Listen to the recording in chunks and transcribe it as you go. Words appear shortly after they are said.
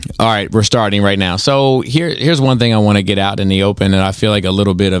All right, we're starting right now. So here's one thing I want to get out in the open that I feel like a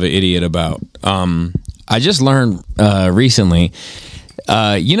little bit of an idiot about. I just learned recently,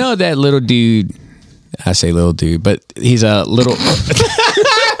 you know that little dude, I say little dude, but he's a little...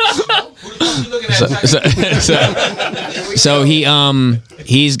 So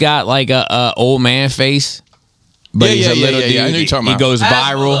he's got like a old man face. But he's a little dude. I know you're talking about. He goes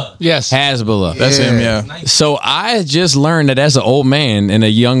viral. Yes. Hasbulla. That's him, yeah. So I just learned that that's an old man in a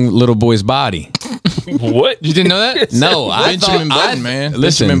young little boy's body. What? You didn't know that? No, I Benjamin thought... Button, man.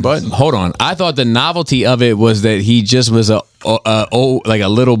 Listen, Benjamin Button. hold on. I thought the novelty of it was that he just was a old, like a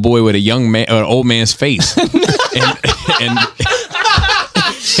little boy with a young man or an old man's face. and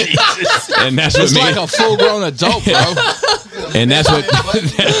that's what It's like a full-grown adult, bro. And that's what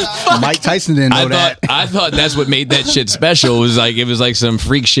Mike Tyson didn't know that. I thought that's what made that shit special. It was like some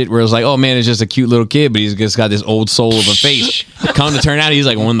freak shit where it was like, oh man, it's just a cute little kid, but he's just got this old soul of a face. Come to turn out, he's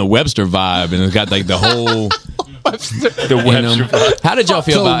like on the Webster vibe, and it's got like the whole The Webster vibe. How did y'all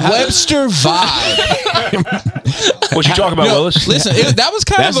feel The about Webster vibe. What you talking about, Willis? Listen, that was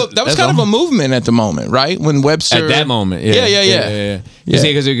kind of a movement at the moment, right? When Webster at that moment? Yeah.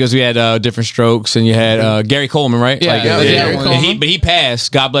 Because we had Different Strokes, and you had Gary Coleman, right? Yeah, Gary Coleman. But he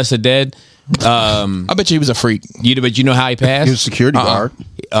passed. God bless the dead. I bet you he was a freak. But you know how he passed? He was a security guard.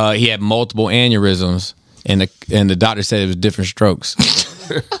 He had multiple aneurysms, and the doctor said it was different strokes.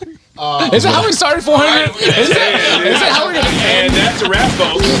 Is that how we started 400? Is that how we're gonna And that's a wrap,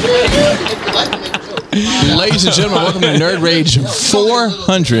 folks. Ladies and gentlemen, welcome to Nerd Rage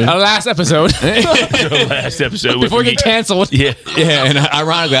 400. Our last episode. The last episode. Before we get canceled. Yeah. Yeah, and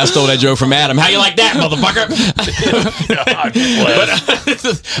ironically, I stole that joke from Adam. How you like that, motherfucker?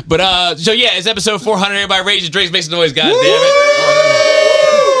 So yeah, it's episode 400. Everybody rage and drinks, makes some noise. God damn it.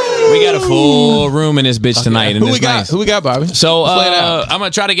 We got a full room in this bitch tonight. Who we got? Who we got, Bobby? So Play it out. I'm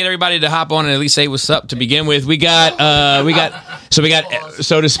gonna try to get everybody to hop on and at least say what's up to begin with. We got, so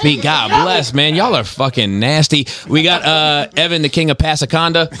to speak. God bless, man. Y'all are fucking nasty. We got Evan, the king of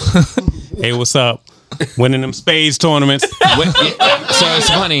Pasaconda. Hey, what's up? Winning them spades tournaments. So it's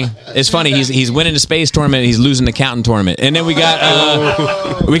funny. It's funny. He's winning the space tournament. And he's losing the counting tournament. And then we got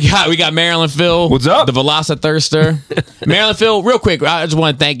Marilyn Phil. What's up? The Velocithirster. Marilyn Phil. Real quick, I just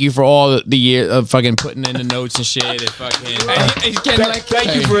want to thank you for all the year of fucking putting in the notes and shit. And fucking.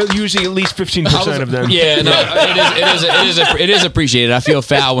 Thank you for using at least 15% of them. Yeah, no, it is appreciated. I feel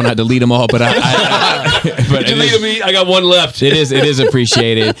foul when I delete them all, but but Delete me. I got one left. It is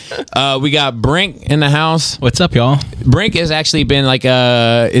appreciated. We got Brink in the house. What's up, y'all? Brink has actually been like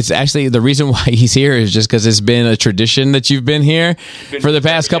it's actually the reason why he's here is just because it's been a tradition that you've been here for the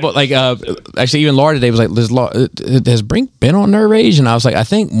past couple. Like actually, even Laura today was like, "Has Brink been on Nerd Rage?" And I was like, "I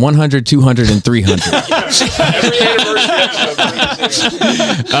think 100, 200, and 300." Every anniversary.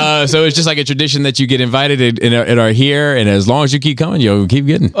 So it's just like a tradition that you get invited and are here, and as long as you keep coming, you'll keep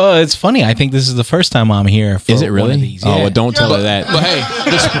getting. It's funny. I think this is the first time I'm here. For Is it really? One of these. Oh, Yeah. well, don't tell her that. But hey,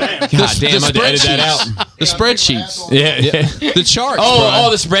 God damn, I had to edit that out. The spreadsheets. Yeah. The charts. Oh, bro.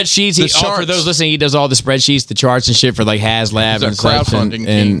 all the spreadsheets. The For charts. those listening, he does all the spreadsheets, the charts and shit for like HasLab He's a and stuff. crowdfunding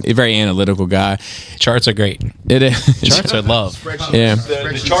And a very analytical guy. Charts are great. It is. Charts are love. Yeah.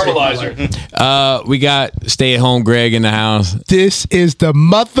 The chartalizer. We got Stay at Home Greg in the house. This is the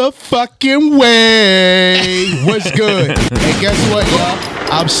motherfucking way. What's good? Hey, guess what, y'all?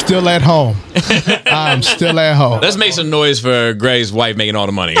 I'm still at home. I'm still at home. Let's make some noise for Greg's wife making all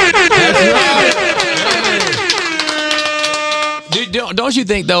the money. Dude, don't you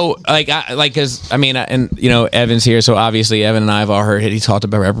think though? Because I mean, and you know, Evan's here, so obviously Evan and I have all heard it. He talked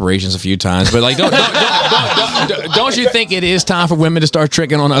about reparations a few times, but like, don't you think it is time for women to start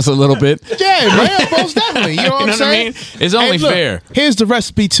tricking on us a little bit? Yeah, man, most definitely. You know what I'm saying? I mean? It's only Hey, look, fair. Here's the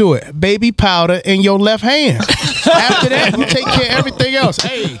recipe to it: baby powder in your left hand. After that, you take care of everything else.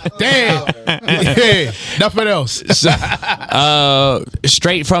 Hey, damn. Hey, nothing else.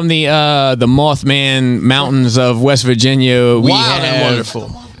 Straight from the Mothman Mountains of West Virginia, Wild and wonderful.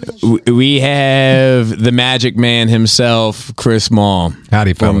 We have the Magic Man himself, Chris Maul.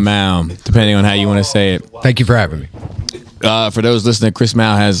 Howdy, fellas. From Mal, depending on how you want to say it. Thank you for having me. For those listening, Chris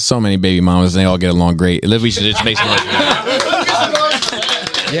Mal has so many baby mamas, and they all get along great. We should just make some noise for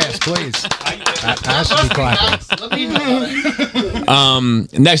that. Yes, please. I should be clapping.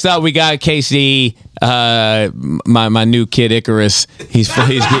 Next up, we got KC, my new kid Icarus. He's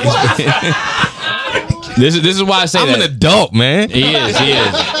This is why I say I'm that. an adult, man. He is.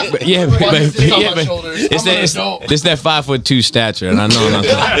 But it's that 5'2" stature, and I know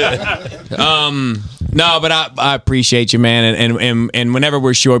nothing. No, but I appreciate you, man, and whenever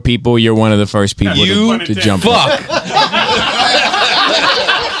we're short people, you're one of the first people to jump. Fuck.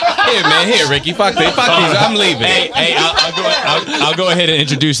 Here, man. Here, Ricky. Fuck these. I'm leaving. Hey, I'll go ahead and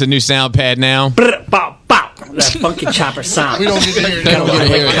introduce the new sound pad now. Bop, bop. That funky chopper sound. We don't get to hear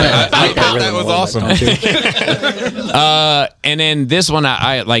That was awesome. And then this one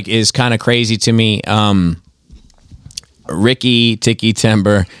I like is kind of crazy to me. Ricky Tiki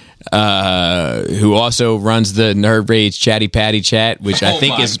Timber, who also runs the Nerd Rage Chatty Patty Chat, which I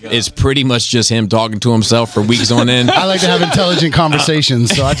think is pretty much just him talking to himself for weeks on end. I like to have intelligent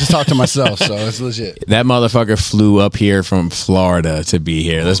conversations, so I just talk to myself, so it's legit. That motherfucker flew up here from Florida to be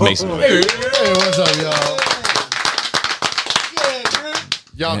here. Let's make some. Hey, what's up, y'all?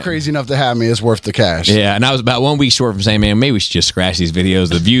 Y'all crazy enough to have me. It's worth the cash. Yeah, and I was about 1 week short from saying, man, maybe we should just scratch these videos.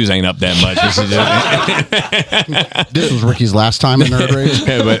 The views ain't up that much. This was Ricky's last time in Nerd Rage.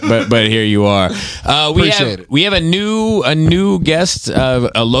 but here you are. We have a new guest,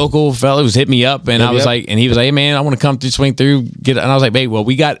 a local fellow who's hit me up, and I was like, and he was like, hey man, I want to come through, swing through, and I was like, babe, well,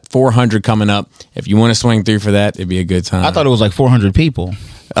 we got 400 coming up. If you want to swing through for that, it'd be a good time. I thought it was like 400 people.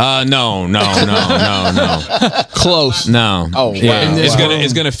 No. Close. No. Oh, yeah. wow.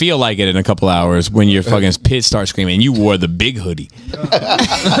 It's gonna feel like it in a couple hours when your fucking pit starts screaming. You wore the big hoodie.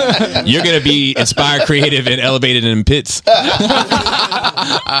 You're gonna be inspired, creative, and elevated in pits.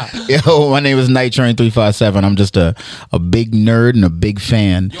 Yo, my name is Night Train 357. I'm just a big nerd and a big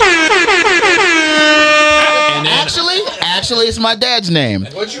fan. Actually, it's my dad's name.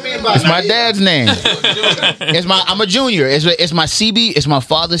 What you mean by It's my dad's name. I'm a junior. It's my CB. It's my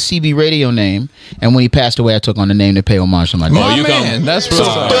father's CB radio name. And when he passed away, I took on the name to pay homage to my dad. Oh, you man, come. that's real.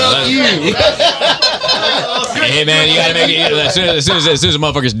 Hey man, you gotta make it. As soon as a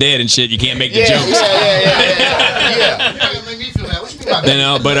motherfucker's dead and shit, you can't make the jokes. Yeah. Make me feel that. What you mean by that? You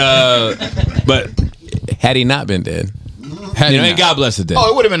know, but had he not been dead, and God bless the dead.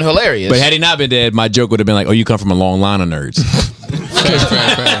 Oh, it would have been hilarious. But had he not been dead, my joke would have been like, "Oh, you come from a long line of nerds."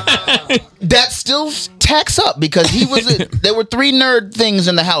 that still tacks up because he was. There were 3 nerd things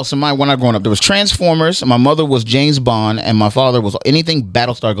in the house. When I growing up, there was Transformers. My mother was James Bond, and my father was anything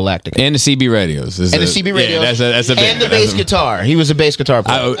Battlestar Galactica. And the CB radios. And the CB radio. Yeah, that's a big, and the bass guitar. He was a bass guitar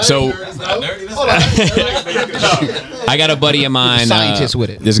player. I got a buddy of mine, Scientist with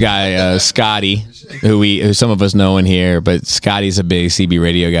it. This guy, Scotty, who some of us know in here, but Scotty's a big CB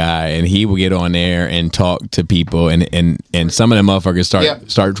radio guy, and he will get on there and talk to people, and some of them motherfuckers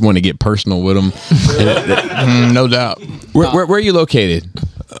start wanting to get personal with them. No doubt. Where are you located?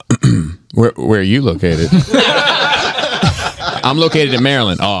 Where are you located? I'm located in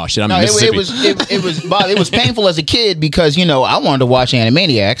Maryland. Oh shit, I'm in Mississippi. It was painful as a kid because I wanted to watch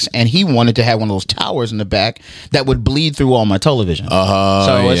Animaniacs and he wanted to have one of those towers in the back that would bleed through all my television.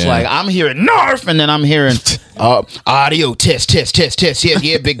 So it's like I'm hearing Narf and then I'm hearing audio test.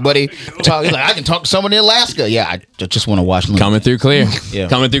 Yeah, big buddy. He's like, I can talk to someone in Alaska. Yeah, I just want to watch Looney. Coming through clear. Yeah.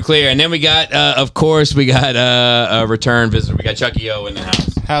 Coming through clear. And then we got, of course, a return visitor. We got Chucky O in the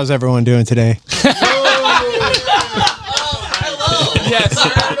house. How's everyone doing today? Yes.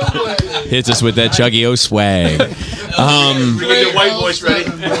 Hits us with that Chucky O swag. Get your white voice ready.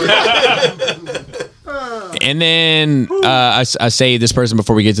 And then I say this person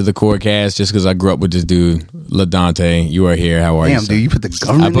before we get to the core cast, just because I grew up with this dude, LaDante. You are here. How are you? Damn, dude, you put the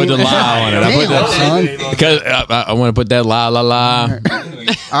government. I put the la on it. I put son. because I want to put that la. All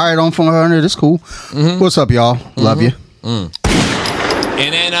right, on 400. It's cool. What's up, y'all? Love you. And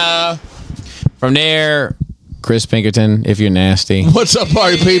then from there, Chris Pinkerton, if you're nasty. What's up,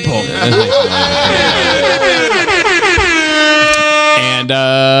 party people? And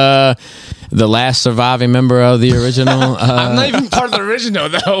the last surviving member of the original. I'm not even part of the original,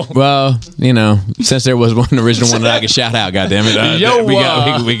 though. Well, since there was one original one that I could shout out,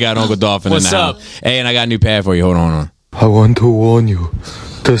 goddammit. We got Uncle Dolphin in the house. What's up? Hey, and I got a new pad for you. Hold on. I want to warn you.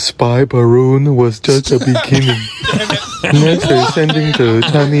 The spy balloon was just a beginning. Next, they're sending the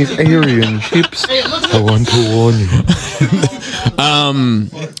Chinese alien ships. I want to warn you.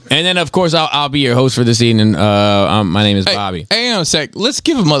 And then, of course, I'll be your host for this evening. My name is Bobby. Hey, hang on a sec. Let's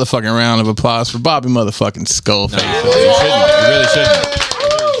give a motherfucking round of applause for Bobby motherfucking Skullface. You really shouldn't.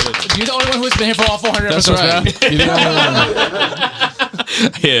 You're the only one who's been here for all 400 That's episodes, right. man. You're the only one.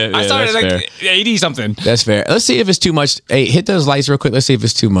 Yeah, I started that's like fair. 80 something. That's fair. Let's see if it's too much. Hey, hit those lights real quick. Let's see if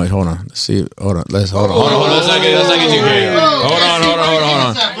it's too much. Hold on. Let's see. Hold on. Let's hold on. Let's not get too crazy. Hold on.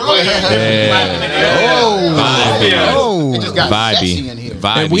 Vibey.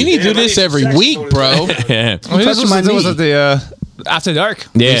 Vibey. We need to do this every week, bro. Yeah. Was it the After Dark.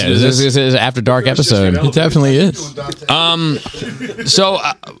 Yeah, this is an After Dark episode. It definitely is. So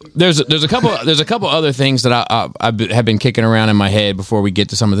there's a couple other things that I have been kicking around in my head before we get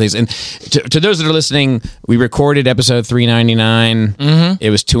to some of the things. And to those that are listening, we recorded episode 399. It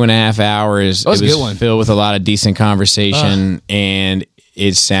was 2.5 hours. That was it a was good one. filled with a lot of decent conversation, and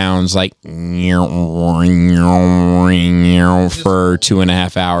it sounds like for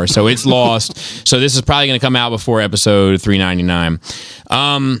 2.5 hours. So it's lost. So this is probably going to come out before episode 399.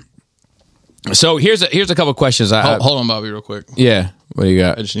 So here's a couple questions. Hold on, Bobby, real quick. Yeah. What do you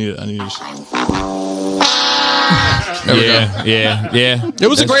got? I need to. Yeah. It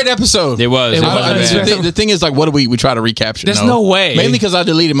was a great episode. It was. It wasn't bad. The thing is, like, what do we try to recapture? There's no way. Mainly because I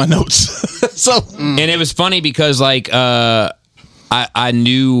deleted my notes. So, and it was funny because like I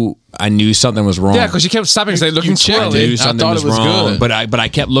knew something was wrong. Yeah, because you kept stopping and saying, looking I squirrely. knew something was wrong, but I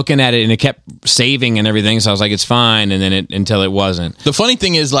kept looking at it and it kept saving and everything. So I was like, it's fine, and then until it wasn't. the funny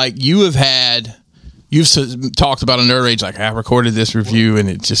thing is, like, you've talked about a Nerd Rage, like, I recorded this review and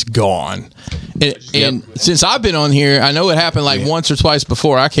it's just gone. And since I've been on here, I know it happened like once or twice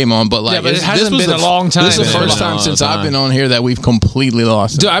before I came on, but like, Yeah, but it hasn't been a long time. This is the man. first time since I've been on here that we've completely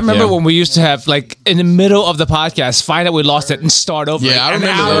lost it. Dude, I remember when we used to have, like, in the middle of the podcast, find out we lost it and start over. Yeah, I an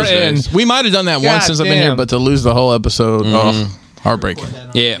remember hour those days. in. We might have done that God once since I've been here, damn. but to lose the whole episode, heartbreaking.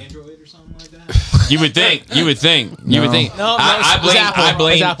 Yeah. You would think. No, it's Apple.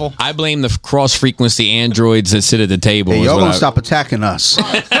 It's Apple. I blame the cross frequency androids that sit at the table. Hey, is y'all what gonna I- stop attacking us.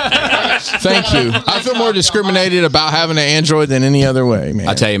 Thank you. I feel more discriminated about having an Android than any other way, man.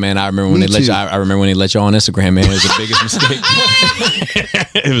 I tell you, man. I remember when Me they let too. you. I remember when they let you on Instagram, man. It was the biggest mistake.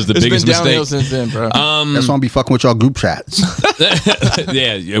 It was the It's biggest been downhill mistake. since then, bro. That's why I be fucking with y'all group chats.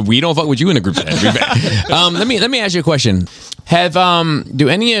 Yeah, we don't fuck with you in a group chat. Let me ask you a question. Do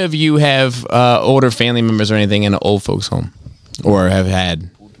any of you have older family members or anything in an old folks home, or have had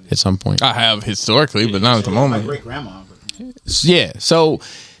at some point? I have historically, but not at the moment. Great grandma. Yeah. So,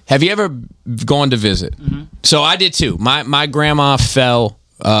 have you ever gone to visit? So I did too. My grandma fell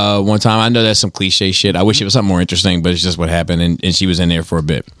one time. I know that's some cliche shit. I wish it was something more interesting, but it's just what happened, and she was in there for a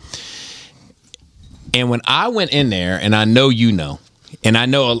bit. And when I went in there, and I know you know, and I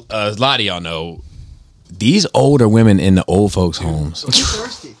know a lot of y'all know, these older women in the old folks' homes,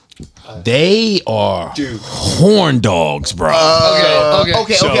 they are horn dogs, bro.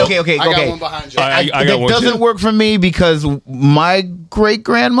 Okay. I got one behind you. I got That one doesn't too. work for me because my great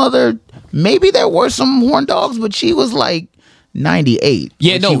grandmother, maybe there were some horn dogs, but she was like 98.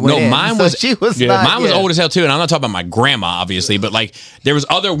 Yeah, when no, she went in. mine So was she was not, mine was yeah. old as hell too, and I'm not talking about my grandma, obviously, but like there was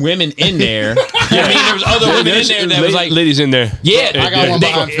other women in there. You know what I mean? There was other women in there that was like, ladies in there. yeah, I got one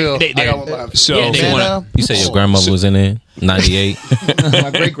behind Phil. I got one behind Phil. So yeah, they wanna, You say your grandmother was in there, 98.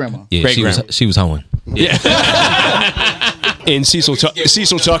 My great grandma. Yeah, Great-grandma. she was hoeing. in Cecil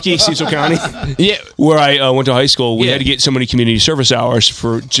County, yeah, where I went to high school, we had to get so many community service hours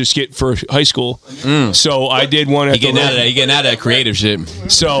for high school. So I did one. you getting out of that? You getting out of that creative shit?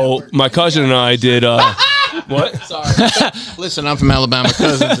 So my cousin and I did. What? Listen, I'm from Alabama.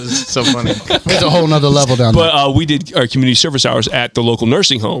 Cousins is so funny. It's a whole nother level down there. But we did our community service hours at the local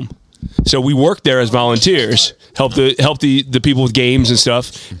nursing home. So we worked there as volunteers, help the people with games and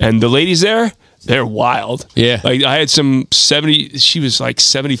stuff. And the ladies there, they're wild. Yeah. Like I had some 70, she was like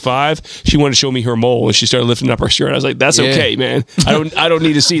 75. She wanted to show me her mole and she started lifting up her shirt. I was like, that's okay, man. I don't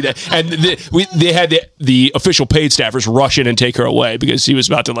need to see that. And they had the official paid staffers rush in and take her away because she was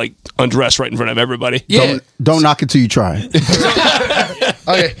about to like undress right in front of everybody. Yeah, Don't knock it till you try.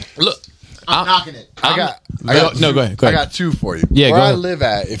 Okay, look, I'm knocking it. I got no, go ahead. I got two for you. Yeah, where go I ahead. live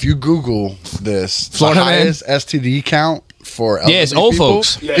at, if you Google this, Florida the man? highest STD count for elderly it's old people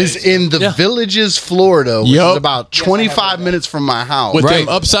folks. is in the Villages, Florida, which is about 25 minutes from my house. with Right. them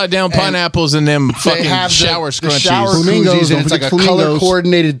upside down pineapples and them fucking shower the scrunchies. shower Flamingos, koozies, and it's like a color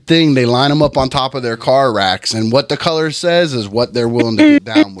coordinated thing. They line them up on top of their car racks, and what the color says is what they're willing to get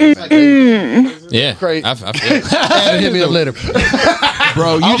down with. Yeah, Great. I feel it. And hit me a litter.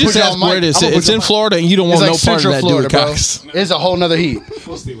 Bro, you I'ma just put you asked on mic. where it is. I'ma put It's you in on- Florida, and you don't It's want like no part of Central that Florida, dude, bro. Cox. It's a whole nother heat.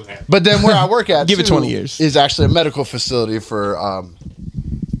 But then where I work at, Give it too, 20 years. is actually a medical facility for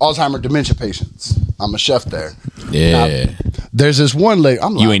Alzheimer dementia patients. I'm a chef there. Yeah, There's this one lady.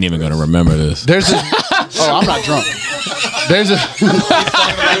 I'm you like, ain't even gonna remember this. There's this. Oh, I'm not drunk. There's a.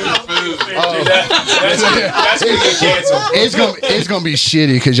 It's gonna be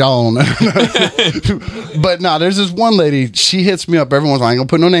shitty because y'all don't know. But no, there's this one lady. She hits me up. Everyone's like, I ain't gonna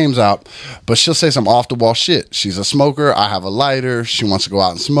put no names out, but she'll say some off the wall shit. She's a smoker. I have a lighter. She wants to go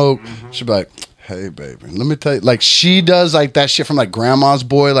out and smoke. She'll be like, Hey, baby. Let me tell you, like, she does like that shit from like Grandma's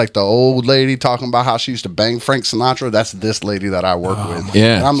Boy, like the old lady talking about how she used to bang Frank Sinatra. That's this lady that I work with.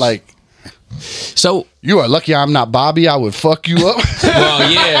 Yeah. And I'm like, so you are lucky I'm not Bobby. I would fuck you up. Well,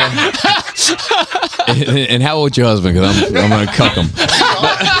 yeah. and how old your husband? Because I'm gonna cuck him.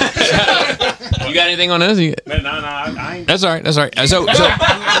 You got anything on this? No, I ain't. That's all right. That's all right. So nothing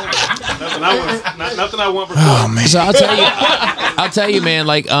I want for fun. So I'll tell you, man.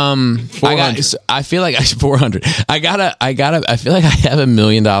 Like, I feel like 400. I feel like I have $1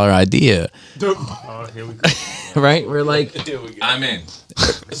 million idea. Oh, here we go. Right? We're like, I'm in.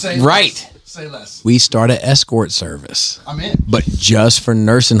 right. Say less. We start an escort service, I'm in. but just for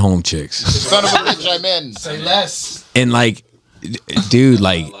nursing home chicks. Son of a bitch, I'm in. Say less. And like, dude,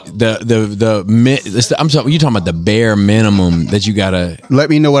 like I'm talking. You talking about the bare minimum that you gotta. Let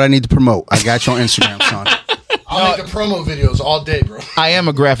me know what I need to promote. I got you on Instagram, son. I'll make the promo videos all day, bro. I am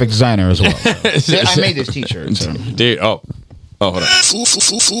a graphic designer as well. So. I made this t-shirt. So. Dude, hold on.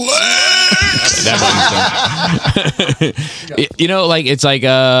 You know, like it's like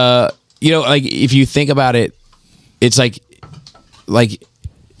you know, like if you think about it, it's like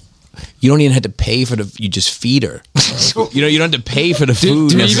you don't even have to pay for you just feed her. You know, you don't have to pay for the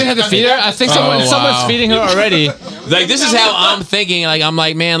food. Do you even have to feed her? I think someone's feeding her already. Like this is how I'm thinking. Like I'm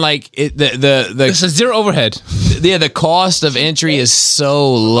like, man, like this is zero overhead. Yeah, the cost of entry is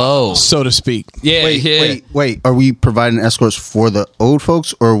so low, so to speak. Yeah, Wait. Are we providing escorts for the old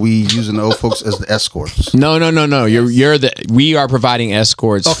folks, or are we using the old folks as the escorts? No. We are providing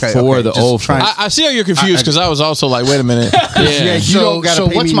escorts for the old folks. I see how you're confused because I was also like, wait a minute. Yeah, you don't gotta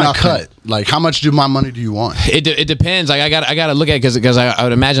pay what's me my nothing. cut? Like, how much do my money do you want? It depends. Like I got to look at it because I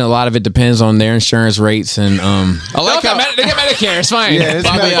would imagine a lot of it depends on their insurance rates and I like how they get Medicare. It's fine. Yeah, it's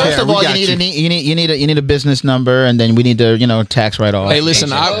Medicare. First of all, you need a business number, and then we need to tax write off. Hey,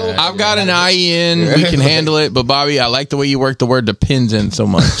 listen, I've got an IEN. We can handle it, but Bobby, I like the way you work the word depends in so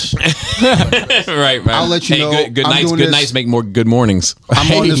much. right. I'll let you know. Good nights. Good nights make more good mornings.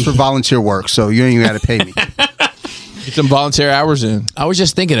 I'm on this for volunteer work, so you ain't even got to pay me. Get some volunteer hours in. I was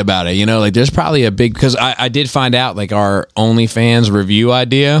just thinking about it, like there's probably a big, because I did find out like our OnlyFans review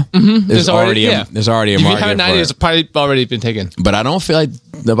idea. Mm-hmm. There's already a market. If you have an idea, it's probably already been taken. But I don't feel like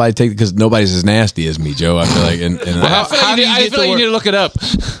nobody take it because nobody's as nasty as me, Joe. I feel like, I feel like you need to look it up.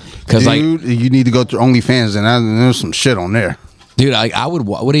 Because like you need to go through OnlyFans, and there's some shit on there. Dude, I would.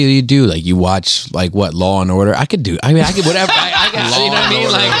 What do you do? Like you watch like what Law and Order? I could do. I mean, I could whatever. I got. You know what I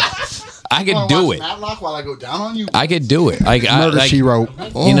mean? Like. I could do it. Matlock while I go down on you. I could do it. Like Murder She Wrote.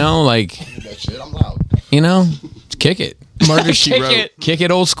 Like that shit. I'm loud. Kick it. Murder She Wrote. Kick it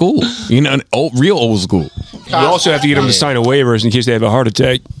old school. Real old school. You also have to get them to sign a waivers in case they have a heart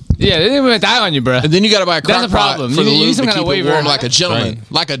attack. Yeah, they didn't even die on you, bro. And then you got to buy a crock That's a problem. pot for the You need lube some to kind of keep it waiver. warm like a gentleman.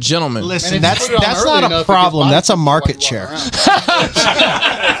 Right. Like a gentleman. Listen, that's not a problem. That's a market share.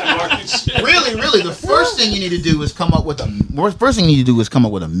 Really, the first thing you need to do is come up with a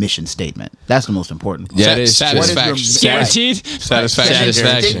mission statement. That's the most important. Yeah, it is satisfaction. Guaranteed.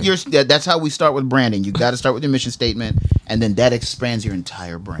 Satisfaction. That's how we start with branding. You got to start with your mission statement, and then that expands your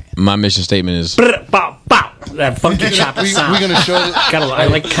entire brand. My mission statement is Bow, bow. That funky chopper sound. We're gonna show it. I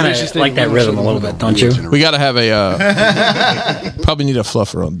like that rhythm a little bit, don't you? We got to have a probably need a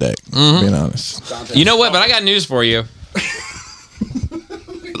fluffer on deck. Being honest. You know what? But I got news for you.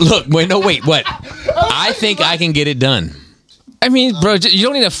 Look, wait, what? I think I can get it done. I mean, bro, you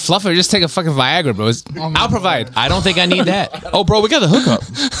don't need a fluffer. Just take a fucking Viagra, bro. I'll provide. I don't think I need that. Oh, bro, we got the hookup.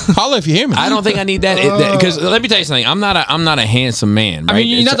 Holla if you hear me. I don't think I need that because let me tell you something. I'm not a handsome man. Right? I mean,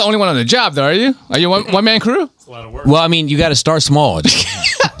 you're not the only one on the job, though, are you? Are you one man crew? It's a lot of work. Well, I mean, you got to start small.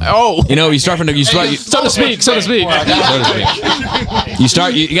 Oh, you start from the so to speak. You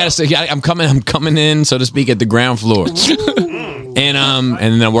start. You got to. I'm coming in, so to speak, at the ground floor. And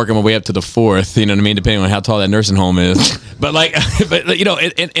then I'm working my way up to the fourth, you know what I mean, depending on how tall that nursing home is. But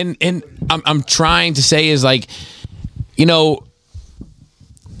and I'm trying to say is like, look,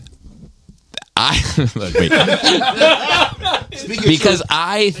 wait. Because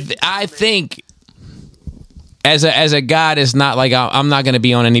I think as a god, it's not like I'm not going to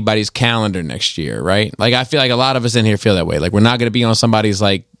be on anybody's calendar next year, right? Like I feel like a lot of us in here feel that way. Like we're not going to be on somebody's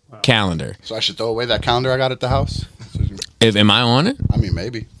like calendar. So I should throw away that calendar I got at the house. Am I on it? I mean,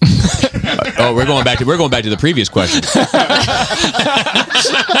 maybe. Oh, we're going back to the previous question.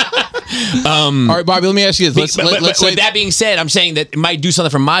 All right, Bobby, let me ask you this. Let's say with that being said, I'm saying that it might do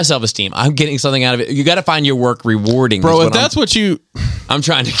something for my self-esteem. I'm getting something out of it. You got to find your work rewarding. bro, if that's what I'm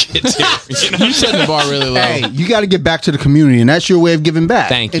trying to get to. you set the bar really low. Hey, you got to get back to the community, and that's your way of giving back.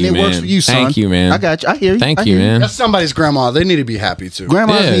 Thank and you, it man. works for you, son. Thank you, man. I got you. I hear you. Thank I you, hear man. That's somebody's grandma. They need to be happy too.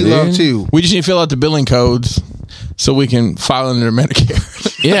 Grandmas need dude. love too. We just need to fill out the billing codes so we can file under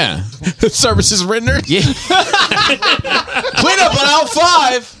Medicare. Yeah. Services rendered. Yeah. Clean up on aisle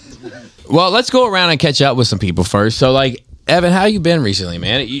 5. Well, let's go around and catch up with some people first. So, like, Evan, how you been recently,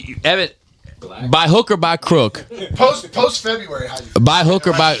 man? Evan, by hook or by crook? Post February. By hook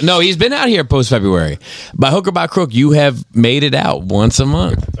or by... No, he's been out here post-February. By hook or by crook, you have made it out once a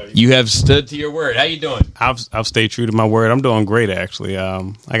month. You have stood to your word. How you doing? I've stayed true to my word. I'm doing great, actually.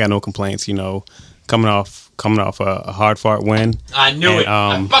 I got no complaints. You know, coming off a hard fought win. I knew it.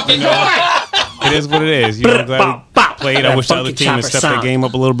 I fucking knew it. It is what it is. You know, glad we played. I wish the other team had stepped their game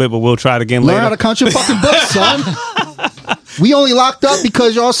up a little bit, but we'll try it again later. Learn how to count your fucking books, son. We only locked up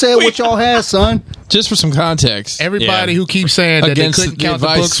because y'all said what y'all had, son. Just for some context, everybody who keeps saying that they couldn't count the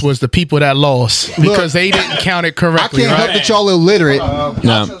books was the people that lost because they didn't count it correctly. I can't help that y'all illiterate.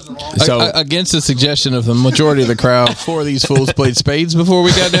 No. So against the suggestion of the majority of the crowd, 4 of these fools played spades before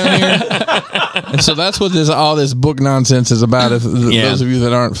we got down here. And so that's what all this book nonsense is about. If those of you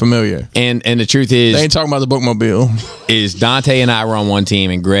that aren't familiar, and the truth is, they ain't talking about the bookmobile. Is Dante and I were on one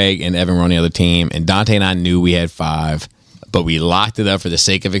team, and Greg and Evan were on the other team, and Dante and I knew we had 5. But we locked it up for the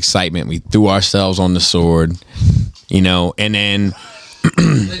sake of excitement. We threw ourselves on the sword, you know. And then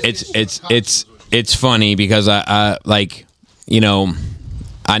it's funny because I like, you know,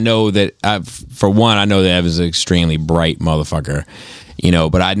 I know that I know that Evan's an extremely bright motherfucker, you know.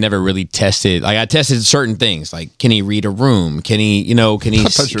 But I'd never really tested. Like I tested certain things, like can he read a room? Can he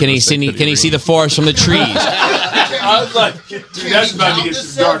see the forest from the trees? I was like, dude, that's about to get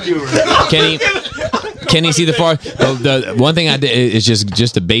some dark humor. Can he see the far? The one thing I did is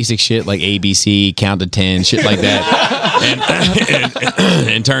just the basic shit like ABC, count to 10, shit like that.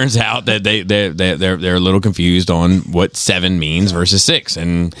 And turns out that they're a little confused on what 7 means versus 6.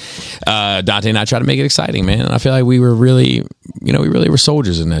 And Dante and I try to make it exciting, man. And I feel like we really were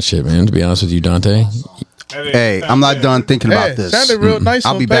soldiers in that shit, man. To be honest with you, Dante. Hey, I'm not done thinking about this. Sounded real nice.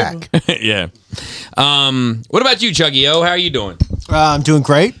 I'll be back. Yeah. What about you, Chucky O? How are you doing? I'm doing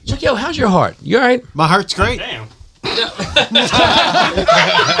great. Chucky O, how's your heart? You all right? My heart's great. Damn.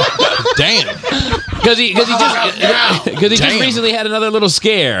 Damn. Because he just recently had another little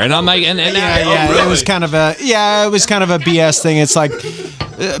scare, and I'm like, and it was kind of a BS thing. It's like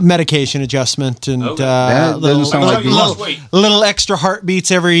medication adjustment and little extra heartbeats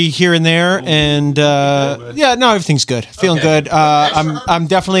every here and there, and everything's good. Feeling good. I'm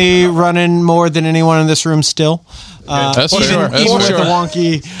definitely running more than anyone in this room still. That's even, sure. Even with the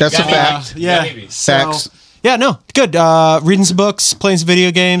wonky. That's a fact. Yeah. Facts. Yeah, no, good. Reading some books, playing some video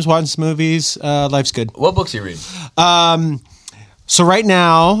games, watching some movies. Life's good. What books are you reading? So right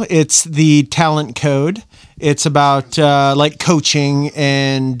now, it's the Talent Code. It's about like coaching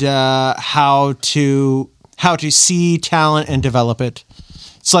and how to see talent and develop it.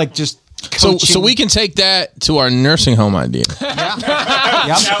 It's like just coaching. So we can take that to our nursing home idea.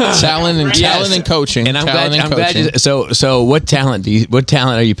 Talent and coaching. And I'm glad. So what talent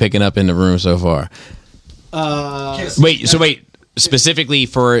are you picking up in the room so far? Wait. Specifically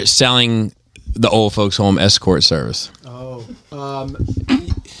for selling the old folks home escort service.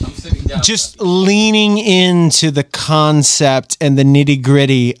 Just leaning into the concept and the nitty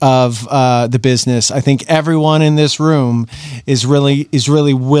gritty of the business. I think everyone in this room is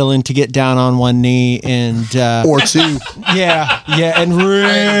really willing to get down on one knee and or two. Yeah, and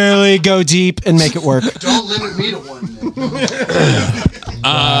really go deep and make it work. Don't limit me to one.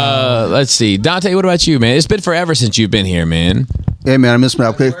 Let's see, Dante. What about you, man? It's been forever since you've been here, man. Yeah, man, I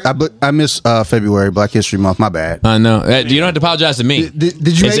miss February, Black History Month. My bad. I know. You don't have to apologize to me.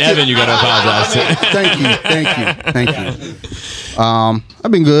 Did you? It's Evan. You got to apologize to. Thank you.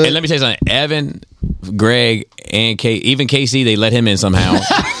 I've been good. And let me tell you something. Evan, Greg, and even Casey, they let him in somehow.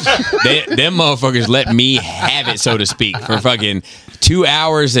 Them motherfuckers let me have it, so to speak, for fucking 2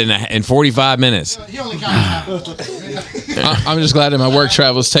 hours and 45 minutes. I'm just glad that my work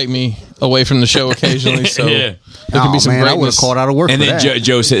travels take me away from the show occasionally. So yeah. There could be some I would have called out of work. And for then that.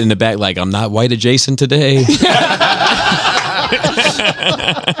 Joe sitting in the back like, I'm not white adjacent today.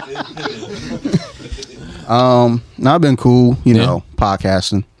 I've been cool, you know,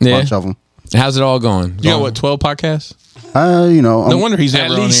 podcasting, a bunch of them. How's it all going? You got what, 12 podcasts? No wonder he's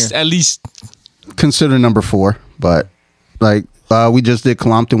never on here. At least consider number 4, but like we just did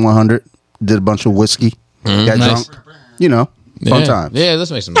Colompton 100, did a bunch of whiskey, got drunk, fun times. Yeah,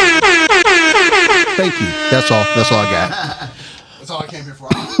 let's make some noise. Thank you. That's all I got. That's all I came here for.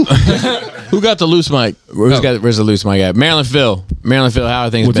 Who got the loose mic? Where's the loose mic at? Maryland Phil, how are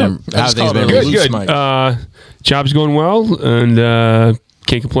things been? How have things been? Good. Job's going well, and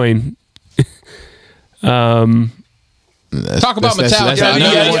can't complain. Talk about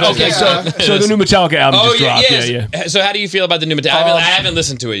Metallica. Okay, so the new Metallica album just dropped. Yeah. So how do you feel about the new Metallica? I haven't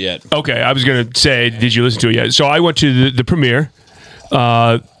listened to it yet. Okay, I was going to say, did you listen to it yet? So I went to the premiere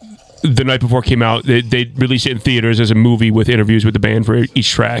the night before it came out. They released it in theaters as a movie with interviews with the band for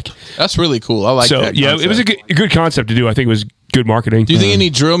each track. That's really cool. I like that. Yeah, it was a good concept to do. I think it was good marketing. Do you think any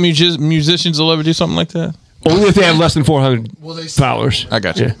drill musicians will ever do something like that? Only if they have less than 400 followers. I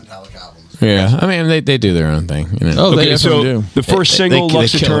got you. Yeah, I mean they do their own thing. You know? Oh, they definitely do. The first single,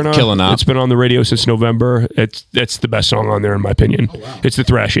 Lux Eterna, it's been on the radio since November. That's the best song on there in my opinion. Oh, wow. It's the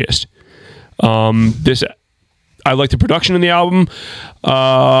thrashiest. I like the production in the album.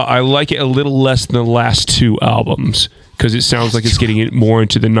 I like it a little less than the last two albums because it sounds like it's getting it more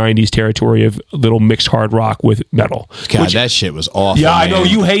into the 90s territory of little mixed hard rock with metal. God, that shit was awful. Yeah, man. I know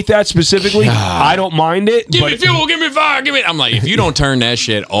you hate that specifically. God. I don't mind it. Give me fuel, give me fire, give me. I'm like, if you don't turn that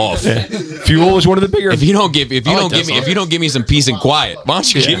shit off, Fuel is one of the bigger. If you don't give me some peace and quiet, why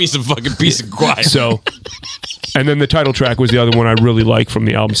don't you give me some fucking peace and quiet? So, and then the title track was the other one I really like from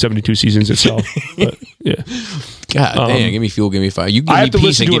the album, 72 Seasons itself. But, yeah. God damn, give me fuel, give me fire. You give I me have to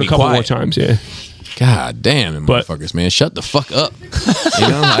peace listen and to give it me a couple quiet. more times, yeah. God damn, motherfuckers, man, shut the fuck up. You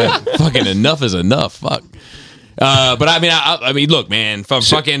know, like, fucking enough is enough. Fuck. But I mean, look, man, from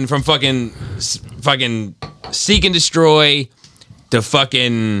fucking Seek and Destroy to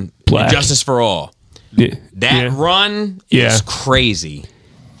fucking Black. Justice for All. Yeah. That run is crazy.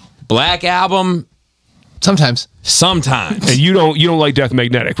 Black Album. Sometimes. And you don't like Death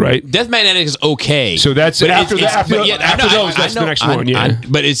Magnetic, right? Death Magnetic is okay. So that's after those, that's the next one, yeah.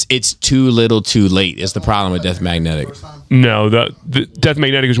 But it's too little too late is the problem with Death Magnetic. No, the Death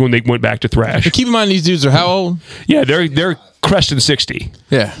Magnetic is when they went back to thrash. But keep in mind these dudes are how old? Yeah, they're cresting 60.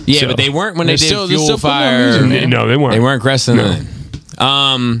 Yeah. Yeah, so, but they weren't when they did Fuel Fire. No, they weren't. They weren't cresting then.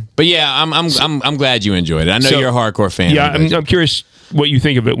 But yeah, I'm glad you enjoyed it. I know you're a hardcore fan. Yeah, I'm curious what you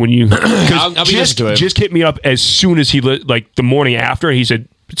think of it when you I'll be listening to it. Just hit me up as soon as he like the morning after, and he said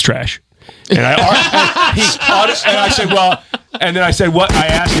it's trash, and I said, well, and then I said what? I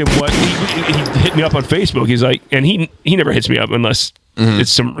asked him what he hit me up on Facebook. He's like, and he never hits me up unless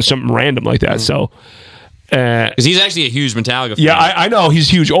it's something random like that. So. Because he's actually a huge Metallica fan. Yeah, I know he's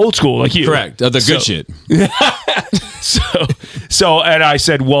huge old school like you. Correct, of the good shit. So, and I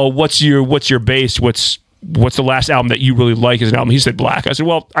said, well, what's your base? What's the last album that you really like as an album? He said Black. I said,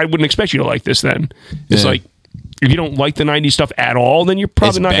 well, I wouldn't expect you to like this then. It's like, if you don't like the 90s stuff at all, then you're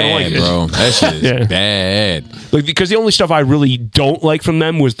probably not going to like it. Bro. That shit is bad. Like, because the only stuff I really don't like from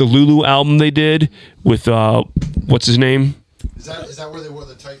them was the Lulu album they did with, what's his name? Is that where they wore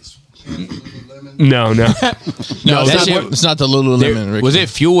the tights? No. It's not the Lululemon. Ricky. Was it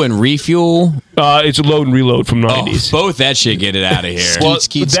Fuel and Refuel? It's a Load and Reload from 90s. Both that shit, get it out of here.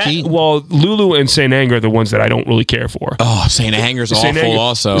 Well, Lulu and Saint Anger are the ones that I don't really care for. Oh, Saint Anger's awful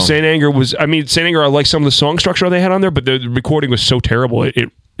also. Saint Anger Saint Anger, I like some of the song structure they had on there, but the recording was so terrible,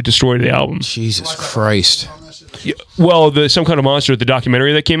 it destroyed the album. Jesus Christ. Yeah, well, Some Kind of Monster, the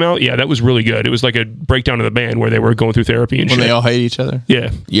documentary that came out, that was really good. It was like a breakdown of the band where they were going through therapy and when shit. they all hate each other.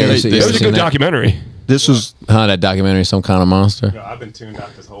 Yeah. It was a good documentary. This was that documentary, Some Kind of Monster. Yo, I've been tuned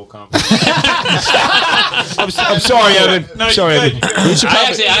out this whole conversation. I'm sorry, Evan. Sorry, Evan.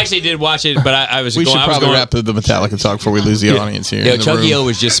 I actually did watch it, but I was. We should probably going, wrap the Metallica talk before we lose the audience here. Yo, Chucky O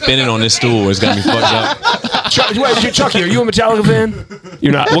was just spinning on this stool. It's gonna be fucked up. Wait, Chucky, are you a Metallica fan?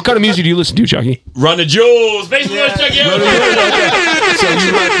 You're not. What kind of music do you listen to, Chucky? Run the Jewels. Basically, Chucky O. So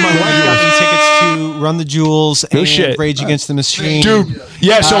my wife got me tickets to Run the Jewels and shit. Rage Against the Machine. Dude,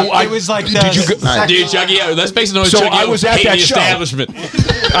 yeah. So it was like dude, Chucky O. Let's face it, So I was at that show. Establishment.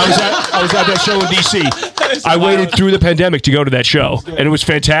 I was at that show in DC. I waited through the pandemic to go to that show, and it was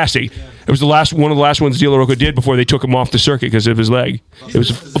fantastic. It was one of the last ones De La Roca did before they took him off the circuit because of his leg. It was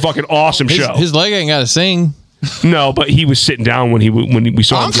a fucking awesome show. His leg ain't got to sing. No, but he was sitting down when we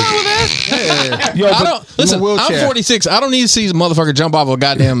saw him. I'm fine with that. Yo, I'm 46. I don't need to see this motherfucker jump off a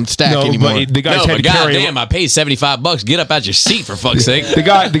goddamn stack anymore. But the guys had to carry him. Goddamn, I paid $75. Get up out your seat for fuck's sake.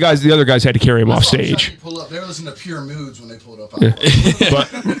 The other guys had to carry him off stage. Pull up. They were listening to Pure Moods when they pulled up. But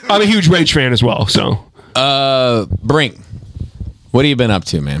I'm a huge Rage fan as well. So, Brink, what have you been up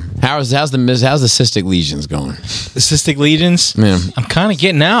to, man? How's the cystic lesions going? The cystic lesions? Yeah. I'm kind of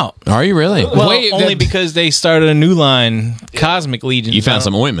getting out. Are you really? Well, only because they started a new line, Cosmic Legions. You found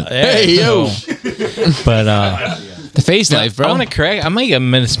some ointment. Hey, yo. But The face life, bro. I want to correct. I might have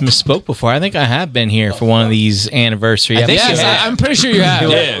misspoke before. I think I have been here for one of these anniversary episodes. Yes, I'm pretty sure you have.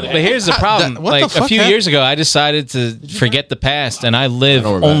 But here's the problem. What the Like a fuck few happened? years ago, I decided to forget the past, and I live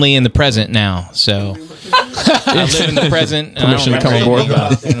only in the present now. So I live in the present. And Permission I to don't come remember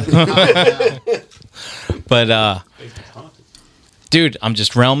aboard. anything. But dude, I'm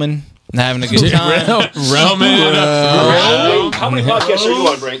just realming. Having a good time. How many podcasts are you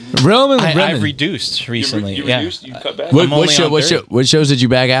on, Brink? I've reduced recently. You yeah. reduced? You cut back? What shows did you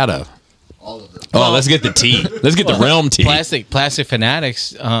back out of? All of them. Oh, let's get the tea. Let's get the realm tea. Plastic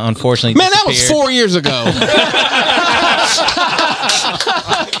Fanatics, unfortunately, Man, that was disappeared. 4 years ago.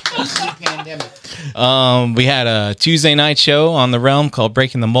 We had a Tuesday night show on the Realm called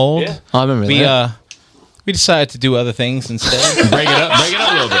Breaking the Mold. Yeah. I remember that. We decided to do other things instead. Break it up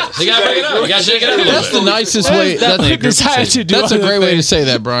a little bit. You gotta break it up. You gotta shake it up a little That's bit. the nicest way. That's a great way to say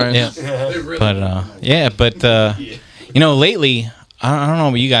that, Brian. Yeah. But lately, I don't know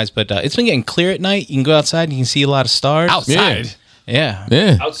about you guys, but it's been getting clear at night. You can go outside and you can see a lot of stars. Outside. Yeah.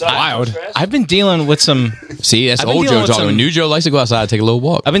 Outside. Wild. I've been dealing with some. See, that's I've been old dealing Joe with talking. some- New Joe likes to go outside and take a little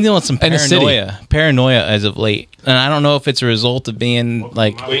walk. I've been dealing with some In the city. paranoia as of late, and I don't know if it's a result of being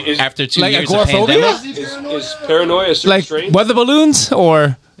like after 2 like years of agoraphobia? pandemic. Is paranoia a certain Like strain? weather balloons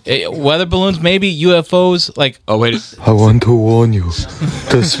or Weather balloons, maybe UFOs. Like, oh wait, I want to warn you.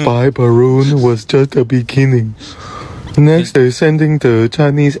 The spy balloon was just a beginning. Next, they're sending the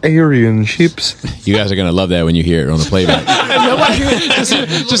Chinese Aryan ships. you guys are gonna love that when you hear it on the playback.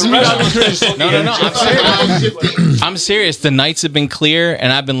 just me and Chris. No. I'm serious. I'm serious. The nights have been clear,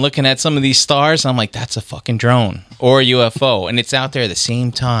 and I've been looking at some of these stars, and I'm like, that's a fucking drone or a UFO, and it's out there at the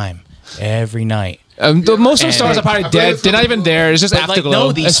same time every night. Most of the stars are probably dead. They're not even there. It's just But, afterglow.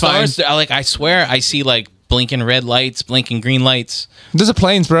 no, these It's fine. stars. I swear, I see like blinking red lights, blinking green lights. Those are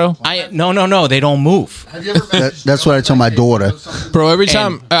planes, bro. No, they don't move. That's what I tell my daughter. Bro, every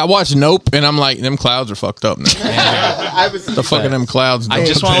time I watch Nope, and I'm like, them clouds are fucked up now. The fucking them clouds. I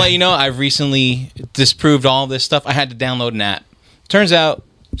just want to let you know, I've recently disproved all this stuff. I had to download an app. Turns out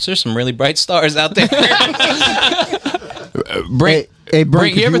there's some really bright stars out there. Brink,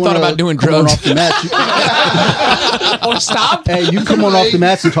 Brink, you ever thought about doing come on drugs? off the mats? Oh, stop! Hey, you come on off the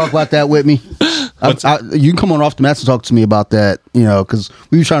mats and talk about that with me. You can come on off the mats and talk to me about that. You know, because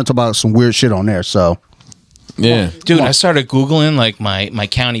we were trying to talk about some weird shit on there. So Yeah, dude, I started Googling like my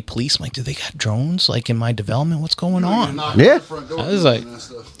county police. I'm like, do they got drones like in my development? What's going on? yeah, I was like,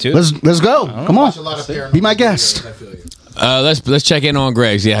 dude, let's go. Come on, be my guest. let's check in on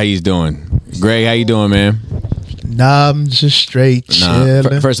Greg. See how he's doing. Greg, how you doing, man? Nah, I'm just straight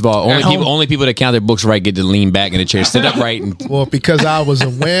chilling. First of all, only people that count their books right get to lean back in the chair, sit up right, and Well, because I was a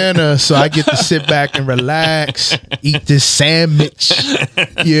winner, so I get to sit back and relax, eat this sandwich.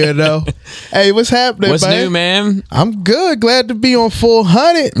 You know, hey, what's happening? what's man? new, man? I'm good. Glad to be on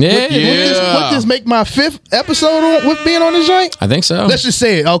 400. Yeah. Would this make my 5th episode with being on the joint? I think so. Let's just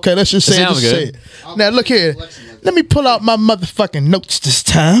say it. Okay, let's just say it. sounds Just good. say it. Now look here. Let me pull out my motherfucking notes this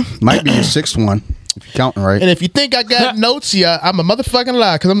time. Might be your 6th one if you're counting right. And if you think I got notes, yeah, I'm a motherfucking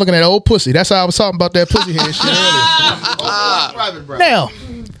lie because I'm looking at old pussy. That's how I was talking about that pussy head shit earlier. Now,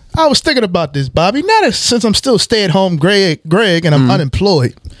 I was thinking about this, Bobby. Now that since I'm still stay-at-home Greg, and I'm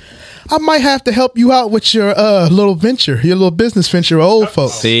unemployed, I might have to help you out with your little venture, your little business venture, old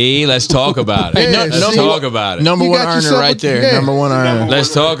folks. See, let's talk about it. Yeah, Let's see? talk about it. Number You one got earner yourself right a- there. yeah. Number one earner.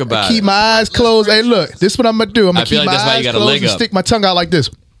 Let's talk about Keep it. my eyes closed. Hey, look, this is what I'm gonna do. I'm I gonna feel keep like my that's why you eyes got a closed leg and up. stick my tongue out like this.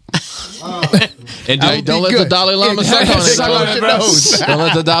 And I do- would Don't be let the good. Dalai Lama suck on it. Suck on bro. your nose. Don't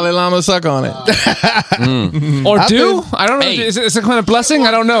let the Dalai Lama suck on it. or I've do? been- I don't know. Hey. Is it a kind of blessing?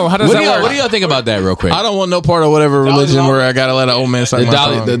 I don't know. How does What that work? do y'all think about that, real quick? I don't want no part of whatever religion where I gotta let an old man suck The my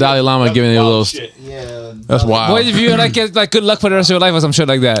tongue. Dalai Lama giving you a little, That's wild. What if you get like good luck for the rest of your life or some shit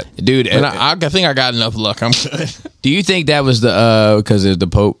like that? dude. And I think I got enough luck. I'm good. Do you think that was the because of the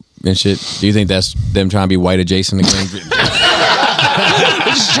Pope and shit? Do you think that's them trying to be white adjacent again?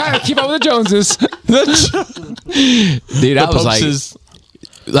 Just trying to keep up with the Joneses. Dude, I was like, Pope's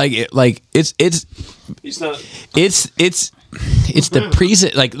it's the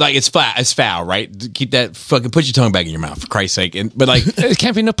present, like it's flat, it's foul, right? Keep that fucking, put your tongue back in your mouth for Christ's sake. But like, It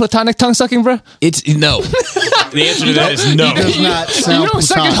can't be no platonic tongue sucking, bro. it's no. The answer to that is no. Does not sound You don't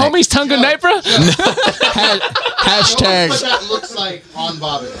suck your platonic. homie's tongue good night, bro. Hashtag that looks like on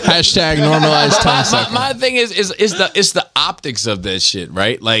Bobby. hashtag normalized tongue sucking. My thing is the optics of that shit,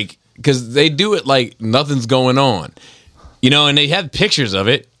 right? Like, because they do it like nothing's going on, you know, and they have pictures of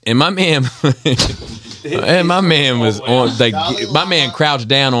it. And my man, was on, like, my man crouched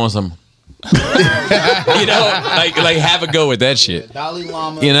down on some. You know, like have a go with that shit. Dalai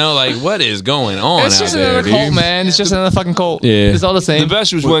Lama. You know, like what is going on It's out just there, another dude? cult, man. It's just another fucking cult. Yeah. It's all the same. The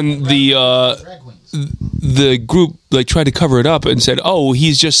best was when the group like tried to cover it up and said, "Oh,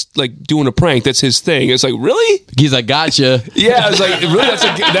 he's just like doing a prank. That's his thing." It's like, really? He's like, gotcha. Yeah, I was like, really?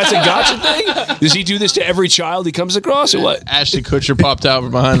 That's a gotcha thing? Does he do this to every child he comes across, or what? Ashton Kutcher popped out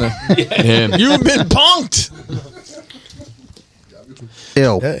from behind them. Yeah. You've been punked.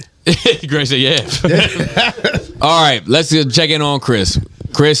 Ill. Grace said, yeah. All right, let's check in on Chris.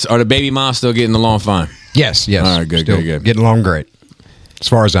 Chris, are the baby moms still getting along fine? Yes. All right, good. Getting along great, as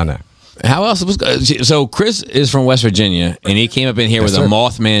far as I know. How else was so? Chris is from West Virginia, and he came up in here with a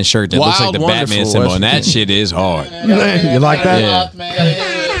Mothman shirt that looks like the Batman symbol, and that shit is hard. You like that?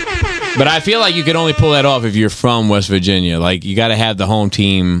 Yeah. But I feel like you could only pull that off if you're from West Virginia. Like you got to have the home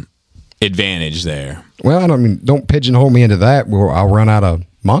team advantage there. Well, don't pigeonhole me into that. Well, I'll run out of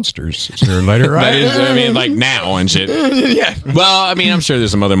monsters sooner or later, right? I mean, like now and shit. Yeah. Well, I mean, I'm sure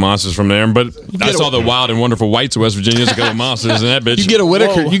there's some other monsters from there, but I saw the Wild and Wonderful Whites of West Virginia. There's a couple monsters in that bitch. You get a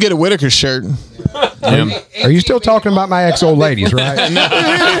Whitaker. You get a Whitaker shirt. Are you still talking about my ex-old ladies, right?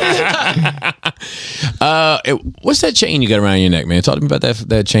 What's that chain you got around your neck, man? Talk to me about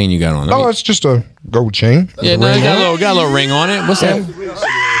that chain you got on. Oh, it's just a gold chain. Yeah, no, it got a little ring on it. What's that?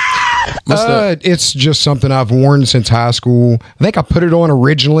 It's just something I've worn since high school. I think I put it on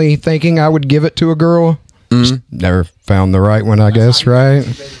originally thinking I would give it to a girl. Just never found the right one, I guess, right?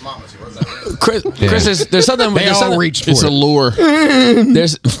 Chris, there's something. They all reach for it's it. a lure.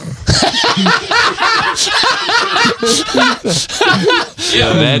 There's.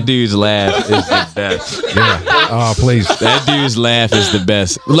 Yo, that dude's laugh is the best. Yeah. Oh, please. That dude's laugh is the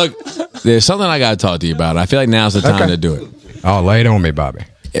best. Look, there's something I got to talk to you about. I feel like now's the time to do it. Oh, lay it on me, Bobby.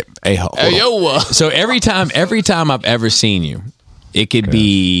 Hey, hold on. So every time I've ever seen you, it could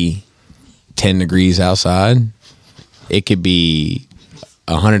be 10 degrees outside. It could be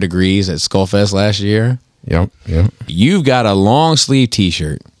 100 degrees at Skullfest last year. Yep. You've got a long sleeve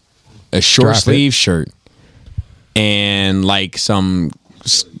T-shirt, a short sleeve shirt, and like some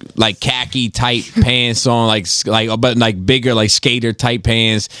like khaki type pants on, but like bigger like skater type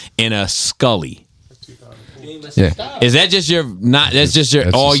pants, and a Scully. Yeah. Is that just your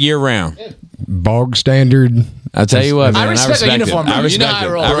all year round? Bog standard. I'll tell you what, man. I respect the uniform, bro. I respect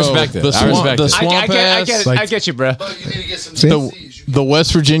it. I respect it. The I swamp ass. I get you, bro. The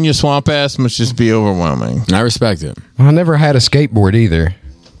West Virginia swamp ass must just be overwhelming. I respect it. Well, I never had a skateboard either.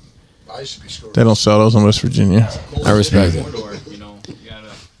 They don't sell those in West Virginia. I respect it.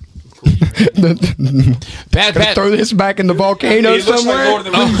 Pat, throw this back in the volcano somewhere.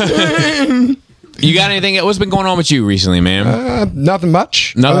 You got anything? What's been going on with you recently, man? Nothing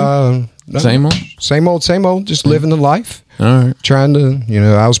much. Nothing? Same old? Same old. Just living the life. All right. Trying to,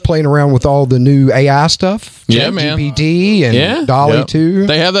 I was playing around with all the new AI stuff. Yeah, man. GPT and Dolly too.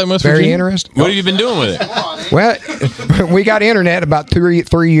 They have that in West Very Virginia? interesting. What have you been doing with it? Well, we got internet about three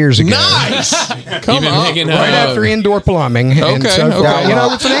years ago. Nice. Come on. Right after indoor plumbing. And Okay, so,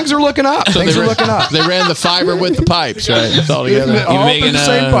 okay. things are looking up. Things are looking up. They ran the fiber with the pipes, right? It's all together. All through the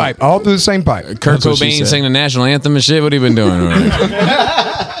same pipe. All through the same pipe. Kurt Cobain sing the national anthem and shit? What have you been doing?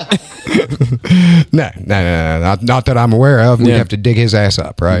 No. Not that I'm aware of. We have to dig his ass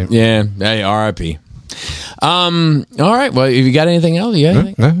up, right? Yeah. Hey, R.I.P. All right. Well, if you got anything else, you got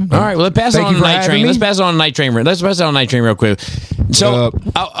anything? No. All right. Well, let's pass it on to Night Train. Let's pass it on to Night Train. Let's pass it on to Night Train real quick. So,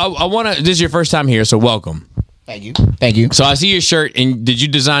 I want to. This is your first time here, so welcome. Thank you. So I see your shirt, and did you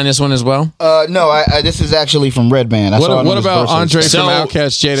design this one as well? No, this is actually from Red Band. What about Andre from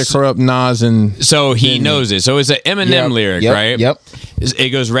Outkast, Jada Corrupt, Nas, and... So he knows it. So it's an Eminem lyric, right? Yep.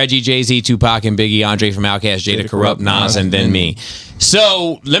 It goes Reggie, Jay-Z, Tupac, and Biggie, Andre from Outkast, Jada Corrupt, Nas, and then me.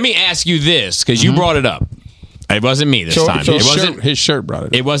 So let me ask you this, because you brought it up. It wasn't me this time. It wasn't his shirt brought it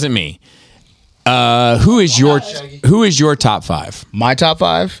up. It wasn't me. Who is your top five? My top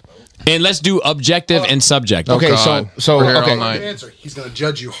five? And let's do objective and subjective. Okay, so He's going to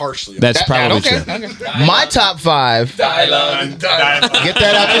judge you harshly. That's probably true. My top five. Get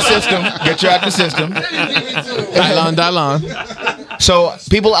that out your system. Get you out your system. Dylon. So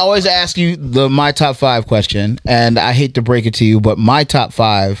people always ask you my top five question, and I hate to break it to you, but my top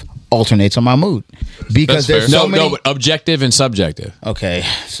five alternates on my mood because there's so many. No, but objective and subjective. Okay,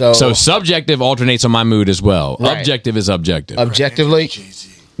 so subjective alternates on my mood as well. Right. Objective is objective. Objectively.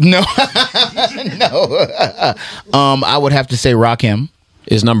 No, no. I would have to say Rakim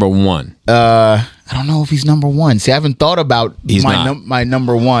is number one. I don't know if he's number one. See, I haven't thought about my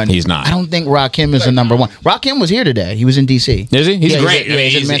number one. He's not. I don't think Rakim is the number one. Rakim was here today. He was in DC. Is he? He's great.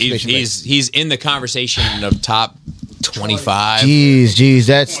 He's He's in the conversation of top 25.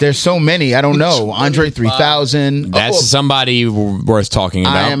 Jeez, there's so many. I don't know. Andre 3000. That's somebody worth talking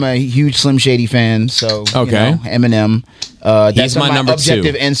about. I am a huge Slim Shady fan, so Okay. Eminem. That's my number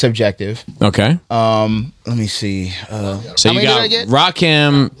objective 2. and subjective. Okay. Let me see. So how you many did I got get?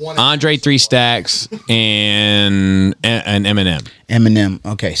 Rakim, Andre 3 Stacks, and Eminem. Eminem.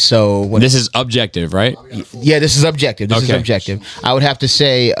 Okay, so what? This is objective, right? Yeah, this is objective. This is Okay. objective. I would have to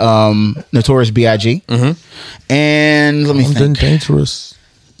say Notorious B.I.G. Mm-hmm. And let me think. Dangerous.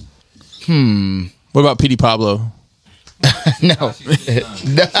 What about P.D. Pablo? No. Hey,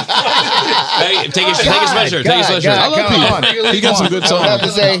 take his sweatshirt. Take his sweatshirt. I love P.D. He got some good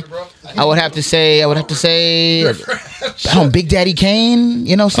songs. I would have to say. I don't. Big Daddy Kane.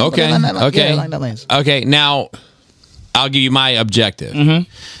 You know. Something Okay. like that. Okay. Yeah, like that lanes. Okay. Now, I'll give you my objective.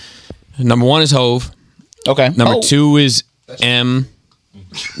 Mm-hmm. Number 1 is Hove. Okay. Number 2 is M.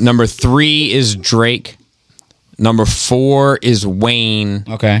 Number 3 is Drake. Number 4 is Wayne.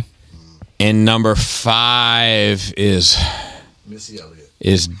 Okay. And number 5 is Missy Elliott.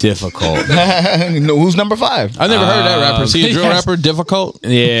 Is difficult. Who's number 5? I never heard that rapper. Is he a drill rapper? Difficult?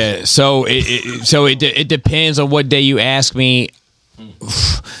 Yeah. So it depends on what day you ask me.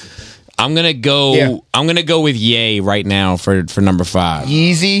 I'm gonna go. Yeah. I'm gonna go with Ye right now for number 5.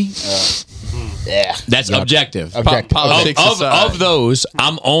 Yeezy. Yeah, that's objective. Objective. Of those,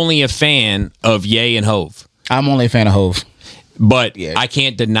 I'm only a fan of Ye and Hove. I'm only a fan of Hove. But I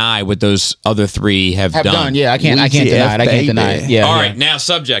can't deny what those other 3 have done. Yeah, I can't deny it. I can't deny it. Yeah. All right, now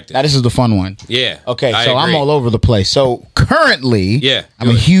subjective. Now this is the fun one. Yeah. Okay, I so I'm agree. all over the place. So currently, Yeah, I'm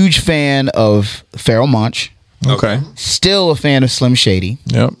a huge fan of Pharoah Monch. Okay. Still a fan of Slim Shady.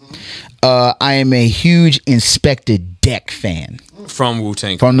 Yep. I am a huge Inspector Deck fan. From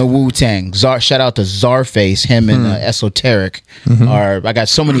Wu-Tang. From the Wu-Tang. Shout out to Czarface. Him and Esoteric. I got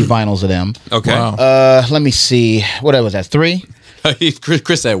so many vinyls of them. Okay. Wow. Let me see. What was that? 3?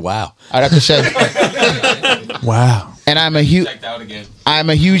 Chris said, "Wow." I'd have to say. Wow. And I'm a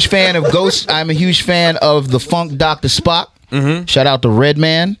huge fan of Ghost. I'm a huge fan of the Funk Dr. Spock. Shout out to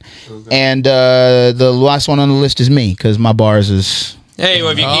Redman. And the last one on the list is me because my bars is. Hey,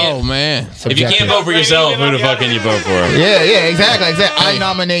 well, if you can't, Oh, man. if you can't vote for yourself, who the fuck can you vote for? Yeah, exactly. I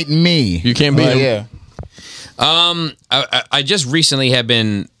nominate me. You can't beat him. Yeah. I just recently have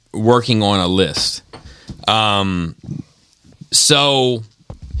been working on a list. So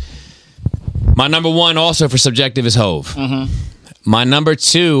my number 1 also for subjective is Hove. My number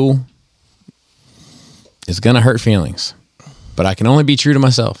 2 is gonna hurt feelings, but I can only be true to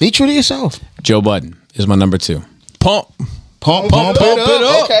myself. Be true to yourself. Joe Budden is my number 2. Pump it up.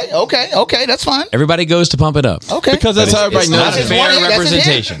 Okay. That's fine. Everybody goes to Pump It Up. Okay. Because that's how everybody It's not knows a it. fair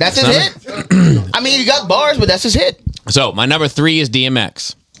representation. That's his hit. I mean, you got bars, but that's his hit. So my number 3 is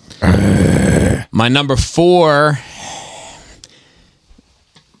DMX. My number 4.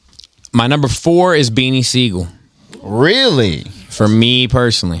 My number 4 is Beanie Siegel. Really? For me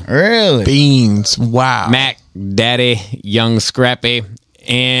personally. Really? Beans. Wow. Mac Daddy, Young Scrappy.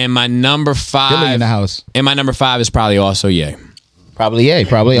 And my number 5. Billy in the house. And my number 5 is probably also Ye. Probably. Yeah.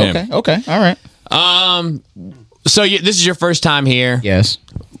 Okay. All right. So this is your first time here. Yes.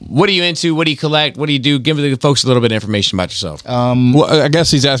 What are you into? What do you collect? What do you do? Give the folks a little bit of information about yourself. Well, I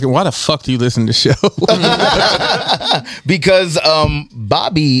guess he's asking, why the fuck do you listen to the show? Because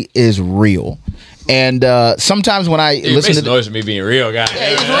Bobby is real. And sometimes when I listen to noise of me being real, guy.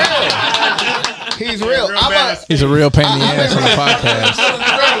 He's real. He's a real pain in the ass on the podcast.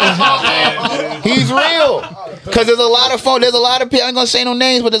 He's real. Because there's a lot of folks, there's a lot of people, I ain't going to say no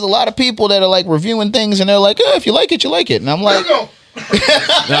names, but there's a lot of people that are like reviewing things and they're like, if you like it, you like it. And I'm like, No,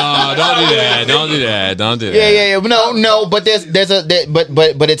 don't do that. Don't do that. Don't do that. yeah. No, but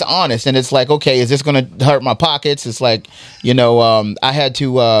but it's honest and it's like, okay, is this going to hurt my pockets? It's like, I had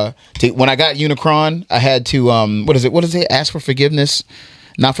to when I got Unicron, I had to what is it? Ask for forgiveness.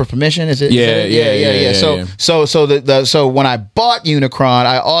 Not for permission, is it? Yeah. So when I bought Unicron,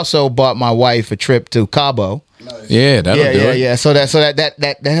 I also bought my wife a trip to Cabo. Yeah, that'll do it. Yeah. So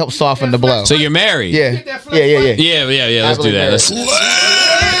that helps soften the blow. So you're married? Yeah. Yeah. Let's do that.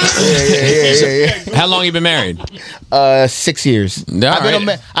 Yeah. How long you been married? 6 years.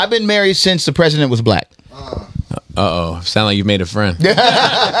 I've been married since the president was black. Sound like you made a friend. That's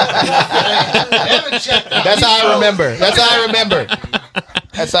how I remember.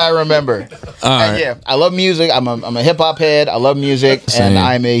 All right. And yeah, I love music. I'm a hip hop head. I love music, Same. and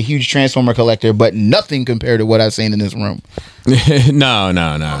I'm a huge Transformer collector. But nothing compared to what I've seen in this room. No. I'll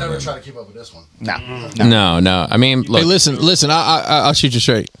never try to keep up with this one. No. I mean, look. Hey, listen. I'll shoot you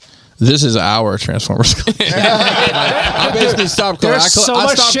straight. This is our Transformers. I basically stopped. There's so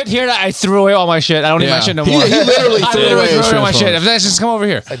much shit here that I threw away all my shit. I don't need my shit no more. He literally threw away his all my shit. Transformers. If that's just come over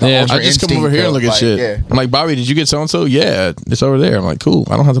here. Yeah, I just come over here and look at shit. I'm like, Bobby, did you get so and so? Yeah, it's over there. I'm like, cool.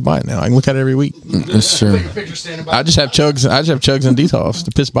 I don't have to buy it now. I can look at it every week. That's true. I just have chugs. I just have chugs and detox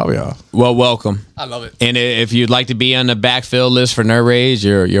to piss Bobby off. Well, welcome. I love it. And if you'd like to be on the backfill list for Nerd Rage,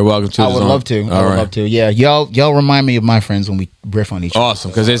 you're welcome to. I would love to. I would love to. Yeah, y'all remind me of my friends when we riff on each other. Awesome,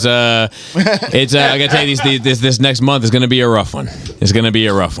 because it's I gotta tell you, this next month is gonna be a rough one. It's gonna be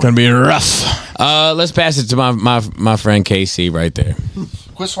a rough one. Gonna be rough. Let's pass it to my friend KC right there.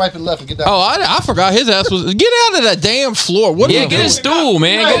 Quit swiping left and get down. Oh, I forgot his ass was. Get out of that damn floor. What? Yeah, get a stool,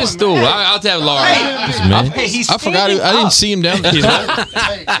 man. Get a stool. I'll tell Laura. I forgot. I didn't see him down there.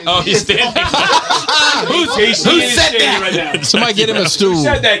 Oh, he's standing. Who said that? Right now? Somebody get him a stool. Who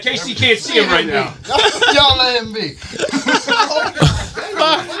said that? Casey can't see him right now. Y'all let him be.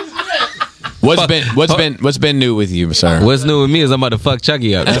 What's been new with you, sir? What's new with me is I'm about to fuck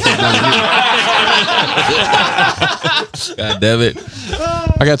Chucky up. That's what's new with me. God damn it.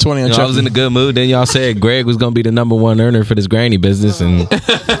 I got 20 on Chucky. I was in a good mood. Then y'all said Greg was going to be the number one earner for this granny business. And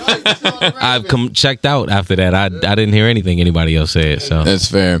I've checked out after that. I didn't hear anything anybody else said. So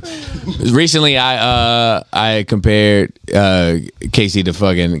that's fair. Recently, I compared Casey to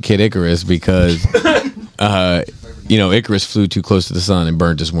fucking Kid Icarus because Icarus flew too close to the sun and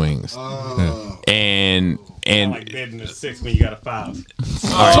burned his wings. And like betting a 6 when you got a 5.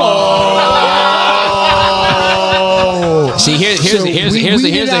 See, here's hit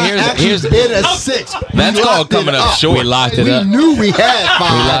a 6. That's called coming up short. We locked it up. We knew we had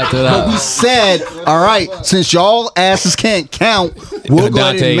 5, but we said, all right, since y'all asses can't count, we'll go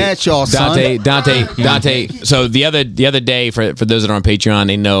ahead and match y'all, son. Dante. So the other day, for those that are on Patreon,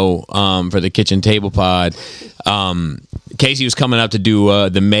 they know for the Kitchen Table Pod, Casey was coming up to do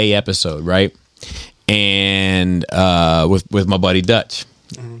the May episode, right? And with my buddy Dutch,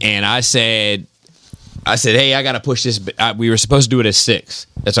 and I said, hey, I gotta push this. We were supposed to do it at 6.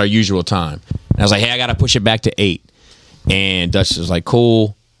 That's our usual time. And I was like, hey, I gotta push it back to 8. And Dutch was like,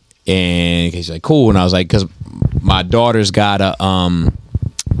 cool. And Casey's like, cool. And I was like, because my daughter's got a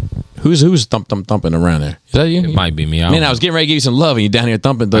who's thumping around there? Is that you? It might be me. Man, I was getting ready to give you some love, and you're down here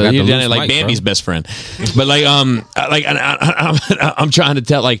thumping. You're down there like Bambi's best friend. But I'm trying to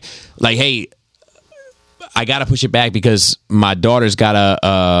tell like, hey, I got to push it back because my daughter's got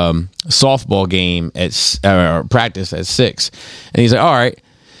a softball game at practice at 6, and he's like, all right.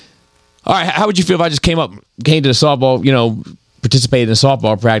 How would you feel if I just came to the softball, participated in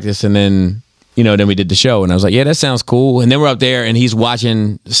softball practice, and then we did the show? And I was like, yeah, that sounds cool. And then we're up there, and he's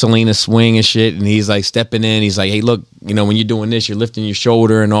watching Selena swing and shit, and he's like stepping in. He's like, hey, look, when you're doing this, you're lifting your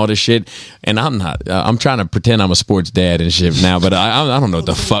shoulder and all this shit. And I'm not. I'm trying to pretend I'm a sports dad and shit now, but I don't know what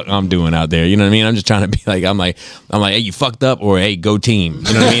the fuck I'm doing out there. You know what I mean? I'm just trying to be like, I'm like, hey, you fucked up, or hey, go team.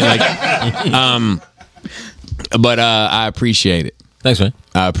 You know what I mean? Like, but I appreciate it. Thanks, man.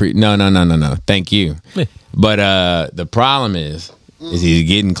 No. Thank you. Yeah. But the problem is he's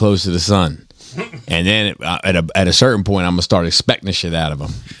getting close to the sun. And then at a certain point, I'm gonna start expecting the shit out of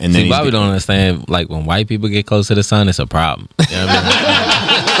him. And then Bobby don't understand. Like when white people get close to the sun, it's a problem. You know what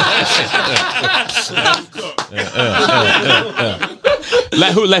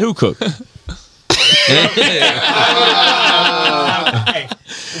I mean? Let who cook? Hey,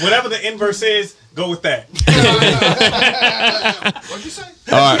 whatever the inverse is, go with that. What'd you say?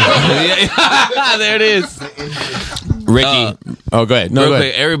 All right. There it is. Ricky. Go ahead. No, real go quick,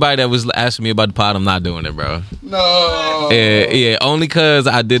 ahead. everybody that was asking me about the pod, I'm not doing it, bro. No. Yeah, only because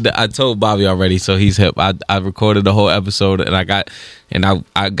I told Bobby already, so he's hip. I recorded the whole episode, and I got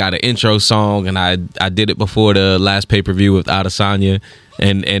an intro song, and I did it before the last pay-per-view with Adesanya,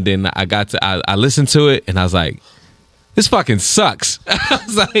 and then I listened to it, and I was like, this fucking sucks. I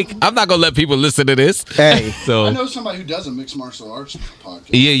was like, I'm not gonna let people listen to this. Hey, so I know somebody who does a mixed martial arts podcast.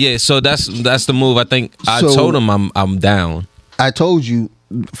 Yeah. So that's the move. I think I told him I'm down. I told you,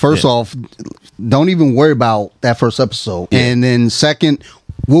 first off, don't even worry about that first episode, and then second,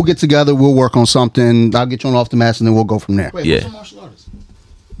 we'll get together, we'll work on something. I'll get you on Off the Mats, and then we'll go from there. Wait, yeah.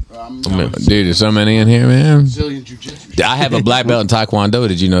 Dude, there's so many in here, man. Brazilian jiu-jitsu. I have a black belt in Taekwondo.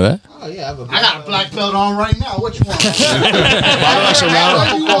 Did you know that? Oh yeah, I got a black belt on right now. What you want? I'm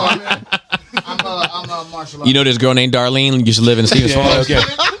a martial artist. You know this girl named Darlene used to live in Stevens Falls? Okay.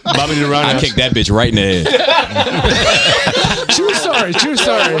 Bobby did around. I kicked that bitch right in the head.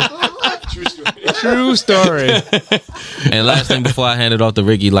 True story. And last thing before I hand it off to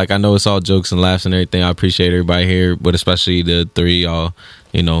Ricky, like I know it's all jokes and laughs and everything. I appreciate everybody here, but especially the three y'all.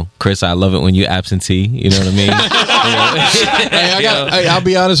 You know, Chris, I love it when you absentee. You know what I mean? I'll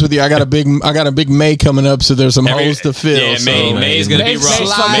be honest with you. I got a big May coming up, so there's some holes to fill. Yeah, so. May's gonna be rough.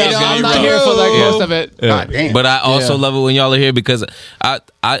 I'm not here for like most of it. Yeah. But I also love it when y'all are here because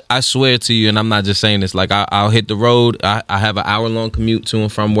I swear to you, and I'm not just saying this. Like I'll hit the road. I have an hour-long commute to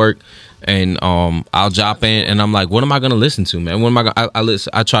and from work. And I'll drop in, and I'm like, "What am I gonna listen to, man? What am I gonna?" I listen.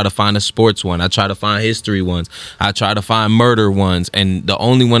 I try to find a sports one. I try to find history ones. I try to find murder ones, and the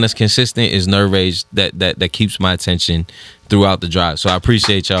only one that's consistent is Nerve Rage that keeps my attention throughout the drive. So I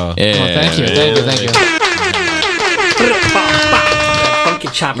appreciate y'all. Yeah, thank you.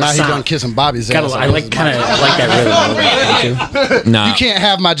 Now he's done kissing Bobby's ass. I like that rhythm. Nah. You can't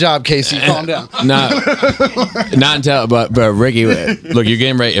have my job, Casey. Calm down. Not until, but Ricky, look, you're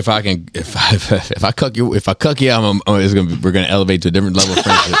getting ready. If I cuck you, we're gonna elevate to a different level of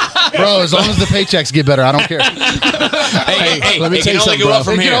friendship. Bro, as long as the paychecks get better, I don't care. Hey, let me it tell can you only something, go bro. up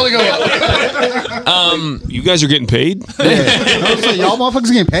from It here. can only go up. You guys are getting paid? Y'all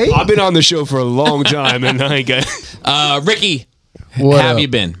motherfuckers getting paid? I've been on the show for a long time, and I ain't got. Ricky, What how have up? you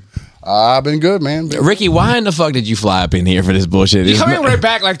been? I've been good, man. Ricky, why in the fuck did you fly up in here for this bullshit? You coming right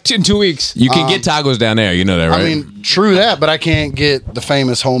back like in 2 weeks. You can get tacos down there. You know that, right? I mean, true that, but I can't get the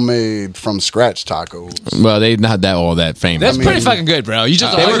famous homemade from scratch tacos. well, they not that all that famous. That's pretty fucking good, bro. You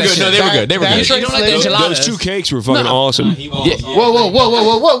just They don't were like good. that No, shit. they were good. They were That good. You don't like the enchiladas. Those 2 cakes were fucking awesome. Whoa! What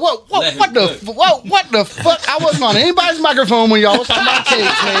the fuck? I wasn't on anybody's microphone when y'all was talking about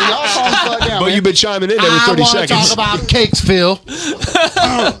cakes, man. Y'all calm the fuck down, But man. you've been chiming in every 30 I want to seconds. talk about cakes, Phil.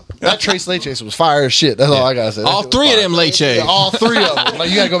 That Trace Leches was fire as shit. That's all I gotta say. That All shit was 3 of fire. them Leche. Yeah, all 3 of them. Like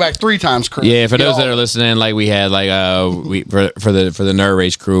you gotta go back 3 times, Chris. Yeah, for Get those all that are listening, like we had like for the Nerve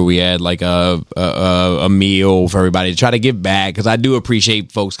Rage crew, we had like a meal for everybody to try to give back because I do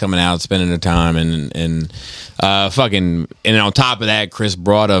appreciate folks coming out, spending their time, and on top of that, Chris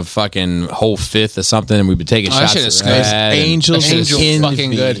brought a fucking whole 5th or something, and we've been taking shots. shit is of good. that, and- Angels fucking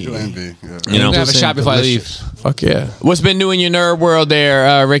good. Envy, yeah. You know, I'm gonna have a shot before I leave. fuck yeah. What's been new in your nerd world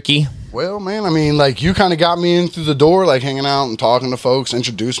there, Ricky? Well, man, I mean, like you kind of got me in through the door, like hanging out and talking to folks,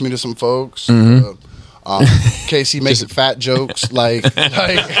 introduced me to some folks. Casey making fat jokes, like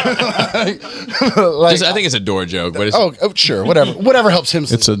I think it's a door joke, but it's oh, sure, whatever helps him.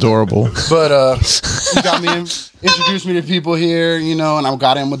 It's adorable. But you got me in, introduced me to people here, you know, and I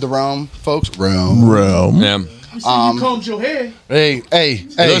got in with the Rome folks. Rome. yeah. You combed your hair. Hey,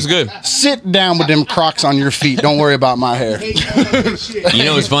 It looks good. sit down with them Crocs on your feet. Don't worry about my hair. You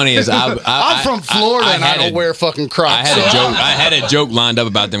know what's funny is I'm from Florida and I don't wear fucking Crocs. I had a joke lined up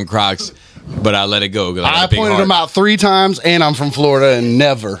about them Crocs, but I let it go. 'cause I got a big pointed heart. them out 3 times, and I'm from Florida, and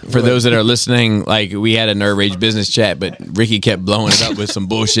never. For those that are listening, like we had a Nerve Rage business chat, but Ricky kept blowing it up with some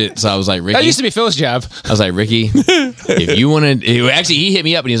bullshit. So I was like, Ricky, That used to be Phil's job. I was like, Ricky, if you want to, actually, he hit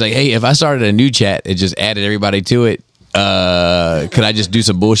me up and he was like, hey, if I started a new chat, it just added everybody to it. Could I just do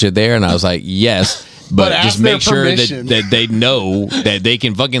some bullshit there? And I was like, yes. But ask just their make sure permission. that they know that they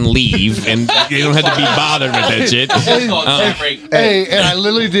can fucking leave and you don't have to be bothered with that shit. Hey, and I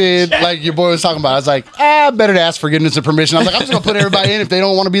literally did like your boy was talking about. I was like, better to ask forgiveness and permission. I was like, I'm just gonna put everybody in. If they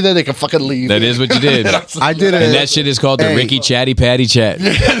don't want to be there, they can fucking leave. That is what you did. I did it, and that shit is called the Ricky Chatty Patty chat.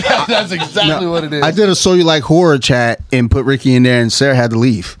 That's exactly what it is. I did a So You Like Horror chat and put Ricky in there, and Sarah had to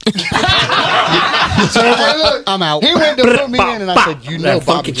leave. So look, I'm out. He went to put me in, and I said, "You know, That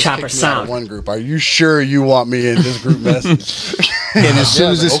Bobby funky just chopper kicked me out of sound. one group. Are you sure you want me in this group message?" And as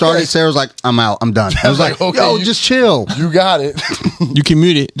soon as it started, Sarah was like, I'm out. I'm done. I was like, okay, yo, just chill. You got it. You can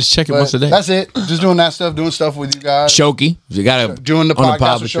mute it. Just check it But once a day. that's it. Just doing that stuff, doing stuff with you guys. Shoki, you gotta Doing the on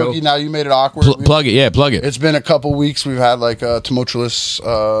podcast with show. Shoki. Now you made it awkward. Plug it, yeah, plug it. It's been a couple weeks. We've had like a tumultuous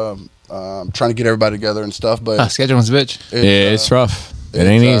trying to get everybody together and stuff. But Scheduling's a bitch. It's rough. It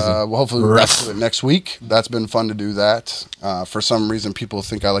ain't easy. Well, hopefully we'll do it next week. That's been fun to do that. For some reason, people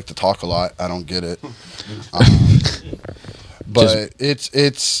think I like to talk a lot. I don't get it. But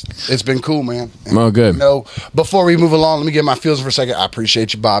it's been cool, man. And, Oh, good. You know, before we move along, let me get my feels for a second. I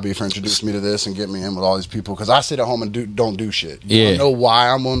appreciate you, Bobby, for introducing me to this and getting me in with all these people because I sit at home and don't do shit. You Yeah. know why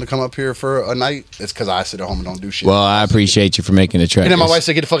I'm willing to come up here for a night? It's because I sit at home and don't do shit. Well, I appreciate you for making the track. And then my wife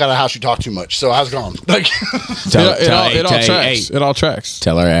said, "Get the fuck out of the house. You talk too much." So I was gone. Like, It all tracks. It all tracks.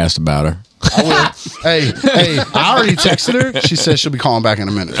 Tell her I asked about her. I will. hey, I already texted her. She said she'll be calling back in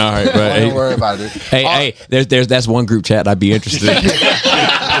a minute. All right, but Don't worry about it. Hey, there's that's one group chat I'd be interested in.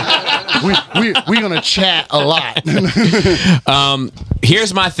 we gonna chat a lot.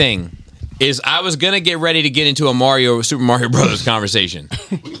 Here's my thing: is I was gonna get ready to get into a Super Mario Brothers conversation,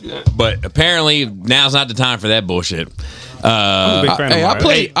 but apparently now's not the time for that bullshit. I'm a big fan of Hey,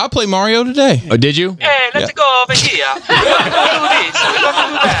 Mario. I play Mario today. Oh, did you? Hey, let's go over here. We're gonna do this. We're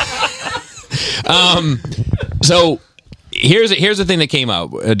gonna do that. So here's the thing that came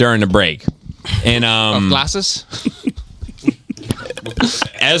up during the break, and Glasses.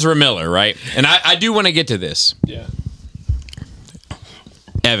 Ezra Miller, right? And I do want to get to this. Yeah.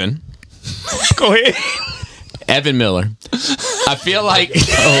 Evan. Go ahead. Evan Miller. I feel like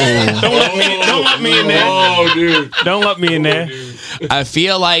Don't let me in there. Oh, dude. Don't let me in there. I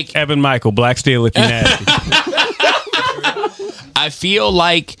feel like Evan Michael, Black Steel, if you're nasty. I feel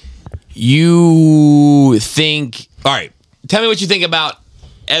like you think. All right, tell me what you think about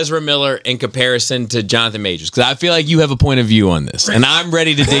Ezra Miller in comparison to Jonathan Majors, because I feel like you have a point of view on this, and I'm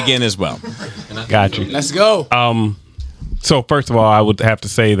ready to dig in as well. Got you. Let's go. So first of all, I would have to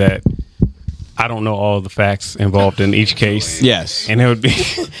say that I don't know all the facts involved in each case. Yes, and it would be.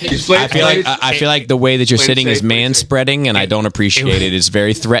 I feel like the way that you're sitting is man-spreading, and I don't appreciate it. It's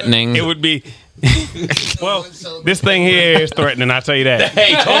very threatening. It would be. Well, this thing here is threatening. I'll tell you that.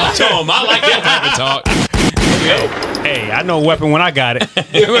 Hey, talk to him. I like that type of talk. Hey, I know a weapon when I got it.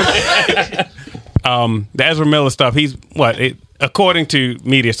 The Ezra Miller stuff. He's what? According to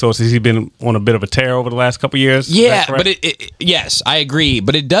media sources, he's been on a bit of a tear over the last couple of years. Yeah, but yes, I agree.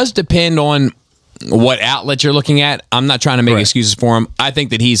 But it does depend on what outlet you're looking at. I'm not trying to make excuses for him. I think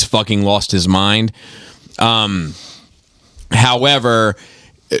that he's fucking lost his mind. However,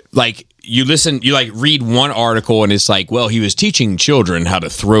 like you read one article and it's like, well, he was teaching children how to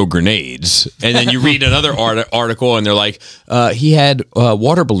throw grenades, and then you read another article and they're like, he had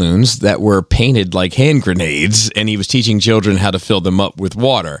water balloons that were painted like hand grenades, and he was teaching children how to fill them up with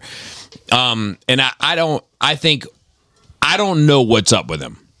water. And I don't know what's up with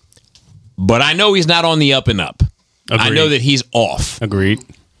him, but I know he's not on the up and up. Agreed. I know that he's off. Agreed.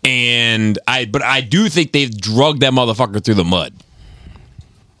 But I do think they've drugged that motherfucker through the mud.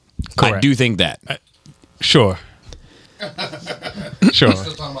 Correct. I do think that. Sure. Sure.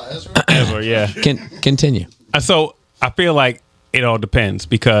 Ezra, yeah. Continue. So I feel like it all depends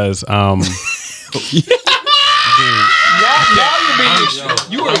because Now you're being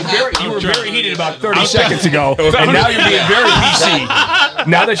you were very heated about 30 seconds ago, and now you're being very PC.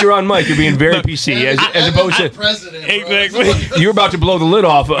 Now that you're on mic, you're being very PC as opposed to exactly. You're about to blow the lid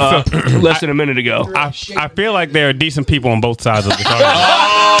off less than a minute ago. I feel like there are decent people on both sides of the car.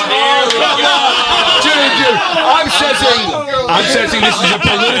 Dude, I'm sensing this is a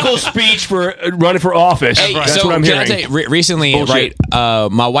political speech for running for office. Hey, That's so what I'm can hearing. I tell you, recently, Bullshit.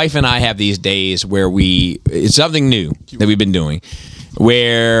 right? My wife and I have these days where it's something new that we've been doing,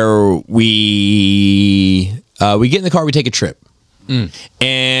 where we get in the car, we take a trip,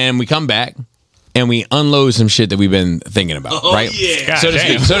 and we come back. And we unload some shit that we've been thinking about, right? Yeah. So to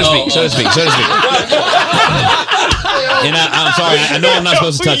speak. And I'm sorry, I know I'm not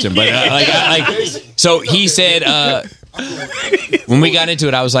supposed to touch him, but so he said, when we got into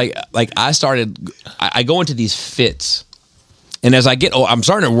it, I was like I go into these fits, and as I get old, I'm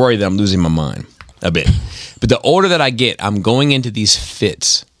starting to worry that I'm losing my mind a bit. But the older that I get, I'm going into these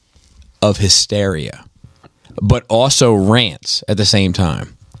fits of hysteria, but also rants at the same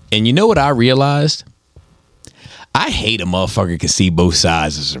time. And you know what I realized? I hate a motherfucker can see both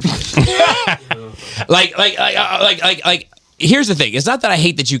sides of something. like, here's the thing. It's not that I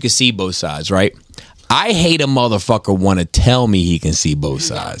hate that you can see both sides, right? I hate a motherfucker want to tell me he can see both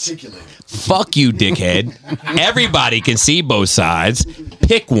sides. Fuck you, dickhead. Everybody can see both sides.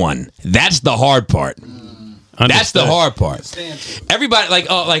 Pick one. That's the hard part. That's the hard part. Everybody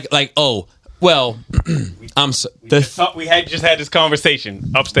well, we just had this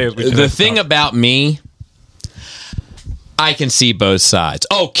conversation upstairs. The thing about me, I can see both sides.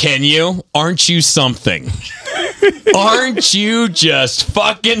 Oh, can you? Aren't you something? Aren't you just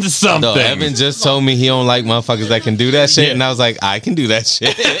fucking something? No, Evan just told me he don't like motherfuckers that can do that shit, and I was like, I can do that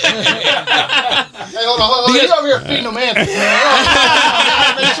shit. Hey, hold on. He's over here feeding them answers.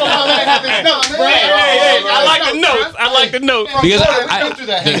 I like the notes. Because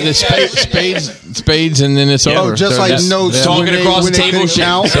the spades, and then it's over. Just like notes talking across the table. It's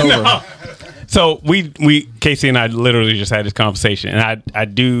over. So we Casey and I literally just had this conversation, and I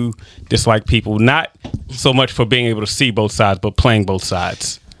do dislike people not so much for being able to see both sides, but playing both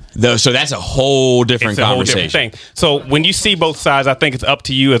sides. So that's a whole different conversation. Different thing. So when you see both sides, I think it's up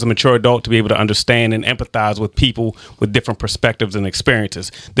to you as a mature adult to be able to understand and empathize with people with different perspectives and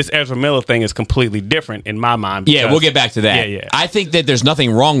experiences. This Ezra Miller thing is completely different in my mind. Yeah, we'll get back to that. Yeah. I think that there's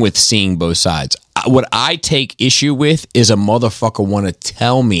nothing wrong with seeing both sides. What I take issue with is a motherfucker want to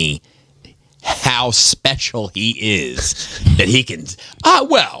tell me how special he is that he can.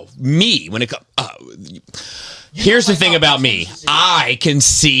 Me when it comes. Here's the thing about me. I can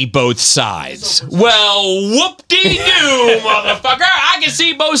see both sides. Well, whoop-de-doo, motherfucker. I can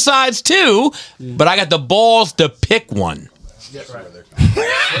see both sides too, but I got the balls to pick one.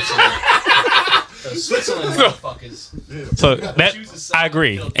 So that I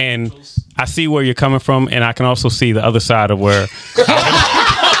agree, and I see where you're coming from, and I can also see the other side of where.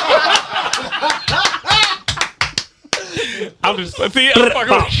 I'm just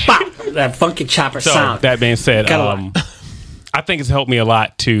that funky chopper sound. That being said, I think it's helped me a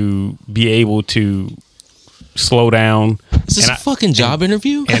lot to be able to slow down. Is this a fucking job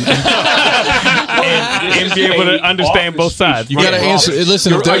interview? And be able to understand both sides. You gotta answer.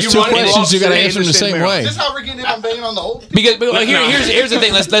 Listen, if there's two questions, you gotta answer them the same way. Is this how we're getting I'm banging on the old? Because here's the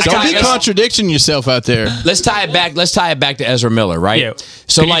thing. Let's don't be contradicting yourself out there. Let's tie it back. Let's tie it back to Ezra Miller, right? Yeah.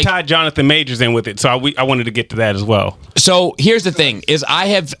 So you tied Jonathan Majors in with it, so I wanted to get to that as well. So here's the thing: is I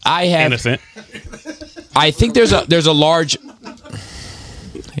have innocent. I think there's a large.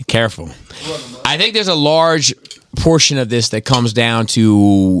 Careful. I think there's a large portion of this that comes down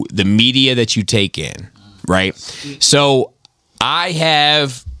to the media that you take in, right? So I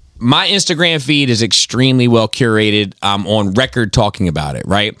have my Instagram feed is extremely well curated. I'm on record talking about it,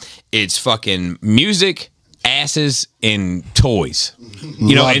 right? It's fucking music, asses, and toys.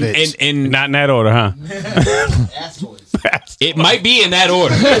 You know, and not in that order, huh? Ass toys. It might be in that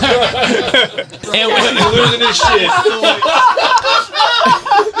order. And we're losing this shit.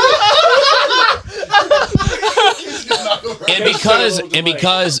 because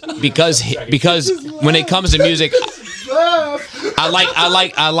when it comes to music,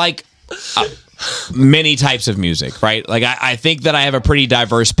 I like many types of music, right? Like I think that I have a pretty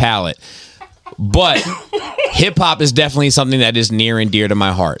diverse palette. But hip hop is definitely something that is near and dear to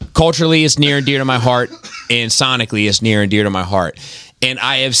my heart. Culturally, it's near and dear to my heart, and sonically, it's near and dear to my heart. And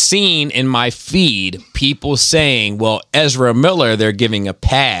I have seen in my feed people saying, well, Ezra Miller, they're giving a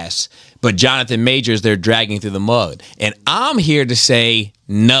pass, but Jonathan Majors, they're dragging through the mud. And I'm here to say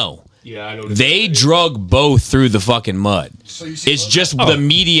no. Yeah, I know. They drug both through the fucking mud. So it's just the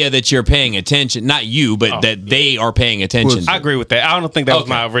media that you're paying attention, not you, but that they are paying attention to. I agree with that. I don't think that was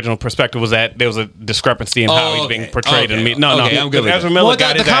my original perspective, was that there was a discrepancy in how he's being portrayed in me. No, I'm good with Ezra Miller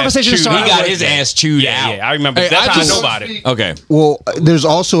got his conversation ass chewed. He got his ass chewed out. Yeah, I remember. That's how I know about it. Okay. Well, there's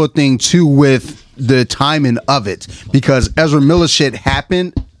also a thing, too, with the timing of it, because Ezra Miller shit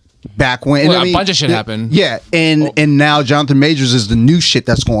happened back when, well, a bunch of shit happened. Yeah, and now Jonathan Majors is the new shit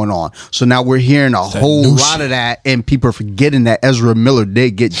that's going on. So now we're hearing a whole lot of that, and people are forgetting that Ezra Miller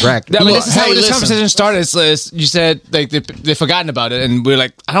did get dragged. I mean, this is how this conversation started. You said like they've forgotten about it, and we're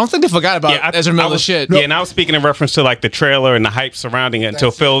like, I don't think they forgot about Ezra Miller shit. Yeah, and I was speaking in reference to like the trailer and the hype surrounding it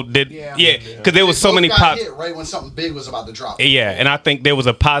until Phil did. Yeah, because there was so many pop. Right when something big was about to drop. Yeah, and I think there was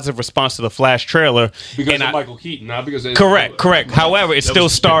a positive response to the Flash trailer because of Michael Keaton, not because of correct. However, it's still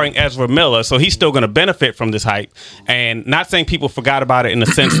starring Ezra Miller, so he's still going to benefit from this hype. And not saying people forgot about it in the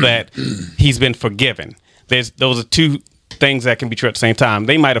sense that he's been forgiven. Those are two things that can be true at the same time.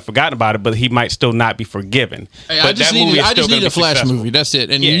 They might have forgotten about it, but he might still not be forgiven. Hey, I just need a Flash movie. That's it.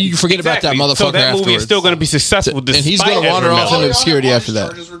 And you forget about that motherfucker so that afterwards. movie is still going to be successful. And he's going to wander off into obscurity after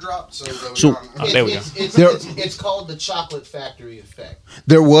that. So there we go. It's called the Chocolate Factory Effect.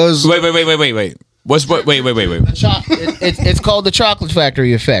 There was wait. Wait. It's called the Chocolate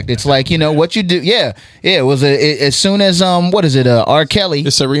Factory Effect. It's like, you know what you do. Yeah. It was as soon as what is it? R. Kelly.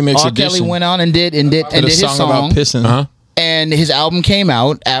 It's a remix R. edition. Kelly went on and did his song about pissing. And his album came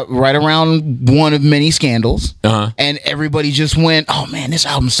out at right around one of many scandals. And everybody just went, oh man, this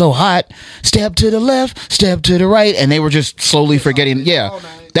album's so hot. Step to the left, step to the right. And they were just slowly forgetting. Yeah.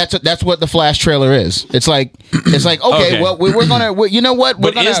 That's what the Flash trailer is. It's like okay. Well, we're gonna, you know what?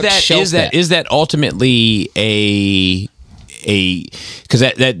 We're but is that ultimately a because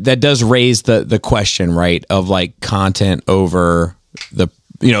that does raise the question, right, of like content over the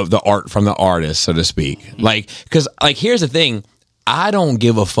art from the artist, so to speak. Like, because like here's the thing, I don't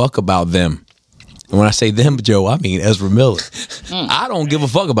give a fuck about them. And when I say them, Joe, I mean Ezra Miller. I don't give a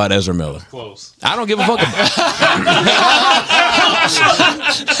fuck about Ezra Miller. Close. I don't give a fuck about.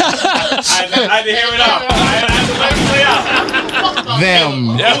 I had to hear it out.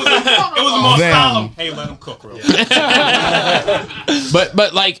 Them. It was a more solemn. Hey, let them cook real quick.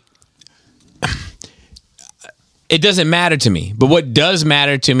 But like, it doesn't matter to me. But what does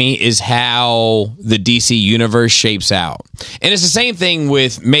matter to me is how the DC universe shapes out. And it's the same thing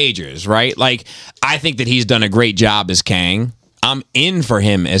with Majors, right? Like, I think that he's done a great job as Kang. I'm in for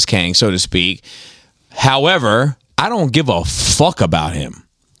him as Kang, so to speak. However, I don't give a fuck about him.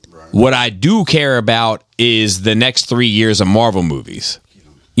 What I do care about is the next 3 years of Marvel movies.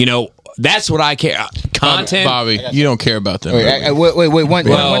 You know, that's what I care. Content, Bobby, you don't care about them. Wait.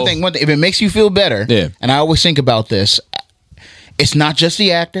 One thing. If it makes you feel better, and I always think about this, it's not just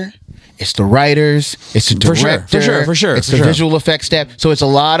the actor. It's the writers. It's the director. For sure. It's the visual effects staff. So it's a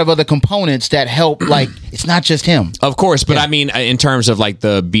lot of other components that help. Like, it's not just him. Of course, but I mean, in terms of like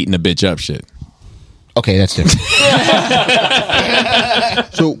the beating a bitch up shit. Okay, that's different.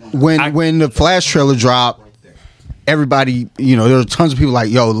 So when the Flash trailer dropped, everybody, you know, there were tons of people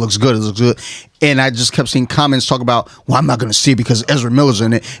like, yo, it looks good. And I just kept seeing comments talk about, well, I'm not going to see it because Ezra Miller's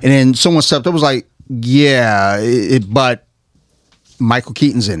in it. And then someone stepped up, was like, yeah, but Michael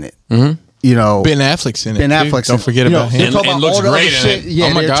Keaton's in it. Mm-hmm. You know, Ben Affleck's in it. Ben Affleck's Don't forget about him. And looks great in it. Yeah,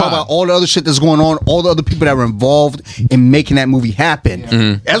 oh my they're God. talking about all the other shit that's going on, all the other people that were involved in making that movie happen.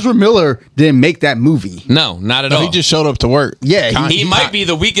 Mm-hmm. Ezra Miller didn't make that movie. No, not at all. He just showed up to work. Yeah, he might be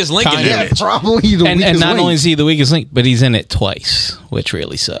the weakest link in it. probably the weakest And not link. only is he the weakest link, but he's in it twice, which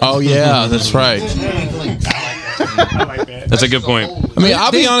really sucks. Oh yeah, that's right. That's a good point. I mean,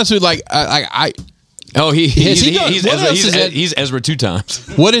 I'll be honest with you, like I he's Ezra 2 times.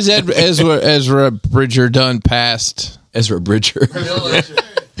 what has Ezra Bridger done past Ezra Bridger?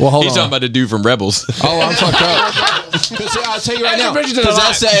 Well, hold He's on. talking about the dude from Rebels. Oh, I'm fucked up. Because I'll tell you right now, because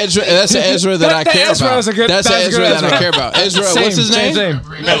that's the Ezra that I care about. That's the Ezra that I care about. Ezra, what's his name?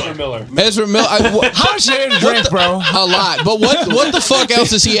 Ezra Miller. Ezra Miller. How much you drink, bro? A lot. But what the fuck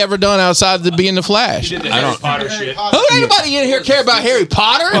else has he ever done outside of being the Flash? I don't. Potter shit. Who anybody in here care about Harry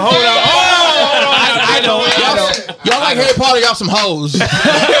Potter? Hold on. I don't. Y'all like Harry Potter? Y'all some hoes.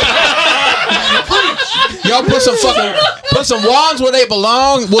 Y'all put some wands where they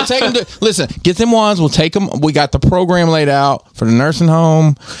belong. We'll take them to get them wands. We'll take them. We got the program laid out for the nursing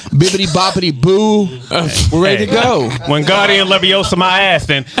home. Bibbity boppity boo. We're ready to go. When Guardian Leviosa my ass,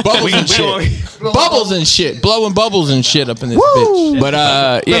 then Bubbles and shit. Bubbles and shit. Blowing bubbles and shit up in this bitch. But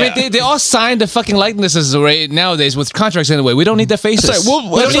yeah. I mean, they all signed the fucking likenesses right nowadays with contracts anyway. We don't need their faces. That's right.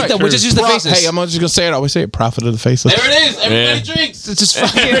 we don't need them. We just use the faces. Hey, I'm just gonna say it. I always say it. Profit of the faceless. There it is. Everybody drinks. It's just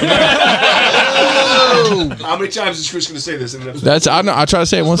fucking. How many times is Chris going to say this in an episode? That's I know. I try to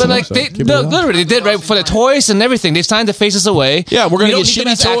say it once. But like literally, they did right for the toys and everything. They signed the faces away. Yeah, we're gonna You get don't need shitty them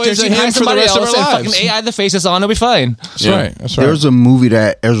as toys actors. and You hire him for the somebody rest of else our and lives. fucking AI the faces on. It'll be fine. That's right. That's right. There was a movie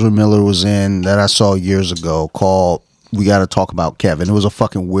that Ezra Miller was in that I saw years ago called We Gotta Talk About Kevin. It was a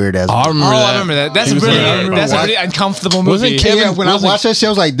fucking weird ass I remember that. That's a really uncomfortable movie. Wasn't Kevin? when I watched that shit, I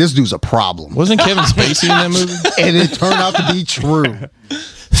was like, this dude's a problem. Wasn't Kevin Spacey in that movie? And it turned out to be true.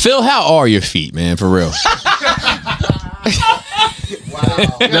 Phil, how are your feet, man? For real.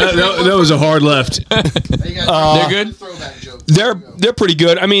 That was a hard left. They're good. They're pretty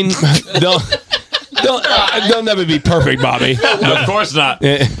good. I mean, they'll never be perfect, Bobby. Of course not.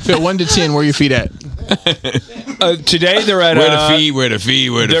 Phil, 1 to 10, where your feet at? Today they're at Where the feet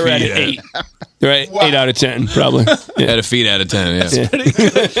they're at 8. They're at 8 out of 10, probably. At a feet out of 10. Yeah.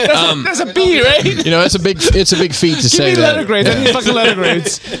 That's a B, right? You know, it's a big feat to say Give me that. letter grades. I need fucking letter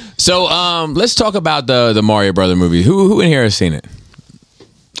grades. So let's talk about the Mario Brother movie. Who in here has seen it?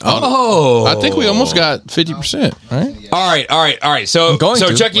 Oh, I think we almost got 50%, right? All right. So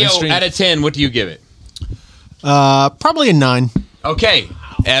to. Chucky, Mainstream. out of 10, what do you give it? Probably a 9. Okay,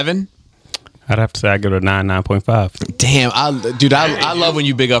 Evan. I'd have to say I give it a 9.5. Damn, I love when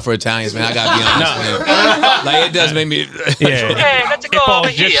you big up for Italians, man. I gotta be honest, man. Like it does make me. Yeah. Okay, let's go falls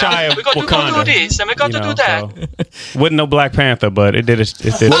over just here. shy of We got to go Wakanda, do this and we got to do that. So, wasn't no Black Panther, but it did.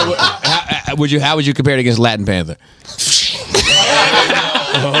 How would you compare it against Latin Panther?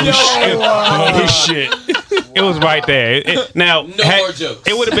 Oh shit! It was right there. More jokes.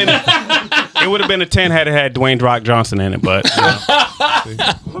 It would have been a 10 had it had Dwayne Rock Johnson in it, but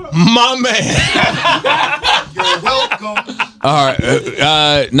My man. You're welcome. All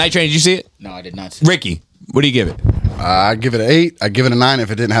right, Night Train, did you see it? No, I did not see it. Ricky, what do you give it? I give it an 8. I give it a 9 if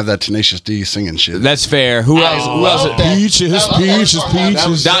it didn't have that Tenacious D singing shit. That's fair. Who else? Peaches.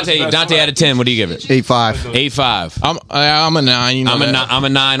 Dante out of 10. What do you give it? 8.5. 8.5. I'm a 9. You know I'm a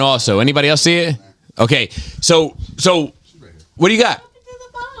 9 also. Anybody else see it? Okay. So what do you got?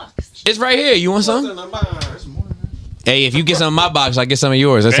 It's right here. You want some? Hey, if you get some of my box, I get some of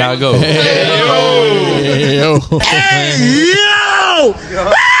yours. That's how it goes.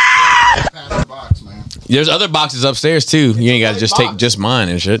 There's other boxes upstairs too. You ain't got to just take just mine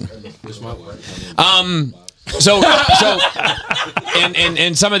and shit. So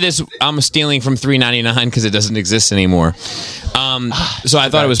and some of this I'm stealing from $3.99 because it doesn't exist anymore. So I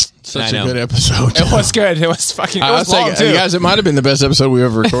thought it was such a good episode. It was good. It was fucking. It I was was long like, too. you guys, it might have been the best episode we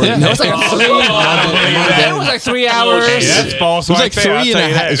ever recorded. It was like 3 hours. Hey, that's false. It was like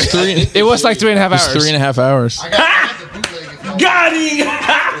 3.5. It's 3. It was like 3.5 hours. It's 3.5 hours. Got him!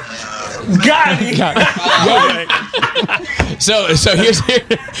 Got him! So here's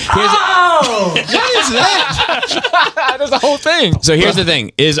Oh! what is that? That's the whole thing. So here's the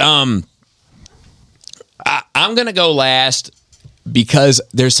thing: is I'm gonna go last because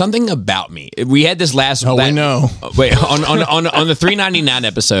there's something about me. We had this last. Oh, we know. Wait, on the $3.99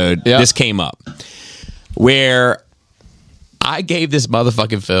 episode, this came up where I gave this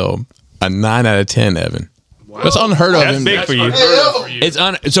motherfucking film a 9 out of 10. Evan. That's unheard of. That's big for you. It's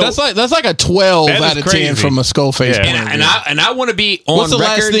so that's like a 12 That is out of 10 crazy. from a Skullface. Yeah. point of view. and I want to be on What's the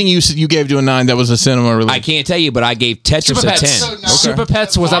record. last thing you gave to a 9 that was a cinema release? I can't tell you, but I gave Tetris Super a Pets. 10. Super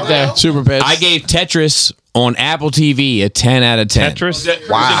Pets was up there. Super Pets. I gave Tetris on Apple TV a 10 out of 10. Tetris.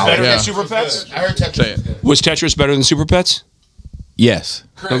 Wow. Better Yeah. than Super Pets? I heard Tetris. Say it. Was Tetris better than Super Pets? Yes.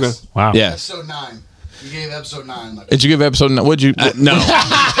 Okay. Wow. Yes. Episode 9. You gave episode 9. Did you give episode 9? What'd you? No.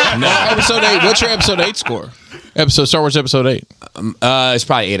 Episode 8. What's your episode 8 score? Star Wars episode 8. It's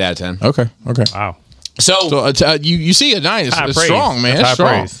probably 8 out of 10. Okay. Wow. So You see a 9. It's High praise. strong, man. That's It's high strong.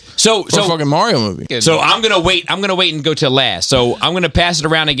 praise. So For a fucking Mario movie. So I'm gonna wait and go to last. So I'm gonna pass it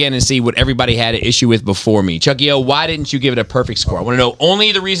around again and see what everybody had an issue with before me. Chucky O, why didn't you give it a perfect score? I want to know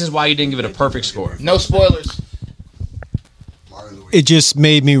only the reasons why you didn't give it a perfect score. No spoilers. It just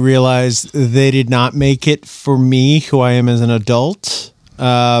made me realize they did not make it for me, who I am as an adult.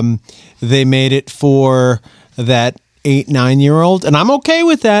 They made it for that 8-9-year-old, and I'm okay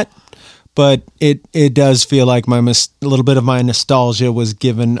with that. But it does feel like a little bit of my nostalgia was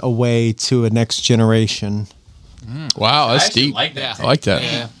given away to a next generation. Wow, that's deep. Like that. I like that.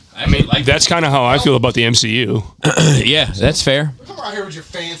 Yeah. I mean, like That's kind of how I feel about the MCU. yeah, that's fair. Come right here with your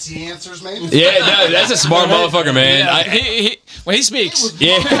fancy answers, man. Yeah, no, that's a smart motherfucker, man. When he speaks.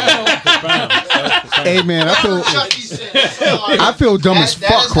 Yeah. Hey man, I feel dumb as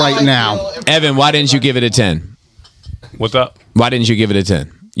fuck right now. Evan, why didn't you give it a 10? What's up? Why didn't you give it a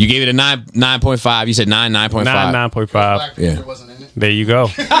 10? You gave it a 9.5. You said 9.5. 9.5. Yeah. There you go.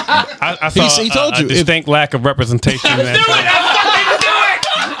 I saw He told you. a distinct lack of representation in that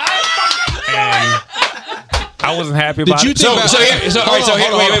and I wasn't happy about Did you it. think? Wait.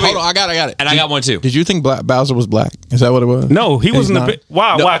 Hold on. I got it. And I got one too. Did you think Bowser was black? Is that what it was? No, he wasn't a not. bit.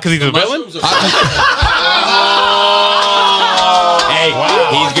 Why? No. Why? Because he's a villain? Hey,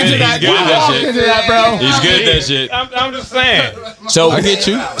 he's good. He's good at that shit. He's good at that shit. I'm just saying. So I get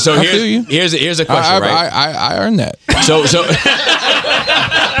you. So I feel you. here's a question, right? I earned that. So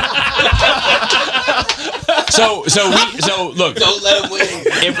look. Don't let him win.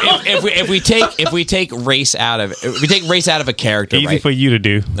 If we take race out of a character, Easy right? for you to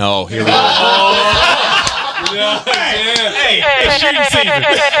do. No, here we go. Hey, shooting season.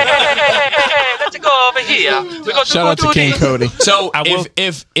 Let's go over here. We got Shout out to King Cody. So I will-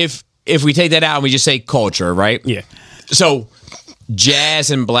 if we take that out and we just say culture, right? Yeah. So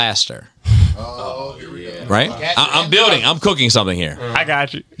Jazz and Blaster. Oh, here we go. Right? I'm building. I'm cooking something here. I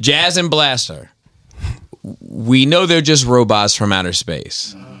got you. Jazz and Blaster. We know they're just robots from outer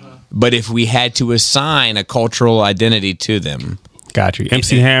space. But if we had to assign a cultural identity to them, Got you.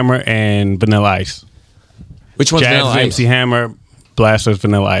 MC Hammer and Vanilla Ice. which one's Jazz Vanilla is Ice? MC Hammer, Blaster's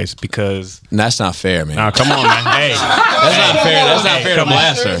Vanilla Ice because. That's not fair, man. Nah, come on, man. Hey. That's not fair. That's not fair to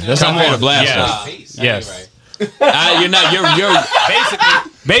Blaster. That's not fair to Blaster. Yes. You're not. You're.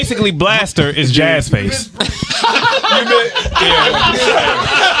 Basically, Blaster is Jazz Face.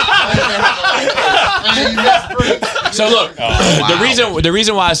 So look, the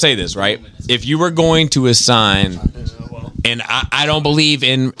reason why I say this, right? If you were going to assign, and I don't believe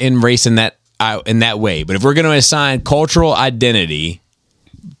in race in that way, but if we're going to assign cultural identity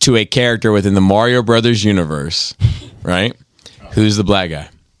to a character within the Mario Brothers universe, right? Who's the black guy?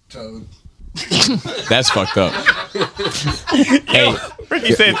 Toad. That's fucked up. Hey,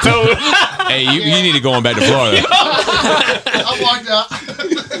 Ricky said Toad. hey, you need to go on back to Florida. I walked out.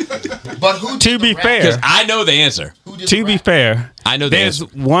 But who? To be fair, Because I know the answer. to be fair, I know the there's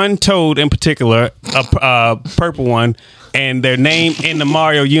answer. one Toad in particular, a purple one, and their name in the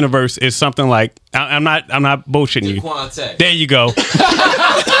Mario universe is something like I'm not bullshitting you. There you go.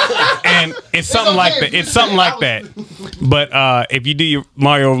 And it's something like that. It's something like that. But if you do your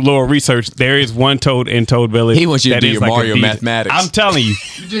Mario lore research, there is one Toad in Toad Village. He wants you to that do is your like a Mario decent- mathematics. I'm telling you.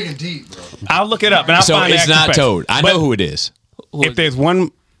 You're digging deep, bro. I'll look it up and I'll So find it's the actual not facts. Toad. I But know who it is. If there's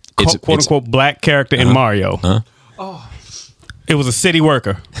one It's- quote unquote black character in Mario, It was a city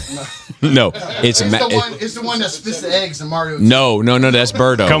worker. No, it's It's the one that spits the eggs in Mario. No, that's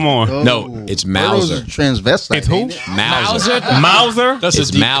Birdo. Come on. No, it's Mauser. Transvestite. It's who? Mauser. Mauser? That's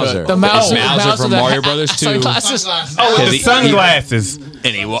it's Mauser. The Mauser. It's Mauser from Mario Brothers 2. Sunglasses. Oh, with the sunglasses.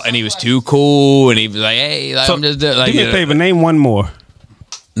 And he was too cool, and he was like, "Hey, like, So, I'm just like." do me a favor, name one more.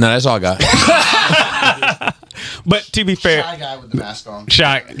 No, that's all I got. But to be fair, Shy guy with the mask on.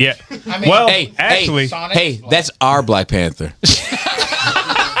 Shy, yeah. I mean, Well, hey, actually, hey, that's our Black Panther.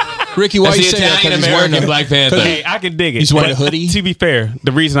 Ricky, why That's you the say that? 'Cause Italian he's wearing American a- Black Panther. hey, I can dig it. He's wearing But a hoodie? To be fair,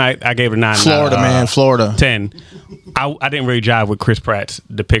 the reason I gave it a 9, Florida, man, Florida. 10. I didn't really jive with Chris Pratt's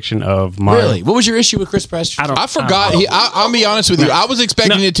depiction of Mario. Really? What was your issue with Chris Pratt? I forgot. I'll be honest with you. I was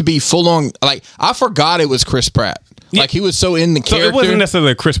expecting it to be full on. Like I forgot it was Chris Pratt. Like he was so in the So character. it wasn't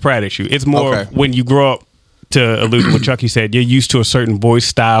necessarily a Chris Pratt issue. It's more Okay. when you grow up. To allude to what Chucky said, you're used to a certain voice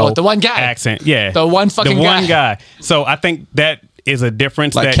style, Oh, the one guy. accent, yeah, The one fucking the one guy. guy. So I think that is a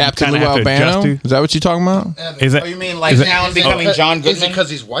difference like that Captain you Lou kind of have to adjust Albano. to. Is that what you're talking about? Is that? Oh, you mean like is it- Alan becoming John Is it Goodman? because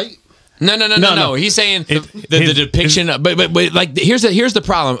he's white? No. He's saying the his- depiction, but like here's the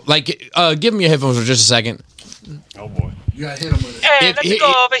problem. Like, give me your headphones for just a second. Oh boy. You gotta hit him with it. Hey, let's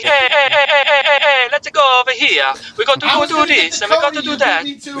go over here. Hey, let's go over here. We got to do this and we got to do that.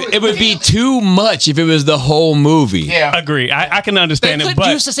 It would be too much if it was the whole movie. Yeah. Agree. I can understand They it, could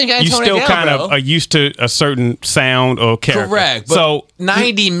but use the same guy you Tony still Gale, kind bro. of are used to a certain sound or character. Correct. But So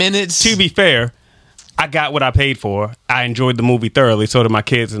 90 minutes. to be fair, I got what I paid for. I enjoyed the movie thoroughly. So did my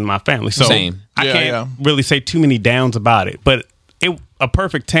kids and my family. So Same. I Yeah, can't yeah. really say too many downs about it. But a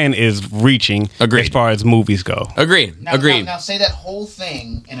perfect 10 is reaching Agreed. as far as movies go. Agreed. Agreed. Now say that whole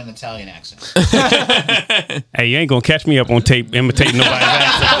thing in an Italian accent. Hey, you ain't gonna catch me up on tape imitating nobody's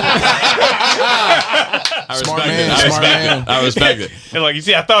accent. Smart man. I respect it. And like you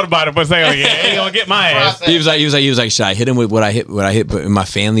see, I thought about it, but saying, yeah, ain't gonna get my ass. He was like, should I hit him with what I hit in my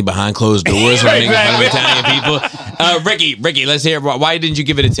family behind closed doors when I make fun of Italian people? Ricky, let's hear. Why didn't you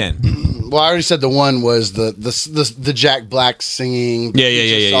give it a 10? Well, I already said the one was the Jack Black singing.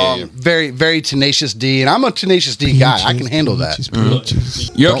 Yeah. Song. Very, very Tenacious D, and I'm a Tenacious D guy. I can handle that.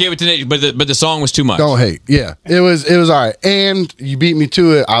 You're okay with Tenacious, but the song was too much. Don't hate. Yeah, it was all right. And you beat me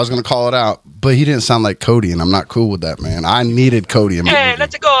to it. I was gonna call it out, but he didn't sound like Cody, and I'm not cool with that, man. I needed Cody in my Hey, movie.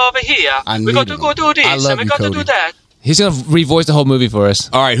 let's go over here. We got to go do this I love and we you, got to Cody. do that. He's gonna revoice the whole movie for us.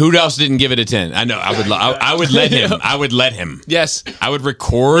 All right, who else didn't give it a 10? I know. I would let him. I would let him. Yes, I would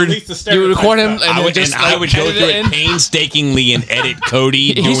record. you would record him, and I would just I would go edit through it it in. painstakingly and edit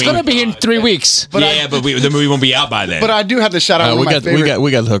Cody. He's doing- gonna be here in 3 weeks. but the movie won't be out by then. But I do have to shout out one of my favorite.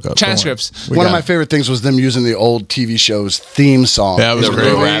 we got the hookup. Transcripts. One of my favorite things was them using the old TV show's theme song. That was It's great.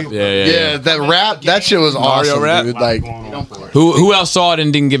 really- Rap. Yeah. that rap. That shit was Mario awesome, rap? dude. Like, Who else saw it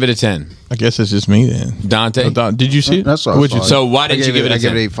and didn't give it a 10? I guess it's just me then. Dante. Did you see it? That's all. What'd you So why didn't you give it a I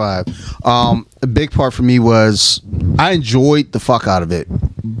 10? give it 8.5. A big part for me was I enjoyed the fuck out of it,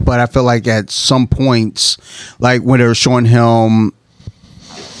 but I feel like at some points, like when they were showing him,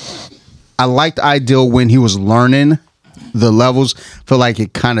 I liked the ideal when he was learning the levels. Feel like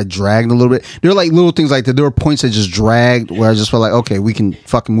it kind of dragged a little bit. There were like little things like that. There were points that just dragged where I just felt like, okay, we can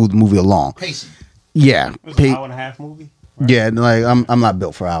fucking move the movie along. Pacing. Yeah, It was an hour and a half movie. yeah. Like I'm not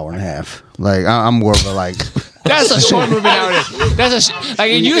built for an hour and a half. Like I'm more of a like. That's a short movie nowadays.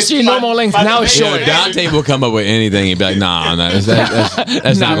 Like it used to be normal length. Now it's short. Dante will come up with anything. He'd be like, "Nah, that's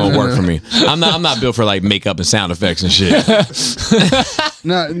not gonna work for me. I'm not built for like makeup and sound effects and shit."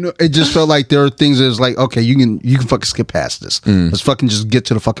 No, it just felt like there are things that was like, okay, you can fucking skip past this. Let's fucking just get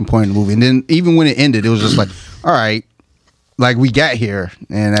to the fucking point of the movie. And then even when it ended, it was just like, all right, like we got here,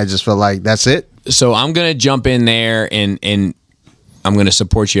 and I just felt like that's it. So I'm gonna jump in there and I'm gonna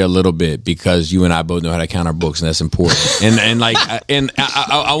support you a little bit because you and I both know how to count our books, and that's important. and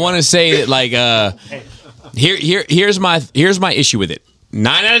I want to say that like here's my issue with it.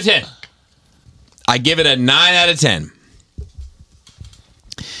 9 out of 10. I give it a 9 out of 10.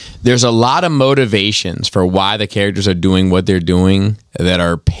 There's a lot of motivations for why the characters are doing what they're doing that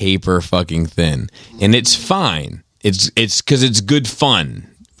are paper fucking thin, and it's fine. It's because it's good fun,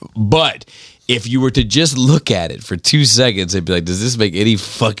 but if you were to just look at it for 2 seconds and be like, does this make any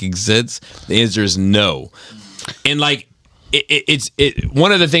fucking sense? The answer is no. And like, it's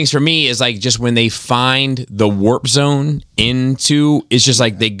one of the things for me is like just when they find the warp zone into, it's just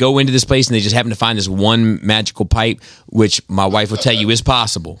like they go into this place and they just happen to find this one magical pipe, which my wife will tell you is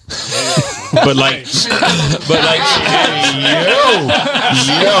possible. but like,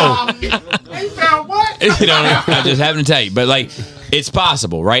 yo, They found what? I just happen to tell you, but like, It's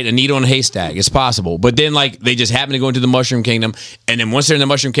possible, right? A needle in a haystack. It's possible. But then, like, they just happen to go into the Mushroom Kingdom. And then once they're in the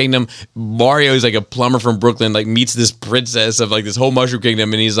Mushroom Kingdom, Mario is like a plumber from Brooklyn, like, meets this princess of, like, this whole Mushroom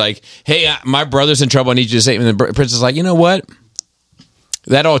Kingdom. And he's like, hey, my brother's in trouble. I need you to save him. And the princess is like, you know what?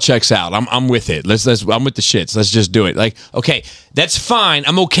 That all checks out. I'm with it. I'm with the shits. Let's just do it. Like, okay, that's fine.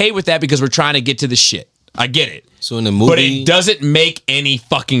 I'm okay with that because we're trying to get to the shit. I get it. So in the movie, but it doesn't make any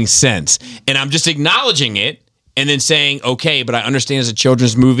fucking sense. And I'm just acknowledging it and then saying, okay, but I understand it's a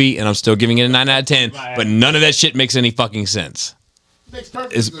children's movie and I'm still giving it a 9 out of 10. But none of that shit makes any fucking sense. Makes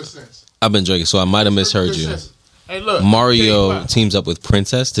perfect good sense. I've been drinking, so I might have misheard you. Hey, look, Mario teams up with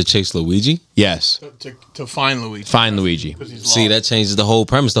Princess to chase Luigi. Yes. To find Luigi. Find Luigi. See, that changes the whole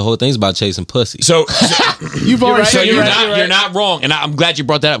premise. The whole thing's about chasing pussy. So you've already said you're not wrong, and I'm glad you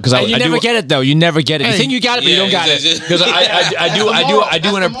brought that up because you never get it though. You never get it. You think you got it, but you don't got it. Because I do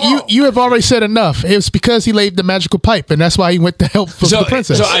want to. You have already said enough. It's because he laid the magical pipe, and that's why he went to help the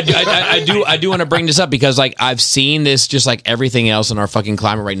princess. So I do want to bring this up because like I've seen this just like everything else in our fucking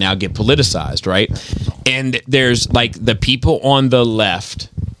climate right now get politicized, right? And there's like the people on the left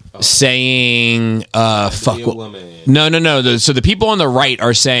saying fuck no so the people on the right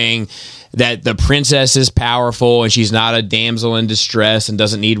are saying that the princess is powerful and she's not a damsel in distress and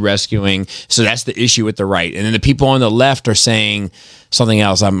doesn't need rescuing, so that's the issue with the right. And then the people on the left are saying something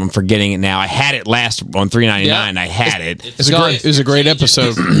else. I'm forgetting it now. I had it last on 399. Yeah. I had it. It was a great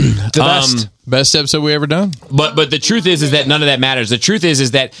episode. The best episode we ever done. But the truth is that none of that matters. The truth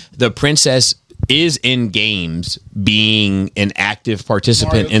is that the princess is in games being an active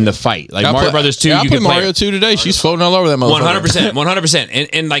participant in the fight. Like Mario Brothers 2, I you play can play Mario 2 today. She's floating all over that motherfucker. 100%.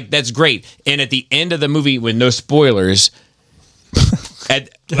 And like that's great. And at the end of the movie, with no spoilers, because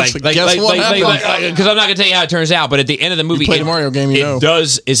I'm not gonna tell you how it turns out, but at the end of the movie, you play the Mario game,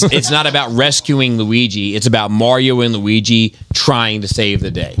 it's not about rescuing Luigi. It's about Mario and Luigi trying to save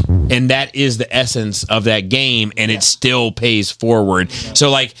the day, and that is the essence of that game. And it still pays forward. So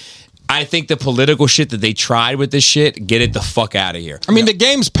like, I think the political shit that they tried with this shit, get it the fuck out of here. I mean, the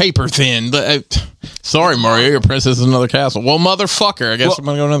game's paper thin. Sorry, Mario, your princess is another castle. Well, motherfucker, I guess I'm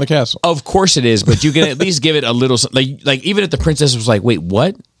gonna go to another castle. Of course it is, but you can at least give it a little like even if the princess was like, wait,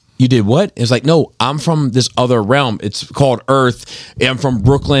 what? You did what? It's like, no, I'm from this other realm. It's called Earth. I'm from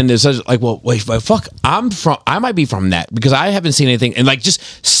Brooklyn. It's like, well, wait, fuck. I might be from that because I haven't seen anything. And like,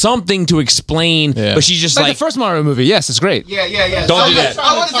 just something to explain. Yeah. But she's just like the first Mario movie. Yes, it's great. Yeah. Don't do that.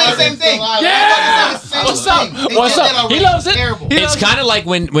 I want to say the same thing. Yeah. What's up? He loves it. It's kind of like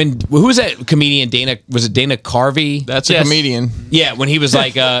when who was that comedian? Was it Dana Carvey? That's a comedian. Yeah, when he was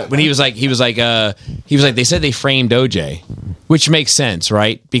like, they said they framed OJ, which makes sense,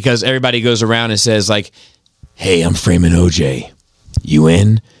 right? Because everybody goes around and says like, hey, I'm framing OJ. You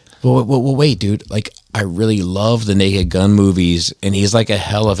in? Well, wait, dude. Like, I really love the Naked Gun movies, and he's like a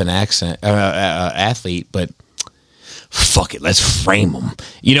hell of an athlete, but fuck it, let's frame him.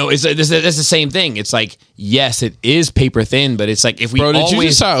 You know, that's the same thing. It's like, yes, it is paper thin, but it's like if we did you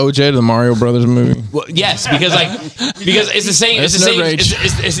just saw OJ to the Mario Brothers movie? Well, yes, because it's the same. It's the same.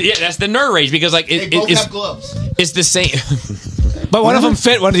 That's the nerd rage because like they both have gloves. It's the same. But one of them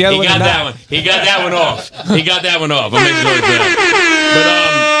fit, one of the other one did not. He got that one off. I'll make sure it's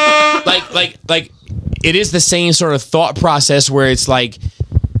that. But like it is the same sort of thought process where it's like,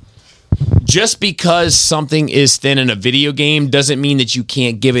 just because something is thin in a video game doesn't mean that you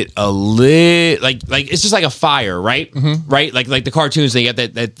can't give it a like it's just like a fire, right? Mm-hmm. Right? Like the cartoons, they got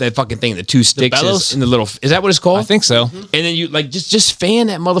that fucking thing, the two sticks in the little. Is that what it's called? I think so. Mm-hmm. And then you like just fan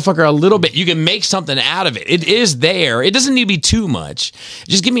that motherfucker a little bit. You can make something out of it. It is there. It doesn't need to be too much.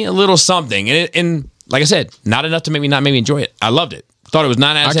 Just give me a little something. And like I said, not enough to make me enjoy it. I loved it. Thought it was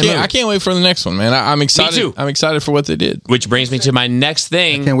 9 out of 10. I can't wait for the next one, man. I'm excited. Me too. I'm excited for what they did. Which brings me to my next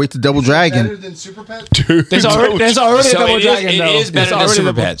thing. I can't wait to Double Dragon. Better than Super Pets? Dude, there's already a Double Dragon. It is better than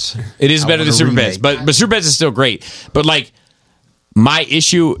Super Pets. It is better than Super Pets, but Super Pets is still great. But like, my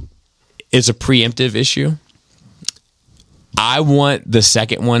issue is a preemptive issue. I want the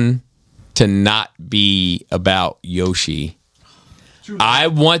second one to not be about Yoshi. I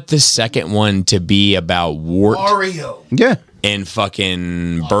want the second one to be about Wart. Mario. Yeah. And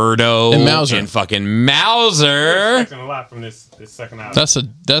fucking Birdo and Mauser and fucking Mauser. Expecting a lot from this second album.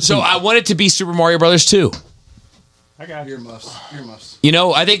 I want it to be Super Mario Brothers 2. I got you. Earmuffs. You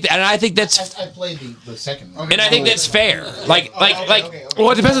know, I think that's. I played the second one, and I think that's fair. Like. Well,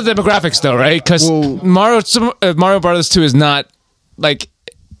 it depends on the demographics, though, right? Because Mario Brothers 2 is not like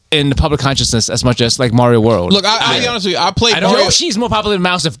in the public consciousness as much as like Mario World. Look, I'll be honest with you. I played Mario. Yoshi's more popular than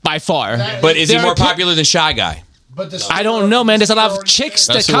Mouse by far. But is he more popular than Shy Guy? I don't know, man. There's a lot of chicks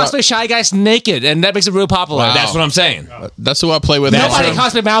that cosplay Shy Guys naked, and that makes it real popular. Wow. That's what I'm saying. That's who I play with. Nobody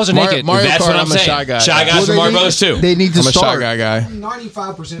cosplay Bowser naked. Mario That's Kart, what I'm saying. a Shy Guy. Shy Guys from Mario Bros. 2. They need to I'm a start. Shy Guy.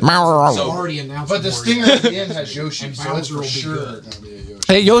 95% already announced. But the stinger at the end has Yoshi, so it's for sure.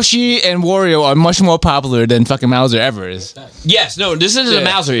 Hey, Yoshi and Wario are much more popular than fucking Bowser ever is. Yes, no, this isn't a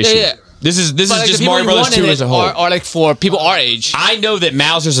Mauser issue. Yeah. This is But, like, just the people Mario you Bros. want 2 in as a it whole. are like for people our age. I know that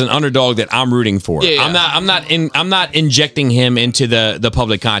Mauser's an underdog that I'm rooting for. Yeah, yeah. I'm not injecting him into the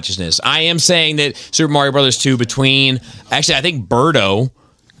public consciousness. I am saying that Super Mario Brothers 2 I think Birdo,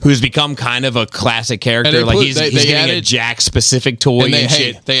 who's become kind of a classic character, like he's getting a Jack specific toy and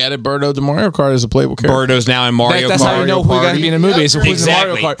shit. They added Birdo to Mario Kart as a playable character. Birdo's now in Mario Kart. That's how you know who got to be in the movie. So who's in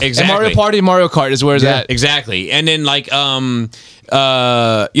Mario Kart? Exactly. And Mario Party and Mario Kart is where it's at. Exactly. And then the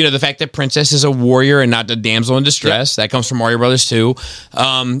fact that Princess is a warrior and not the damsel in distress, that comes from Mario Brothers 2.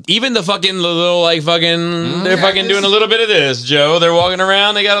 Even the fucking little they're fucking doing a little bit of this, Joe. They're walking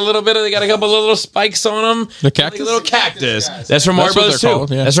around, they got a couple of little spikes on them. The cactus? Like a little cactus. That's from Mario Brothers 2.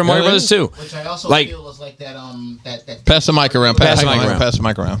 Yeah. That's from Mario Brothers 2. Which I also feel is like that. That pass the mic around. Pass the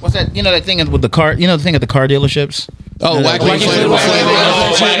mic around. What's that? You know that thing with the car. You know the thing at the car dealerships. Oh, wacky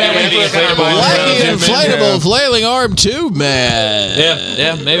inflatable flailing arm tube, man.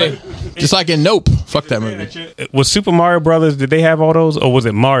 Yeah, maybe. Just like in Nope. Fuck that movie. Was Super Mario Brothers? Did they have all those, or was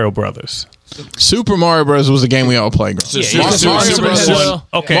it Mario Brothers? Super Mario Bros. Was the game we all played.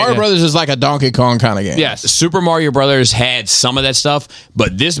 Mario Brothers is like a Donkey Kong kind of game. Yes, Super Mario Brothers had some of that stuff,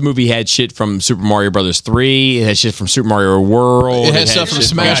 but this movie had shit from Super Mario Brothers 3. It had shit from Super Mario World. It had stuff from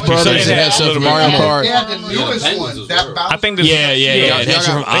Smash Brothers. It had stuff from Mario Kart. Yeah, the newest one. I think this. Yeah. It had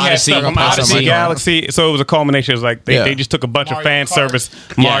shit from Odyssey. From Odyssey, Galaxy. So it was a culmination. It was like they just took a bunch of fan service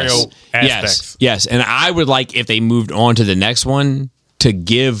Mario aspects. Yes, and I would like if they moved on to the next one to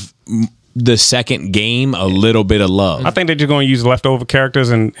give the second game a little bit of love. I think they're just going to use leftover characters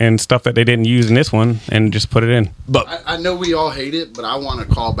and stuff that they didn't use in this one and just put it in. But I know we all hate it, but I want to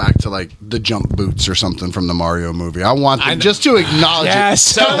call back to like the jump boots or something from the Mario movie. I want them just to acknowledge it.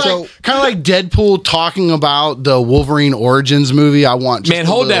 Kind of like Deadpool talking about the Wolverine Origins movie. I want man,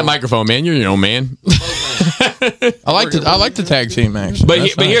 hold that microphone, man. You're your own man. I like the tag team actually. But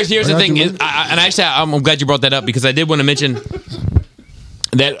here's the thing, I'm glad you brought that up because I did want to mention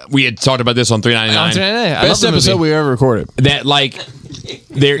that we had talked about this on 399. Best episode we ever recorded. That like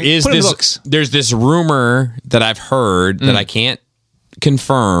there's this rumor that I've heard that I can't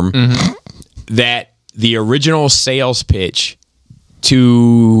confirm that the original sales pitch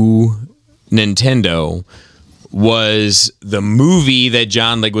to Nintendo was the movie that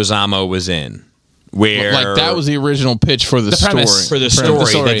John Leguizamo was in. Where like that was the original pitch for the story. For the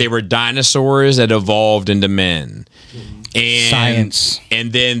story that they were dinosaurs that evolved into men. And, science.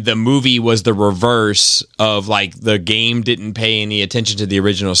 And then the movie was the reverse of like the game didn't pay any attention to the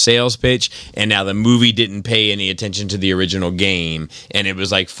original sales pitch, and now the movie didn't pay any attention to the original game, and it was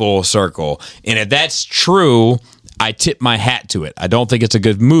like full circle. And if that's true, I tip my hat to it. I don't think it's a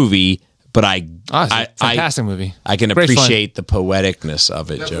good movie, but fantastic movie. I can Great appreciate the poeticness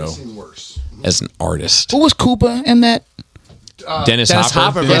of it, Joe. As an artist. Who was Koopa in that? Dennis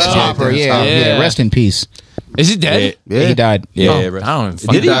Hopper. Dennis Hopper. Yeah. Rest in peace. Is he dead? Yeah. He died. Yeah, I don't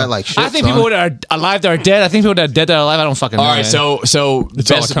Did he die like shit? I think people that are alive that are dead. I think people that are dead that are alive. I don't fucking know. All right, man. so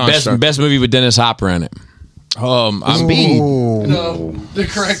best movie with Dennis Hopper in it. Speed. No, the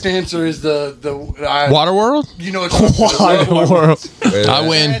correct answer is the Waterworld. You know, it's Waterworld. I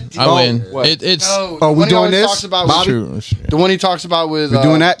win. It's no, we doing this? Talks about Bobby? the one he talks about with We're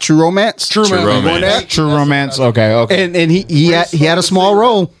doing that. True Romance. True Romance. True Romance. Okay. And he had a small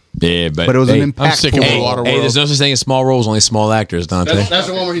role. Yeah, but it was an I'm sick impactful of role. Waterworld. Hey, there's no such thing as small roles, only small actors, Dante. That's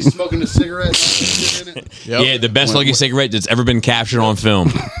the one where he's smoking the cigarette. Yeah, the best looking cigarette that's ever been captured on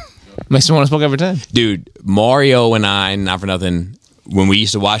film. Makes me want to smoke every time. Dude, Mario and I, not for nothing, when we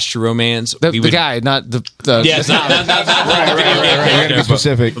used to watch True Romance, the guy, not the yes, not Right.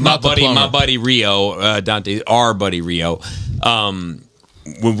 Specific. My buddy Rio, Dante, our buddy Rio.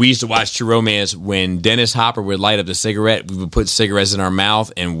 When we used to watch True Romance, when Dennis Hopper would light up the cigarette, we would put cigarettes in our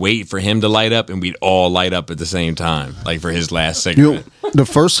mouth and wait for him to light up, and we'd all light up at the same time, like for his last cigarette. The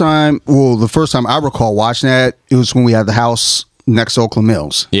first time I recall watching that, it was when we had the house next to Oakland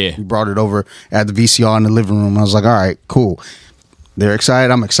Mills. Yeah. We brought it over at the VCR in the living room. I was like, all right, cool. They're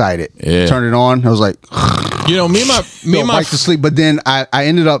excited. I'm excited. Yeah. Turned it on. I was like, me and my to sleep. But then I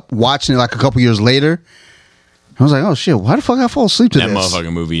ended up watching it like a couple years later. I was like, oh shit, why the fuck I fall asleep to that this?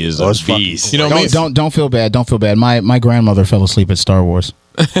 motherfucking movie is a beast. Don't feel bad. Don't feel bad. My grandmother fell asleep at Star Wars.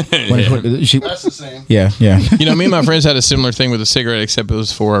 That's the same. Yeah. me and my friends had a similar thing with a cigarette, except it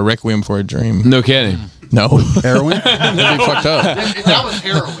was for a Requiem for a Dream. No kidding. No. Heroin? That'd be fucked up. That was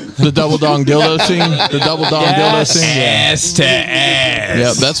heroin. The double dong dildo scene. The double dong dildo scene. Ass to ass.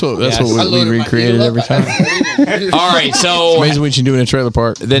 Yeah, that's what Yes. we recreated every time. All right, so Amazing what you can do in a trailer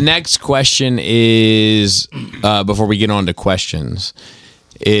park. the next question is, before we get on to questions,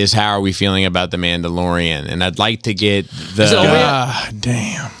 is how are we feeling about The Mandalorian? And I'd like to get the... Is it over yet? God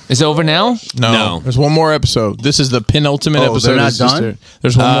damn. Is it over now? No. There's one more episode. This is the penultimate Oh, episode. they're not It's just done?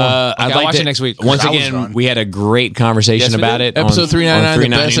 There's one more. I'd I'll like watch to, it next week. Once I was again, drunk. we had a great conversation Yes, we about did. it. Episode on 399,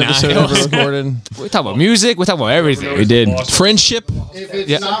 the best 399. episode ever recorded. We talk about music. We talk about everything. We did. Friendship. If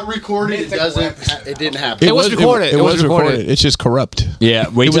it's not recorded, it doesn't. It didn't happen. It was recorded. It was recorded. It's just corrupt. Yeah,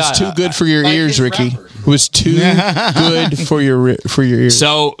 It was too good for your ears, Ricky. It was too good for your ears.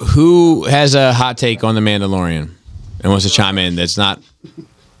 So, who has a hot take on The Mandalorian and wants to chime in? That's not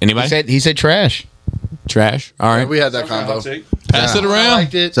anybody. He said trash. Trash. All right. We had that convo. Pass it I around.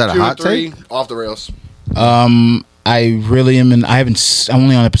 liked it. Is that a 2 hot or 3 take? off the rails. I really am in. I'm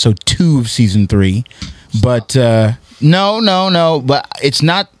only on episode 2 of season 3, but no. But it's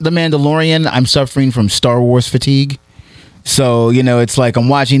not The Mandalorian. I'm suffering from Star Wars fatigue. So it's like I'm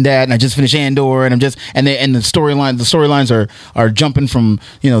watching that, and I just finished Andor, and the storylines are jumping from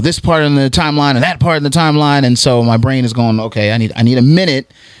this part in the timeline and that part in the timeline, and so my brain is going, okay, I need a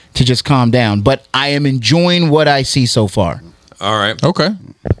minute to just calm down. But I am enjoying what I see so far. All right. Okay.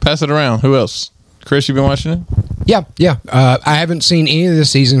 Pass it around. Who else? Chris, you been watching it? Yeah. I haven't seen any of the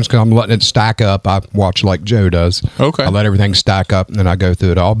seasons because I'm letting it stack up. I watch like Joe does. Okay. I let everything stack up and then I go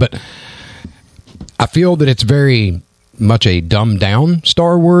through it all. But I feel that it's very much a dumbed down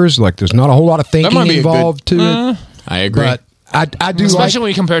Star Wars. Like there's not a whole lot of thinking might be a good- involved to it. I agree. But I do Especially like, when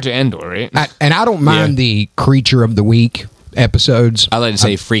you compare it to Endor, right? and I don't mind the Creature of the Week episodes. I like to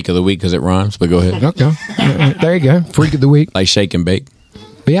say Freak of the Week because it rhymes, but go ahead. Okay. There you go. Freak of the Week. Like Shake and Bake.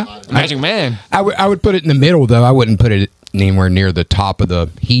 But yeah. Magic Man. I would put it in the middle, though. I wouldn't put it anywhere near the top of the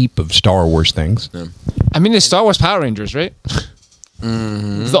heap of Star Wars things. I mean, there's Star Wars Power Rangers, right?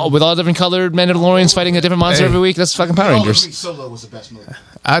 With all different colored Mandalorians fighting a different monster every week. That's fucking Power Rangers. Solo was the best movie.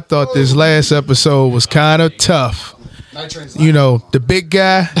 I thought this last episode was kind of tough. The big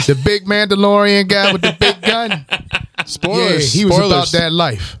guy, the big Mandalorian guy with the big gun. Spoilers. Yeah, he was Spoilers. about that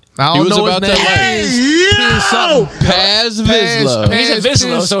life. I He don't was know about his name. that life. Paz Vizsla. He's a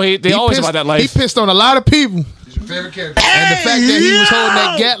Vizsla, so they always about that life. He pissed on a lot of people. Favorite character. And the fact that he was holding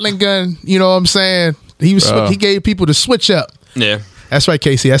that Gatling gun, you know what I'm saying? He gave people the switch up. Yeah. That's right,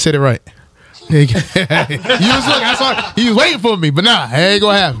 Casey. I said it right. He was waiting for me, but nah, it ain't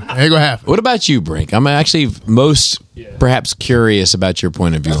gonna happen. What about you, Brink? I'm actually most perhaps curious about your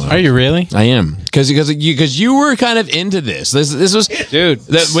point of view. Are you really? I am because you were kind of into this. This was dude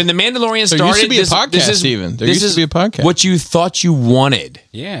when the Mandalorian There started. used to be a podcast, this is, Steven. There this used to be a podcast. What you thought you wanted.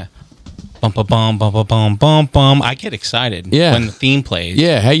 Yeah. Bum bum bum bum bum bum bum bum. I get excited when the theme plays.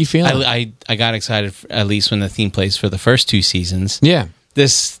 Yeah, how you feeling? I got excited at least when the theme plays for the first 2 seasons. Yeah.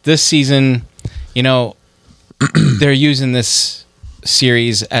 This season, they're using this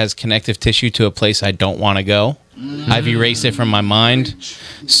series as connective tissue to a place I don't want to go. I've erased it from my mind.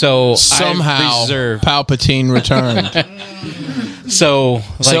 So Somehow I've reserved. Palpatine returned. So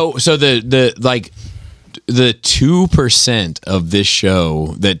the 2% of this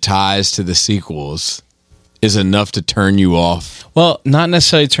show that ties to the sequels is enough to turn you off. Well, not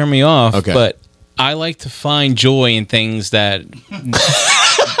necessarily turn me off, Okay. but I like to find joy in things that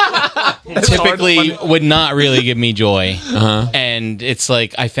typically would not really give me joy. And it's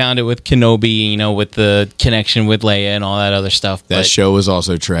like I found it with Kenobi, with the connection with Leia and all that other stuff. That show was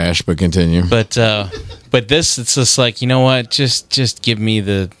also trash, but continue. But this, it's just like, you know what? Just give me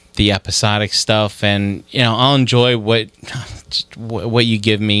the episodic stuff, and I'll enjoy what you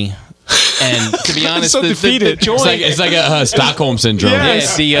give me. And to be honest, so defeated. The joy, it's like a Stockholm syndrome.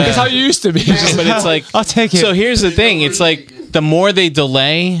 Yes. That's how you used to be. but it's like I'll take it. So here's the thing: it's like the more they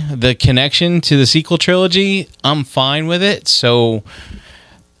delay the connection to the sequel trilogy, I'm fine with it. So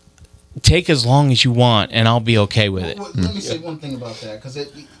take as long as you want, and I'll be okay with it. Let me say one thing about that,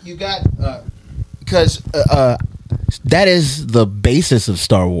 because that is the basis of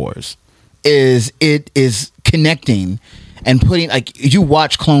Star Wars. It is connecting and putting, like, you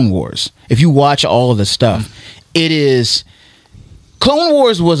watch Clone Wars. If you watch all of the stuff, it is. Clone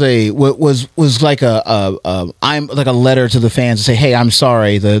Wars was like I'm like a letter to the fans to say, hey, I'm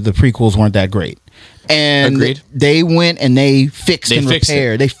sorry, the prequels weren't that great. And Agreed. They went and they fixed and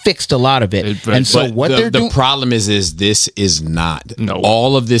repaired. They fixed a lot of it. And so But what they're doing. the problem is this is not. No.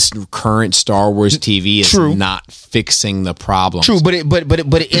 All of this current Star Wars TV is not fixing the problem. True, but in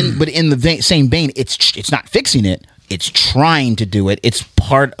the same vein, it's not fixing it. it's trying to do it. It's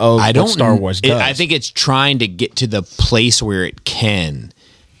part of what Star Wars does. I think it's trying to get to the place where it can.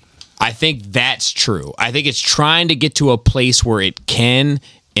 I think that's true. I think it's trying to get to a place where it can,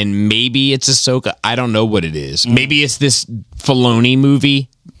 and maybe it's Ahsoka. I don't know what it is. Maybe it's this Filoni movie.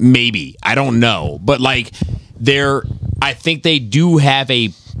 Maybe. I don't know. But like, I think they do have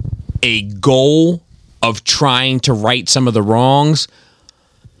a goal of trying to right some of the wrongs,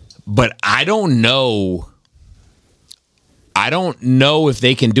 but I don't know. I don't know if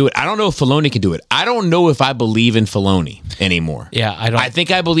they can do it. I don't know if Filoni can do it. I don't know if I believe in Filoni anymore. Yeah, I don't. I think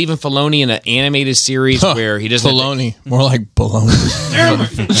I believe in Filoni in an animated series where he doesn't. Filoni, more like baloney.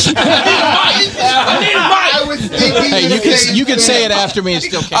 I was thinking. Hey, you can say it after me and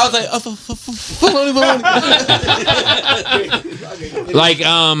still count. I was like, Filoni. Like,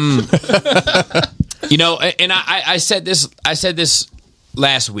 you know, and I said this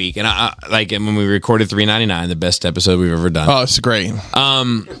last week, and I and when we recorded 399, the best episode we've ever done. Oh, it's great.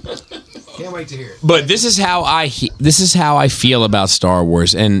 Can't wait to hear it. But this is how I feel about Star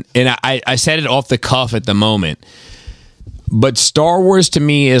Wars, and I said it off the cuff at the moment. But Star Wars to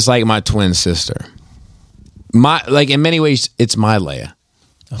me is like my twin sister. In many ways, it's my Leia.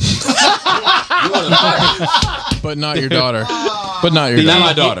 But not your daughter. But not your Not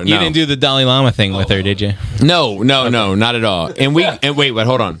my daughter. You No. didn't do the Dalai Lama thing with her, did you? No, not at all. And wait,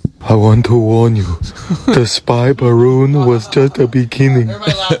 hold on. I want to warn you, the spy balloon was just a beginning.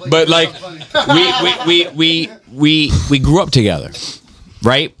 But like, we grew up together,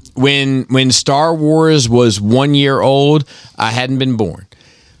 right? When Star Wars was 1 year old, I hadn't been born.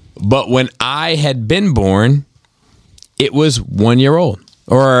 But when I had been born, it was 1 year old.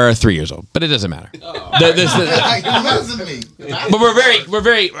 Or 3 years old, but it doesn't matter. But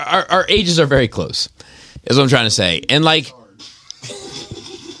our ages are very close, is what I'm trying to say. And like,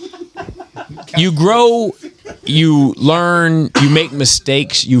 you grow, you learn, you make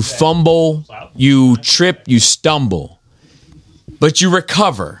mistakes, you fumble, you trip, you stumble, but you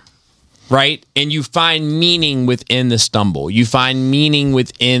recover, right? And you find meaning within the stumble. You find meaning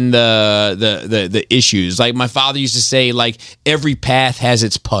within the issues. Like my father used to say, like, every path has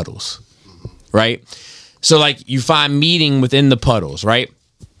its puddles, right? So like you find meaning within the puddles, right?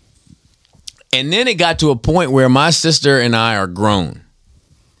 And then it got to a point where my sister and I are grown,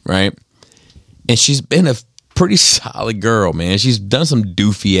 right? And she's been a pretty solid girl, man. She's done some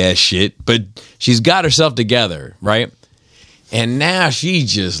doofy ass shit, but she's got herself together, right? And now she's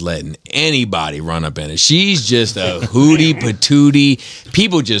just letting anybody run up in it. She's just a hootie patootie.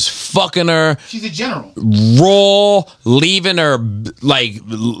 People just fucking her. She's a general. Raw, leaving her like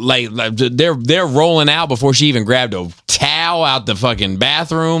they're rolling out before she even grabbed a towel out the fucking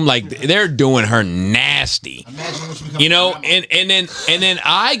bathroom. Like they're doing her nasty. You know, and then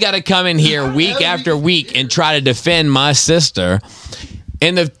I gotta come in here week after week and try to defend my sister.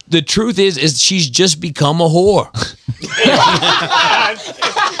 And the truth is she's just become a whore.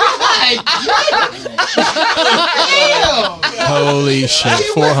 Holy shit.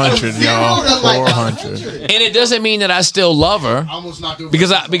 400, y'all. 400. And it doesn't mean that I still love her.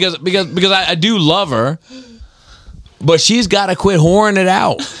 Because I do love her. But she's got to quit whoring it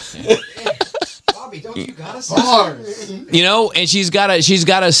out. You know, and she's got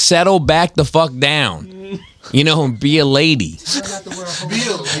to settle back the fuck down. You know, and be a lady.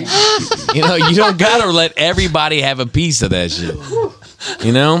 You know, you don't gotta let everybody have a piece of that shit.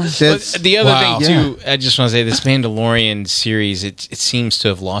 You know? But the other thing too, I just want to say, this Mandalorian series, it seems to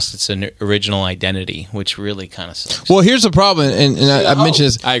have lost its original identity, which really kind of sucks. Well, here's the problem, and I mentioned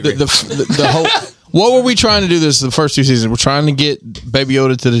this. I agree. The whole. What were we trying to do the first two seasons? We're trying to get Baby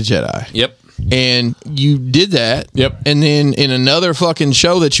Yoda to the Jedi. Yep. And you did that. Yep. And then in another fucking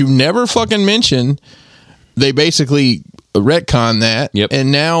show that you never fucking mentioned, they basically retcon that. Yep.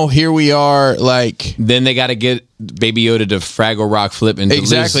 And now here we are, like. Then they got to get Baby Yoda to Fraggle Rock flip into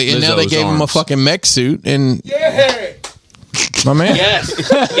exactly. And now they gave him a fucking mech suit. And yeah. My man.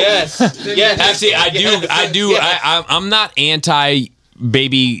 Yes. Actually, I'm not anti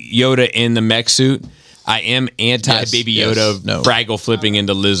Baby Yoda in the mech suit. I am anti Baby Yoda Fraggle flipping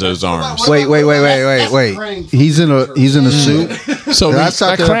into Lizzo's arms. Wait. He's in a suit. So that's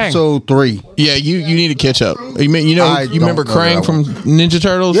after episode 3. Yeah, you need to catch up. You remember Krang from Ninja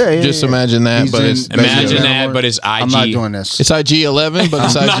Turtles? Yeah. Just imagine that. Imagine that, but it's IG. I'm not doing this. It's IG-11, but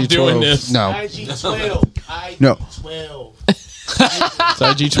it's IG-12. I'm not doing this. No. IG-12. No. It's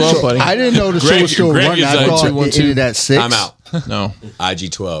IG-12, buddy. I didn't know the show was still running. I thought it ended at 6. I'm out. No.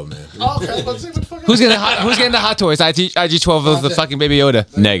 IG-12, man. Okay, let's see what the fuck. Who's getting the hot toys? IG-12 of the fucking Baby Yoda.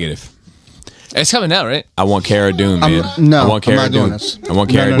 Negative. It's coming out, right? I want Cara Dune, man. no, I want I'm Cara not doing Dune. this. I want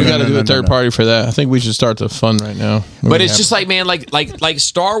Cara Dune. We got to do a third party for that. I think we should start the fun right now. But it's just like, man, like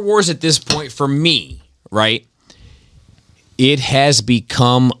Star Wars at this point for me, right? It has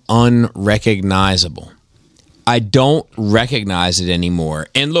become unrecognizable. I don't recognize it anymore.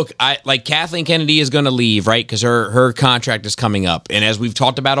 And look, Kathleen Kennedy is going to leave, right? Because her contract is coming up. And as we've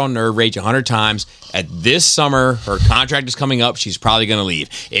talked about on Nerd Rage 100 times, at this summer, her contract is coming up. She's probably going to leave.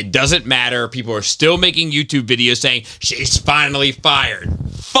 It doesn't matter. People are still making YouTube videos saying, she's finally fired.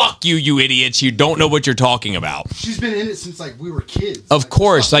 Fuck you, you idiots. You don't know what you're talking about. She's been in it since like we were kids. Of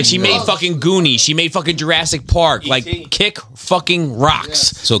course. Like she made fucking Goonies. She made fucking Jurassic Park. Like kick fucking rocks.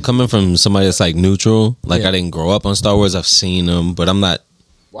 So coming from somebody that's like neutral, like I didn't grow up on Star Wars. I've seen them, but I'm not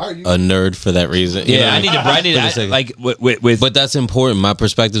a nerd for that reason. Yeah, But that's important. My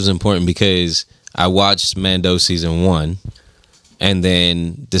perspective is important because I watched Mando season 1 and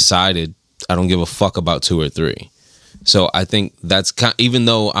then decided I don't give a fuck about 2 or 3. So I think that's even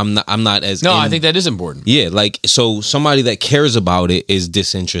though I'm not as I think that is important. Yeah, like so somebody that cares about it is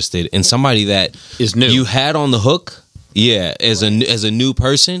disinterested, and somebody that is new you had on the hook, yeah, as a new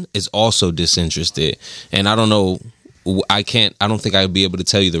person is also disinterested. And I don't know, I don't think I'd be able to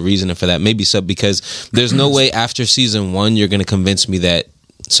tell you the reason for that. Maybe so because there's no way after season 1 you're going to convince me that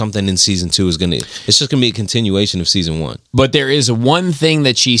something in season 2 is going to. It's just going to be a continuation of season 1. But there is one thing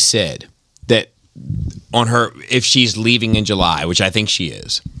that she said that on her, if she's leaving in July, which I think she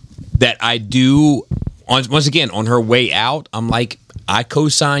is, that I do, once again, on her way out, I'm like, I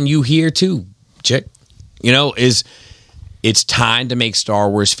co-sign you here too, chick. You know, it's time to make Star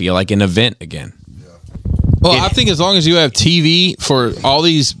Wars feel like an event again. Well, I think as long as you have TV for all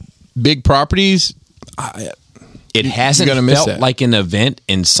these big properties, it hasn't felt like an event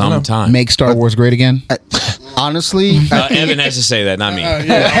in some time. Make Star Wars great again? Honestly, Evan has to say that, not me. I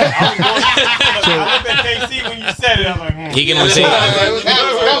looked at KC when you said it. I'm like, He can receive.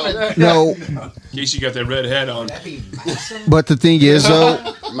 No. In case you got that red hat on. But the thing is, though,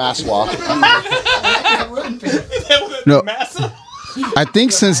 mass walk. No, I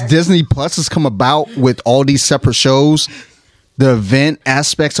think since Disney Plus has come about with all these separate shows, the event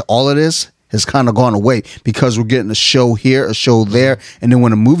aspects of all of this has kind of gone away because we're getting a show here, a show there, and then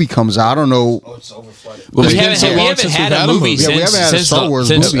when a movie comes out, I don't know. Well, we haven't had a movie since, we haven't had a Star Wars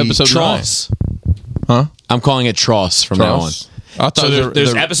since movie. episode Tross. Huh? I'm calling it Tross from now on. So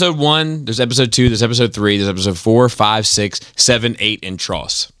there's episode 1, there's episode 2, there's episode 3, there's episode 4, 5, 6, 7, 8, and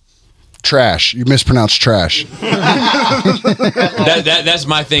Tross. Trash. You mispronounced trash. That's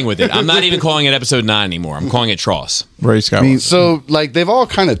my thing with it. I'm not even calling it episode 9 anymore. I'm calling it Tross. Ray Scott. So like they've all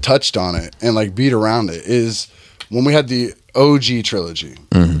kind of touched on it and like beat around it. Is when we had the OG trilogy,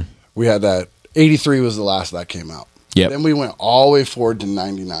 we had that 83 was the last that came out. Yep. Then we went all the way forward to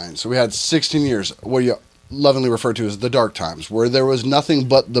 99. So we had 16 years. What you lovingly refer to as the dark times, where there was nothing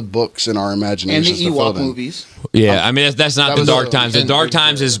but the books in our imaginations. And the Ewok movies. Yeah, I mean that's not that the was dark a- times. The dark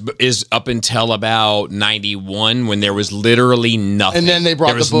times is up until about 91 when there was literally nothing. And then they brought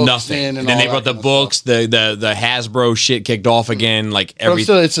there was the books nothing. in and then all they that brought the kind of books. The Hasbro shit kicked off again. Like But I'm every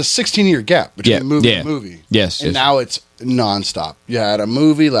still, it's a 16-year gap between movie and movie. Yes, And yes. now it's nonstop. You had a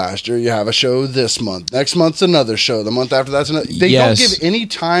movie last year. You have a show this month. Next month's another show. The month after that's another. They Yes. don't give any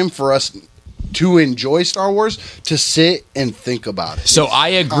time for us to enjoy Star Wars, to sit and think about it. So I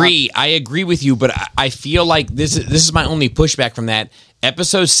agree. I agree with you, but I feel like this is my only pushback from that.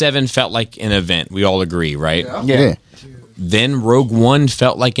 Episode 7 felt like an event. We all agree, right? Yeah. Then Rogue One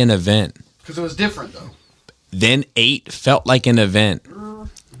felt like an event. Because it was different, though. Then 8 felt like an event.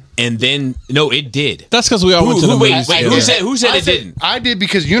 And then no, it did. That's because we all went to the movies. Wait, who said it didn't? I did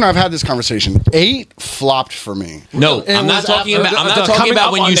because you and I've had this conversation. 8 flopped for me. No, I'm not talking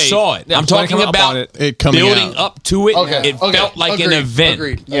about when you saw it. I'm talking about it coming building out. up to it. Okay, It felt like an agreed, event.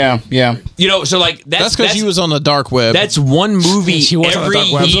 Agreed. Yeah. You know, so like That's because you was on the dark web. That's one movie She was on the every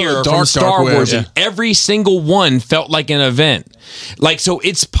dark web. year Dark from Star web, Wars, yeah. and every single one felt like an event. Like, so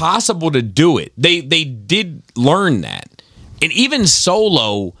it's possible to do it. They did learn that, and even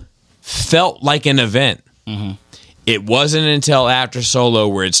Solo felt like an event. It wasn't until after Solo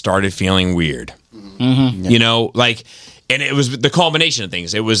where it started feeling weird. You know, like, and it was the culmination of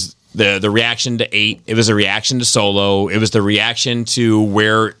things. It was the reaction to 8. It was a reaction to Solo. It was the reaction to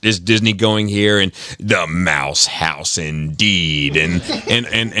where is Disney going here and the Mouse House indeed,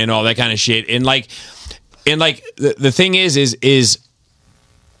 and all that kind of shit. And like the thing is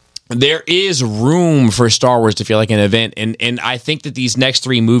there is room for Star Wars to feel like an event, and I think that these next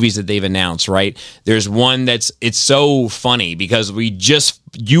 3 movies that they've announced, right? There's one it's so funny because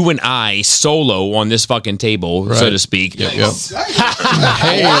you and I solo on this fucking table, so to speak. Yep.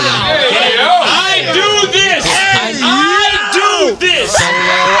 Hey, I do this. I do this.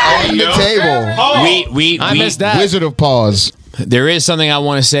 On the table. I missed that. Wizard of Pause. There is something I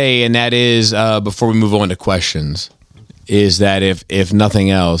want to say, and that is before we move on to questions, is that if nothing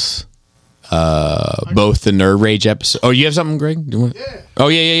else, both the Nerd Rage episode. Oh, you have something, Greg? Do you want? Yeah. Oh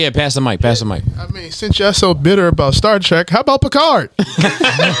yeah. Pass the mic. I mean, since y'all so bitter about Star Trek, how about Picard?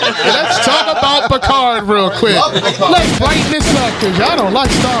 Let's talk about Picard real quick. Let's brighten this up because y'all don't like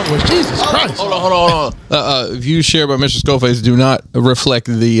Star Wars. Jesus Christ. Hold on. Views shared by Mr. Skullface do not reflect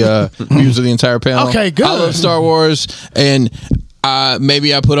the views of the entire panel. Okay, good. I love Star Wars, and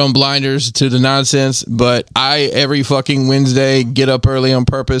maybe I put on blinders to the nonsense, but every fucking Wednesday get up early on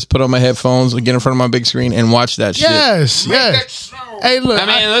purpose, put on my headphones, get in front of my big screen, and watch that shit. Yes. Hey, look. I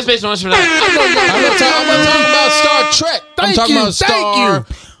mean, let's base on for that. I'm not talking about Star Trek. I'm talking about Star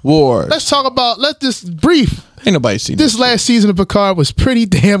Wars. Let's just brief. Ain't nobody seen this last season of Picard was pretty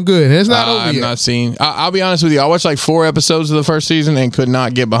damn good. And it's not over I've yet. not seen. I'll be honest with you. I watched like 4 episodes of the first season and could